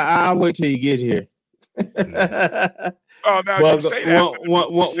 Well, I'll wait till you get here. Oh, now you say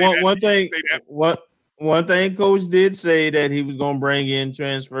that. One thing Coach did say that he was going to bring in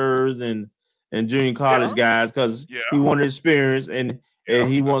transfers and junior college guys because he wanted experience and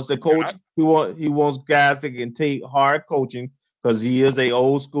he wants the coach. He wants guys that can take hard coaching because he is a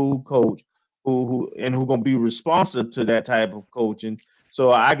old school coach who going to be responsive to that type of coaching.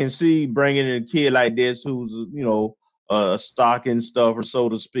 So I can see bringing in a kid like this who's stocking stuffer, so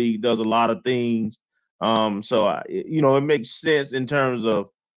to speak, does a lot of things. So it makes sense in terms of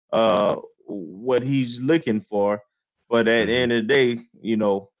what he's looking for. But at the end of the day,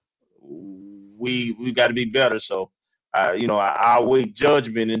 we got to be better. So I'll wait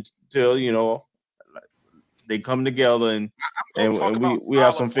judgment until they come together and we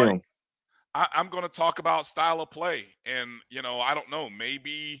have some film. I'm going to talk about style of play, and I don't know,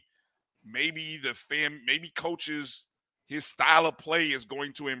 maybe coaches, his style of play is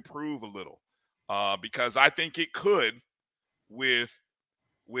going to improve a little, because I think it could with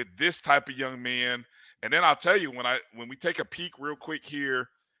this type of young man. And then I'll tell you, when we take a peek real quick here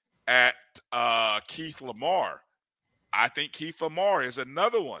at Keith Lamar, I think Keith Lamar is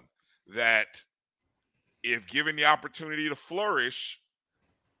another one that, if given the opportunity to flourish,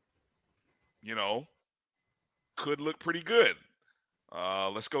 could look pretty good.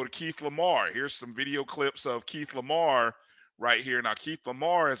 Let's go to Keith Lamar. Here's some video clips of Keith Lamar right here. Now, Keith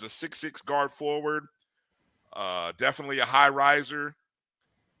Lamar is a 6'6" guard forward, definitely a high riser.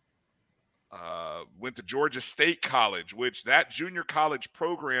 Went to Georgia State College, which that junior college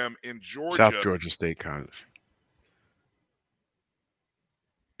program in Georgia. South Georgia State College.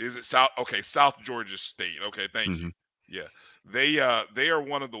 Is it South? Okay, South Georgia State. Okay, thank you. Yeah, they are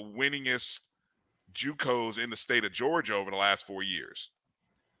one of the winningest JUCOs in the state of Georgia over the last 4 years.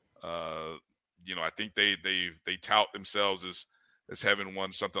 I think they tout themselves as having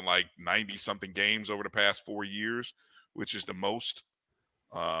won something like 90 something games over the past 4 years, which is the most.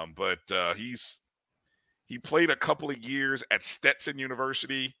 But he played a couple of years at Stetson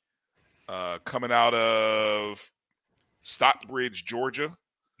University, coming out of Stockbridge, Georgia,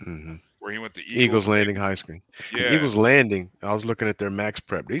 where he went to Eagles Landing High School. Yeah. Eagles Landing, I was looking at their max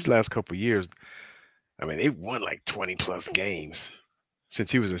prep. These last couple of years, I mean, they won like 20 plus games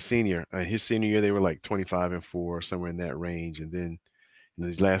since he was a senior. His senior year, they were like 25-4, somewhere in that range. And then in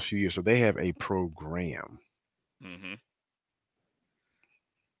these last few years, so they have a program. I'd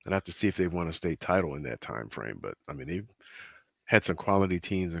have to see if they won a state title in that time frame. But I mean, they've had some quality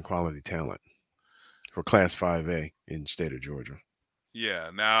teams and quality talent for Class 5A in the state of Georgia. Yeah.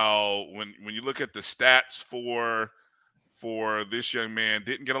 Now, when you look at the stats for this young man,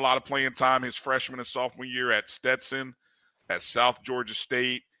 didn't get a lot of playing time his freshman and sophomore year at Stetson. At South Georgia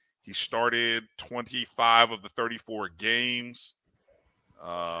State, he started 25 of the 34 games.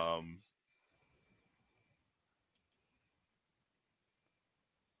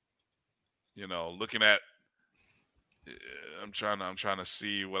 Looking at, I'm trying to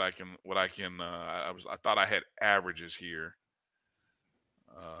see what I can. I thought I had averages here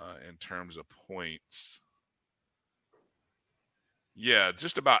in terms of points. Yeah,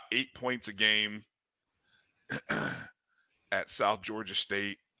 just about 8 points a game at South Georgia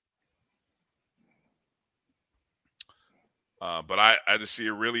State. But I just see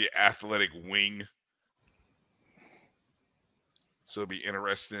a really athletic wing. So it'll be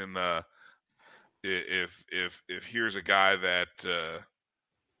interesting if here's a guy that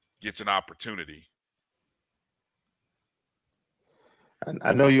gets an opportunity.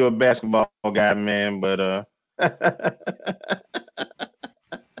 I know you're a basketball guy, man, but it's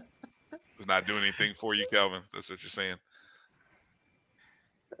not doing anything for you, Kelvin. That's what you're saying.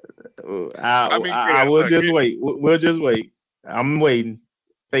 I will just wait. We'll just wait. I'm waiting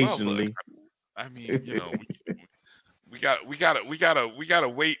patiently. Well, look, we gotta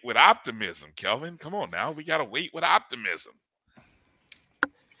wait with optimism, Kelvin. Come on now, we gotta wait with optimism.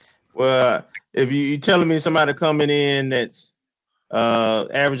 Well, if you're telling me somebody coming in that's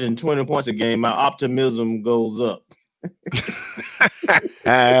averaging 20 points a game, my optimism goes up.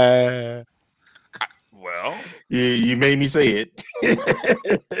 Well, you made me say it.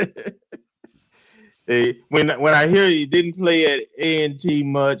 When I hear you didn't play at A&T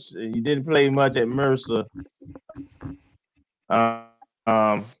much, and you didn't play much at Mercer,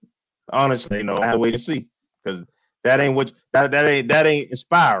 honestly, I have to wait and see, because that ain't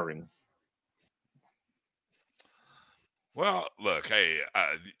inspiring. Well, look, hey,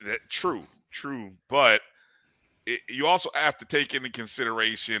 true, but you also have to take into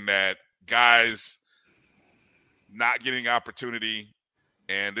consideration that guys not getting opportunity,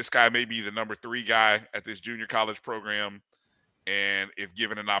 and this guy may be the number 3 guy at this junior college program, and if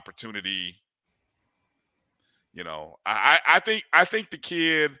given an opportunity, I think the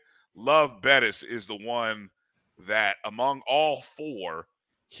kid Love Bettis is the one that among all 4,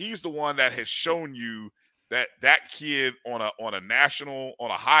 he's the one that has shown you that kid on a national, on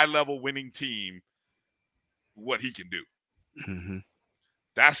a high level winning team, what he can do.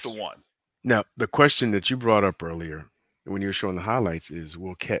 That's the one. Now, the question that you brought up earlier when you were showing the highlights is,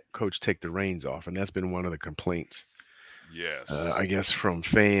 will coach take the reins off? And that's been one of the complaints. Yes. I guess from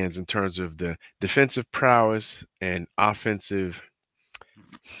fans in terms of the defensive prowess and offensive.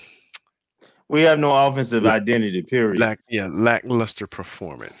 We have no offensive identity, period. Lackluster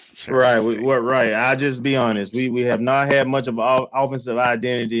performance. Right. Right. I'll just be honest. We have not had much of an offensive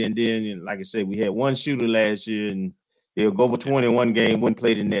identity. And then, like I said, we had one shooter last year, and he'll go for 21 game, wouldn't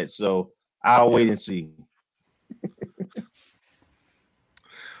play the net. So I'll wait and see.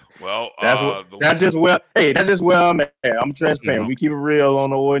 Well, that's just where I'm at. I'm transparent. We keep it real on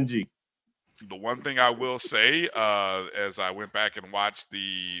the O&G. The one thing I will say, as I went back and watched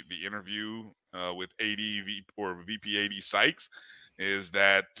the interview with VP AD Sykes, is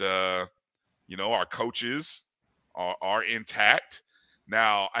that our coaches are intact.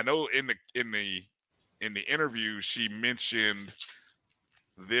 Now, I know in the interview she mentioned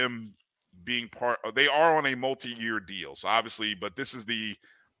them being they are on a multi-year deal. So obviously, but this is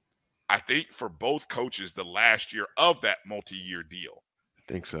I think for both coaches, the last year of that multi-year deal. I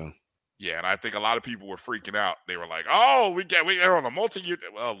think so. Yeah, and I think a lot of people were freaking out. They were like, "Oh, we're on a multi-year."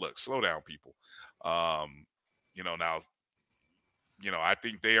 Well, look, slow down, people. Now, I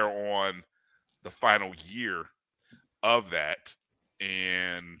think they are on the final year of that,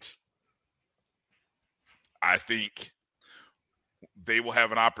 And I think they will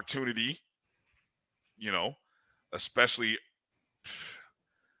have an opportunity, especially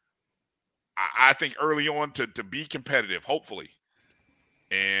I think early on to be competitive, hopefully,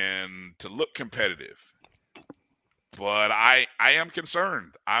 and to look competitive. But I am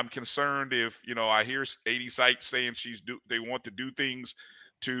concerned. I'm concerned if, I hear 80 Sykes saying they want to do things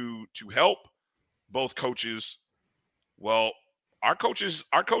to help both coaches. Well, our coaches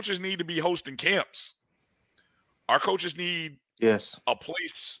need to be hosting camps. Our coaches need a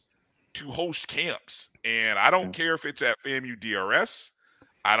place to host camps. And I don't care if it's at FAMU DRS.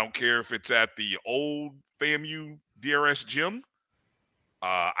 I don't care if it's at the old FAMU DRS gym.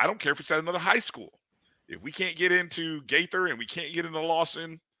 I don't care if it's at another high school. If we can't get into Gaither and we can't get into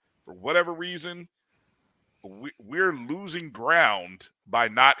Lawson for whatever reason, we're losing ground by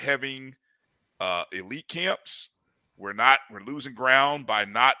not having elite camps. We're losing ground by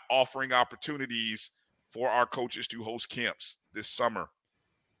not offering opportunities for our coaches to host camps this summer,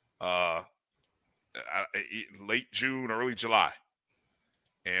 late June, early July.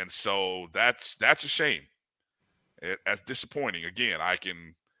 And so that's a shame. That's disappointing. Again, I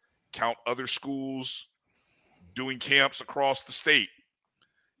can count other schools doing camps across the state,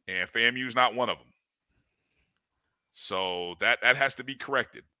 and FAMU is not one of them. So that has to be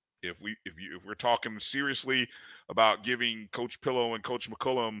corrected. If we're talking seriously about giving Coach Pillow and Coach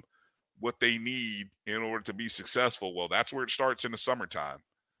McCullum what they need in order to be successful, well, that's where it starts in the summertime.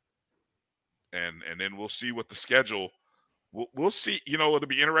 And then we'll see what the schedule. We'll see. It'll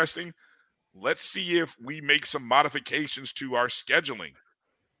be interesting. Let's see if we make some modifications to our scheduling.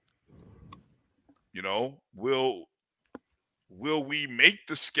 Will we make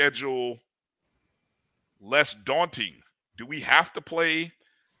the schedule less daunting? Do we have to play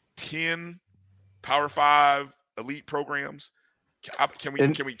 10 Power 5 elite programs? Can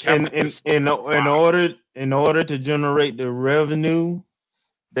we cap this? In order to generate the revenue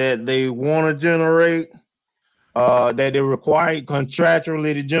that they want to generate, that they're required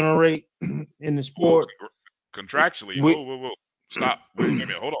contractually to generate in the sport. Contractually? Whoa. Stop. Wait a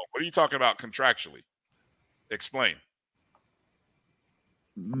minute. Hold on. What are you talking about contractually? Explain.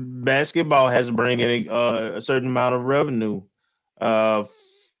 Basketball has to bring in a certain amount of revenue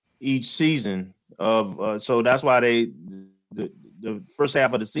each season. So that's why the first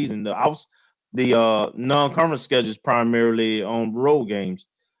half of the season, the non-conference schedule is primarily on road games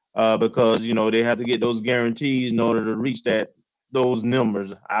because they have to get those guarantees in order to reach those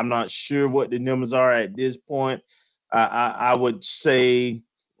numbers. I'm not sure what the numbers are at this point. I would say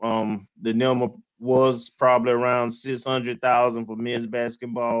the number was probably around 600,000 for men's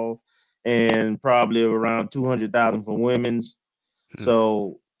basketball and probably around 200,000 for women's.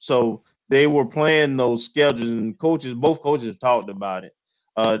 So they were playing those schedules, and both coaches have talked about it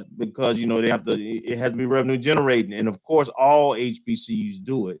because it has to be revenue generating, and of course all HBCUs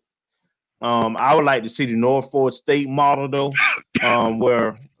do it. I would like to see the Norfolk State model though,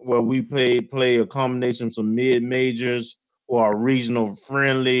 where we play a combination of some mid majors or are regional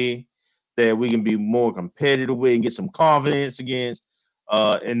friendly that we can be more competitive with and get some confidence against,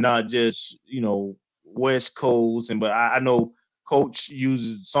 and not just West Coast. But I know Coach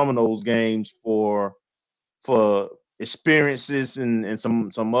uses some of those games for experiences and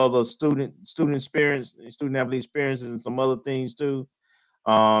some other student experience, student athlete experiences, and some other things too.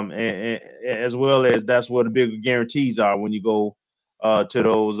 And as well as that's where the bigger guarantees are when you go to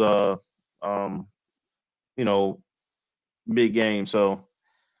those big games.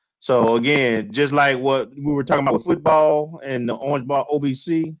 So again, just like what we were talking about with football and the Orange Ball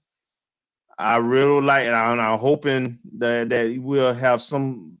OBC, I really like it. I'm hoping that we'll have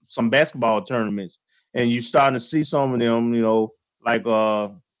some basketball tournaments, and you're starting to see some of them. Like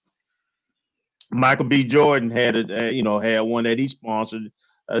Michael B. Jordan had one that he sponsored,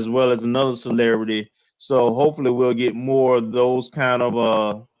 as well as another celebrity. So hopefully we'll get more of those kind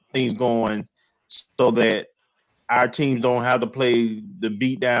of things going, so that our teams don't have to play the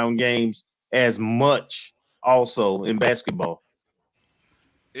beat down games as much also in basketball.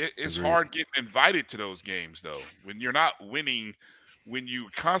 It's hard getting invited to those games though. When you're not winning, when you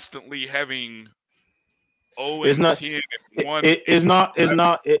constantly having 0 and 10 and 1.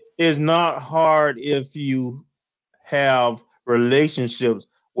 It's not hard if you have relationships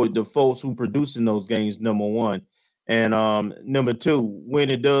with the folks who producing those games, number one. And number two, when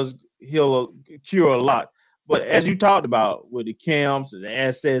it does cure a lot. But as you talked about with the camps and the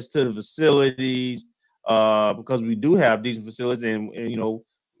access to the facilities, because we do have decent facilities, and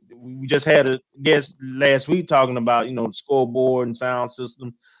we just had a guest last week talking about the scoreboard and sound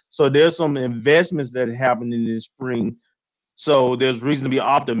system. So there's some investments that happened in the spring So there's reason to be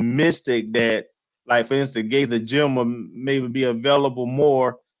optimistic that, like for instance, Gaither Gym will maybe be available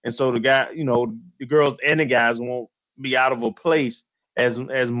more, and so the girls and the guys won't be out of a place as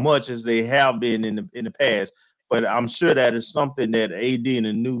much as they have been in the past. But I'm sure that is something that AD and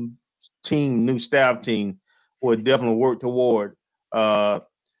the new staff team would definitely work toward.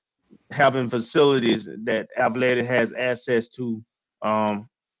 Having facilities that Athletic has access to,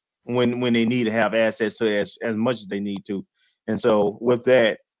 when they need to have access to as much as they need to. And so with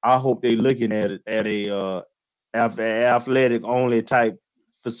that, I hope they're looking at it at a athletic only type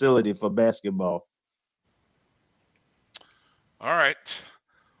facility for basketball. All right.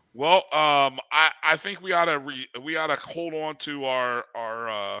 Well, I think we ought to hold on to our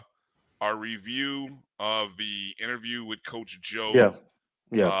review of the interview with Coach Joe.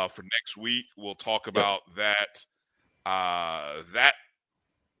 Yeah. For next week, we'll talk about that. That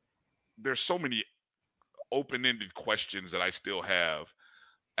there's so many open-ended questions that I still have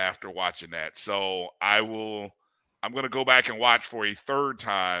after watching that. So I'm going to go back and watch for a third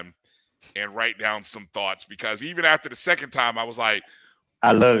time and write down some thoughts, because even after the second time, I was like,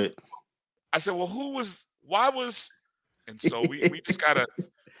 I love it. I said, well, why was, and so we just got to.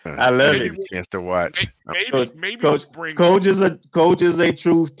 I love it. Chance to watch. Maybe Coach, we'll bring coach is a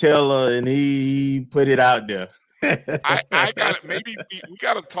truth teller, and he put it out there. I got it. Maybe we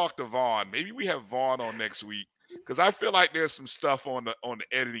got to talk to Vaughn. Maybe we have Vaughn on next week, because I feel like there's some stuff on the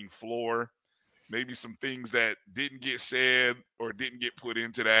editing floor, maybe some things that didn't get said or didn't get put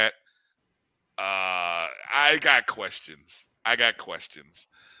into that. I got questions.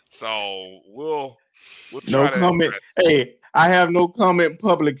 So we'll try no comment. Hey, I have no comment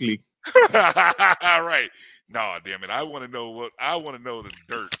publicly. Right. No, damn it. I want to know the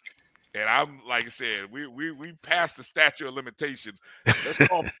dirt. And I'm, like I said, we passed the statute of limitations.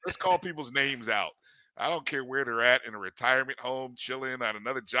 Let's call people's names out. I don't care where they're at, in a retirement home, chilling at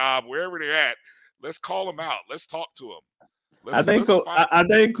another job, wherever they're at. Let's call them out. Let's talk to them. I think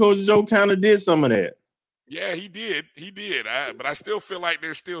Coach Joe kind of did some of that. Yeah, he did. But I still feel like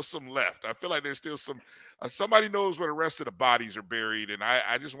there's still some left. I feel like there's still some. Somebody knows where the rest of the bodies are buried, and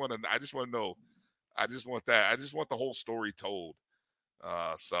I just want to know. I just want that. I just want the whole story told.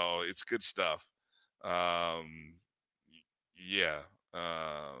 So it's good stuff. Yeah.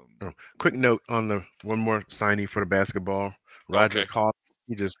 Quick note on the one more signing for the basketball. Roger Coffey,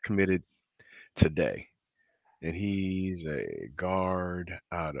 he just committed today, and he's a guard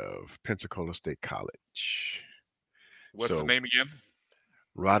out of Pensacola State College. What's the name again?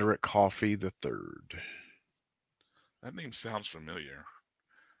 Roderick Coffey III. That name sounds familiar.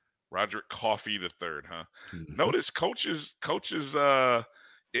 Roderick Coffey III, huh? Mm-hmm. Notice coaches, and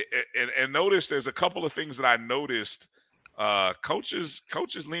notice there's a couple of things that I noticed. Coaches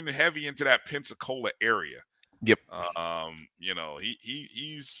leaning heavy into that Pensacola area. Yep.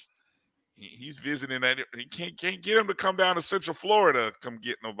 He's visiting that. He can't get him to come down to Central Florida, come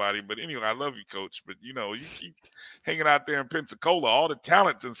get nobody. But anyway, I love you, Coach. But you keep hanging out there in Pensacola. All the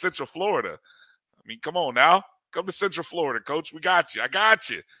talent's in Central Florida. I mean, come on now. Come to Central Florida, Coach. We got you. I got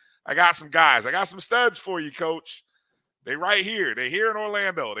you. I got some guys. I got some studs for you, Coach. They right here. They here in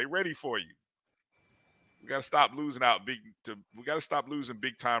Orlando. They ready for you. We got to stop losing we got to stop losing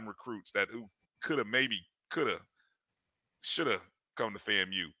big time recruits who should have come to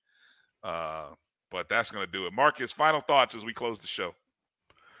FAMU. But that's going to do it. Marcus, final thoughts as we close the show.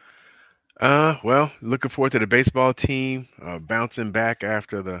 Well, looking forward to the baseball team bouncing back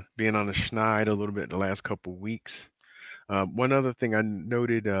after being on the schneid a little bit the last couple of weeks. One other thing I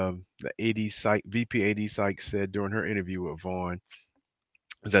noted, the VP AD Sykes said during her interview with Vaughn,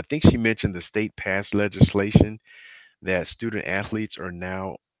 is I think she mentioned the state passed legislation that student athletes are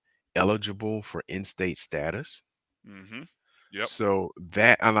now eligible for in-state status. Mm-hmm. Yep. So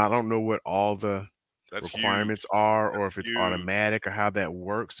and I don't know what all the requirements are, or if it's automatic or how that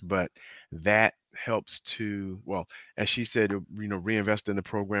works, but that helps to, well, as she said, reinvest in the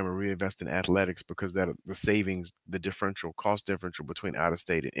program or reinvest in athletics, because that the savings, the cost differential between out of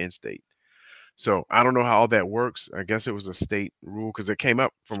state and in-state. So I don't know how all that works. I guess it was a state rule, because it came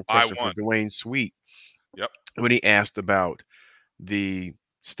up from a question from Dwayne Sweet. Yep. When he asked about the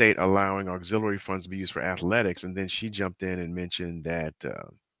state allowing auxiliary funds to be used for athletics, and then she jumped in and mentioned that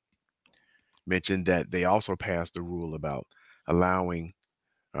they also passed a rule about allowing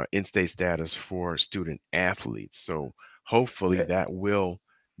in-state status for student athletes. So hopefully that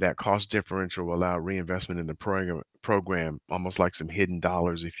cost differential will allow reinvestment in the program, almost like some hidden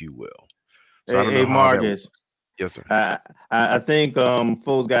dollars, if you will. So I don't know how Marcus. Yes, sir. I think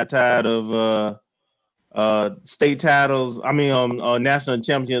folks got tired of state titles. I mean, national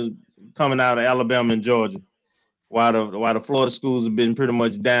champions coming out of Alabama and Georgia. while the Florida schools have been pretty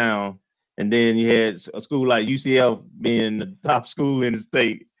much down, and then you had a school like UCF being the top school in the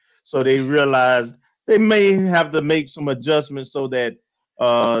state. So they realized they may have to make some adjustments so that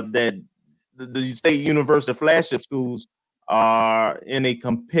that the state university flagship schools are in a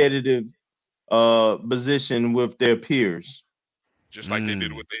competitive position with their peers. Just like they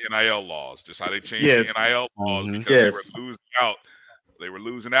did with the NIL laws, just how they changed the Yes. NIL laws because they were Yes. losing out. They were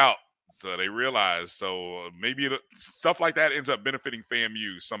losing out. So they realized. So maybe stuff like that ends up benefiting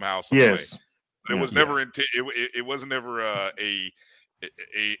FAMU somehow, some way. Yes. But it was Yes. never it wasn't never an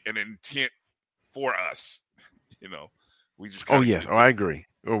intent for us. You know, we just Oh kind of yes, I agree.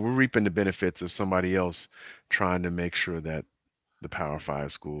 Or we're reaping the benefits of somebody else trying to make sure that the Power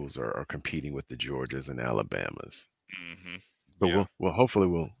Five schools are competing with the Georgias and Alabamas. Mm-hmm. But Yeah. we'll hopefully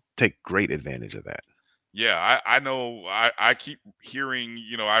we'll take great advantage of that. Yeah, I know. I keep hearing.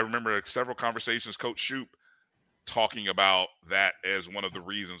 I remember several conversations. Coach Shoup talking about that as one of the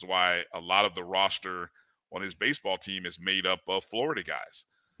reasons why a lot of the roster on his baseball team is made up of Florida guys.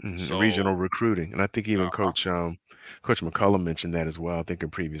 So Regional recruiting, and I think even Coach McCullum mentioned that as well. I think in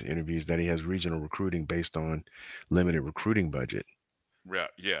previous interviews that he has regional recruiting based on limited recruiting budget.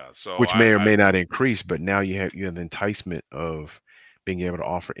 Yeah. So which may or may not increase, but now you have the enticement of being able to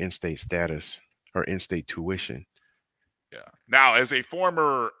offer in-state status or in-state tuition. Yeah. Now, as a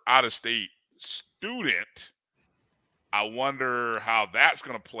former out-of-state student, I wonder how that's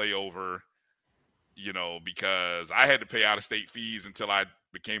going to play over. Because I had to pay out-of-state fees until I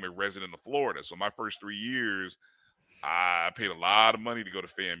became a resident of Florida. So my first 3 years, I paid a lot of money to go to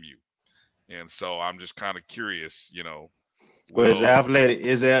FAMU, and so I'm just kind of curious. Well, it's athletic.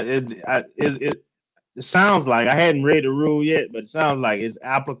 It sounds like I hadn't read the rule yet, but it sounds like it's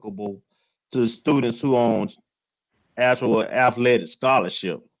applicable to students who own actual athletic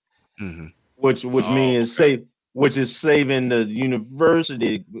scholarship, which means which is saving the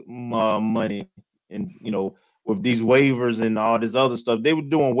university money, and with these waivers and all this other stuff. They were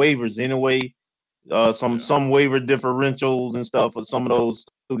doing waivers anyway, some waiver differentials and stuff for some of those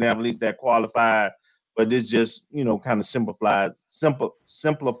student athletes that qualified. But this just kind of simplifies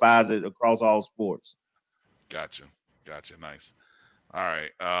it across all sports. Gotcha. Nice. All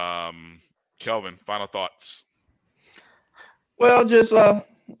right, Kelvin, final thoughts. Well, just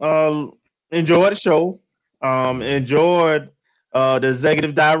enjoyed the show. Enjoyed the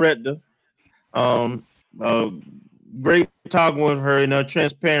executive director. Great talking with her, and her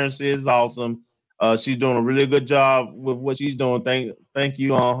transparency is awesome. She's doing a really good job with what she's doing. Thank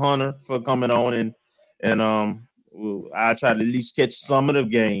you, Hunter, for coming on, and I try to at least catch some of the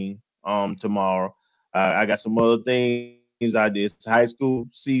game tomorrow. I got some other things I did. It's high school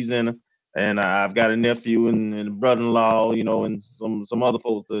season, and I've got a nephew and a brother-in-law, and some other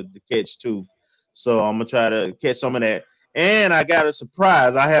folks to catch too. So I'm gonna try to catch some of that. And I got a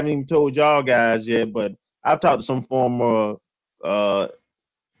surprise. I haven't even told y'all guys yet, but I've talked to some former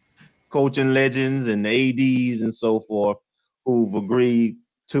coaching legends and ADs and so forth who've agreed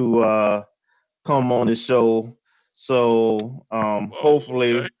to come on the show. So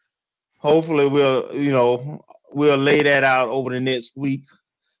hopefully we'll lay that out over the next week,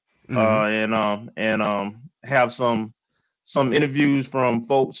 and have some interviews from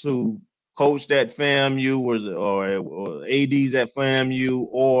folks who coached at FAMU or ADs at FAMU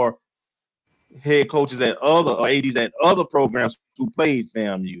or head coaches at or ADs at other programs who played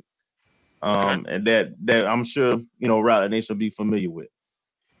FAMU. And that I'm sure Riley Nation will be familiar with.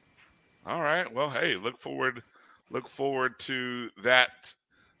 All right. Well, hey, look forward to that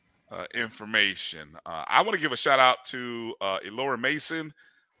information. I want to give a shout out to Elora Mason,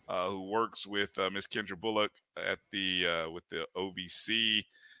 who works with Miss Kendra Bullock at with the OBC,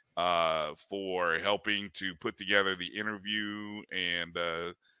 for helping to put together the interview, and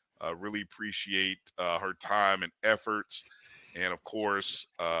really appreciate her time and efforts, and of course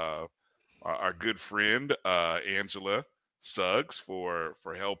our good friend Angela Suggs for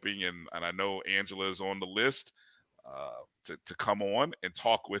helping, and I know Angela is on the list to come on and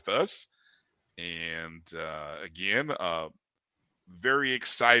talk with us. And again, very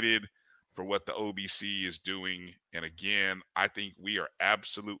excited for what the OBC is doing. And again, I think we are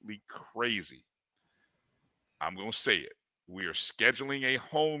absolutely crazy. I'm going to say it. We are scheduling a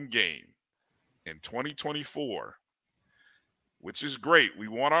home game in 2024, which is great. We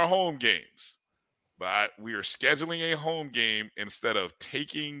want our home games, but we are scheduling a home game instead of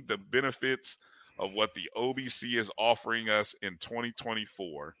taking the benefits of what the OBC is offering us in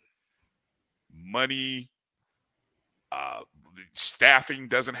 2024. Money, staffing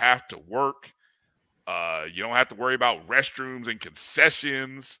doesn't have to work. You don't have to worry about restrooms and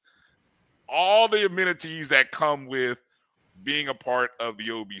concessions. all the amenities that come with being a part of the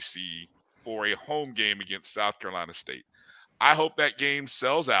OBC for a home game against South Carolina State. I hope that game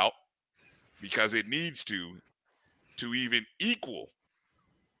sells out because it needs to even equal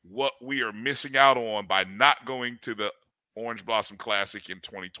what we are missing out on by not going to the Orange Blossom Classic in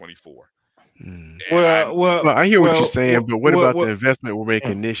 2024. Well, I hear what you're saying, but what about the investment we're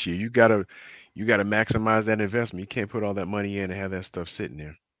making this year? You gotta maximize that investment. You can't put all that money in and have that stuff sitting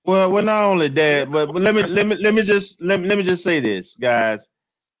there. Well, not only that, but let me just say this, guys.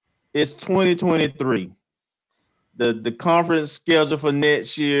 It's 2023. The conference schedule for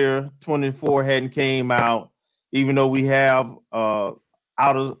next year, 24, hadn't came out, even though we have out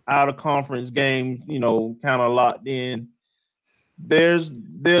of conference games, kind of locked in. There's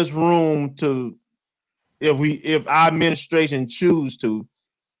room to, if our administration choose to,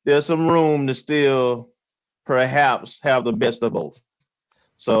 there's some room to still perhaps have the best of both.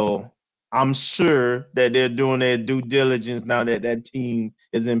 So I'm sure that they're doing their due diligence now that that team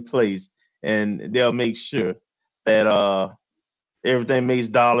is in place, and they'll make sure that everything makes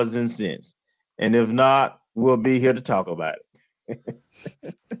dollars and cents. And if not, we'll be here to talk about it.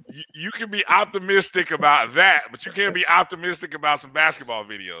 You can be optimistic about that, but you can't be optimistic about some basketball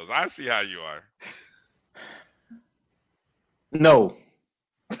videos. I see how you are. No.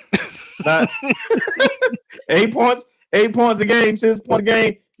 Not 8 points a game, 6 point a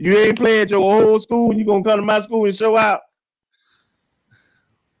game. You ain't playing at your old school, you gonna come to my school and show out.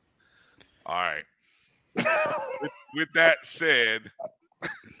 All right. With that said,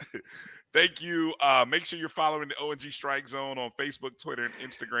 thank you. Make sure you're following the O&G StrikeZone on Facebook, Twitter, and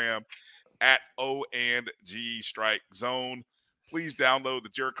Instagram at O&G StrikeZone. Please download the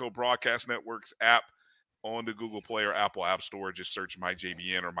Jericho Broadcast Network's app on the Google Play or Apple App Store. Just search my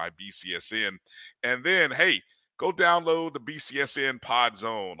JBN or my BCSN. And then, hey, go download the BCSN Pod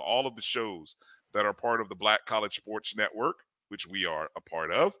Zone, all of the shows that are part of the Black College Sports Network, which we are a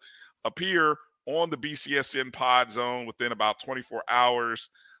part of, appear on the BCSN Pod Zone within about 24 hours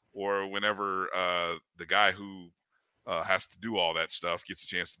or whenever the guy who has to do all that stuff gets a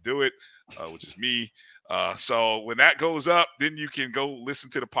chance to do it, which is me. So when that goes up, then you can go listen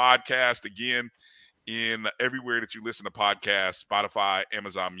to the podcast again in everywhere that you listen to podcasts: Spotify,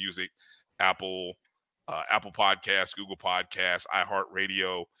 Amazon Music, Apple Podcasts, Google Podcasts,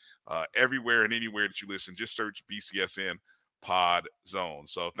 iHeartRadio, everywhere and anywhere that you listen. Just search BCSN Pod Zone.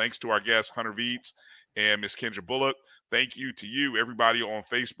 So thanks to our guests, Hunter Veets and Miss Kendra Bullock. Thank you to you, everybody on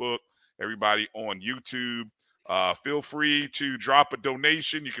Facebook, everybody on YouTube. Feel free to drop a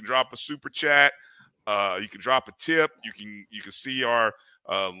donation. You can drop a super chat. You can drop a tip. You can see our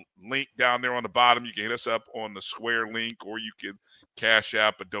link down there on the bottom. You can hit us up on the Square link, or you can Cash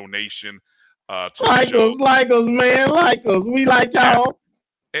App a donation. Like us, man. Like us. We like y'all.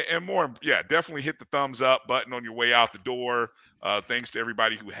 And more, definitely hit the thumbs up button on your way out the door. Thanks to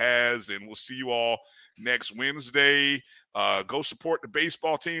everybody who has, and we'll see you all next Wednesday. Go support the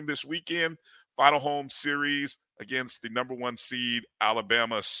baseball team this weekend. Final home series against the number 1 seed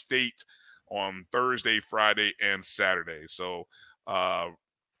Alabama State on Thursday, Friday, and Saturday. So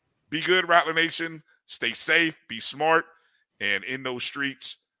be good, Rattler Nation. Stay safe, be smart, and in those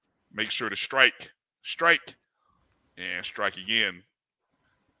streets, make sure to strike, and strike again.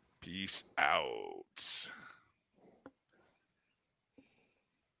 Peace out.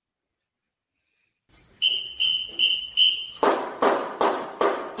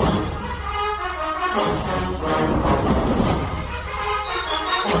 Oh.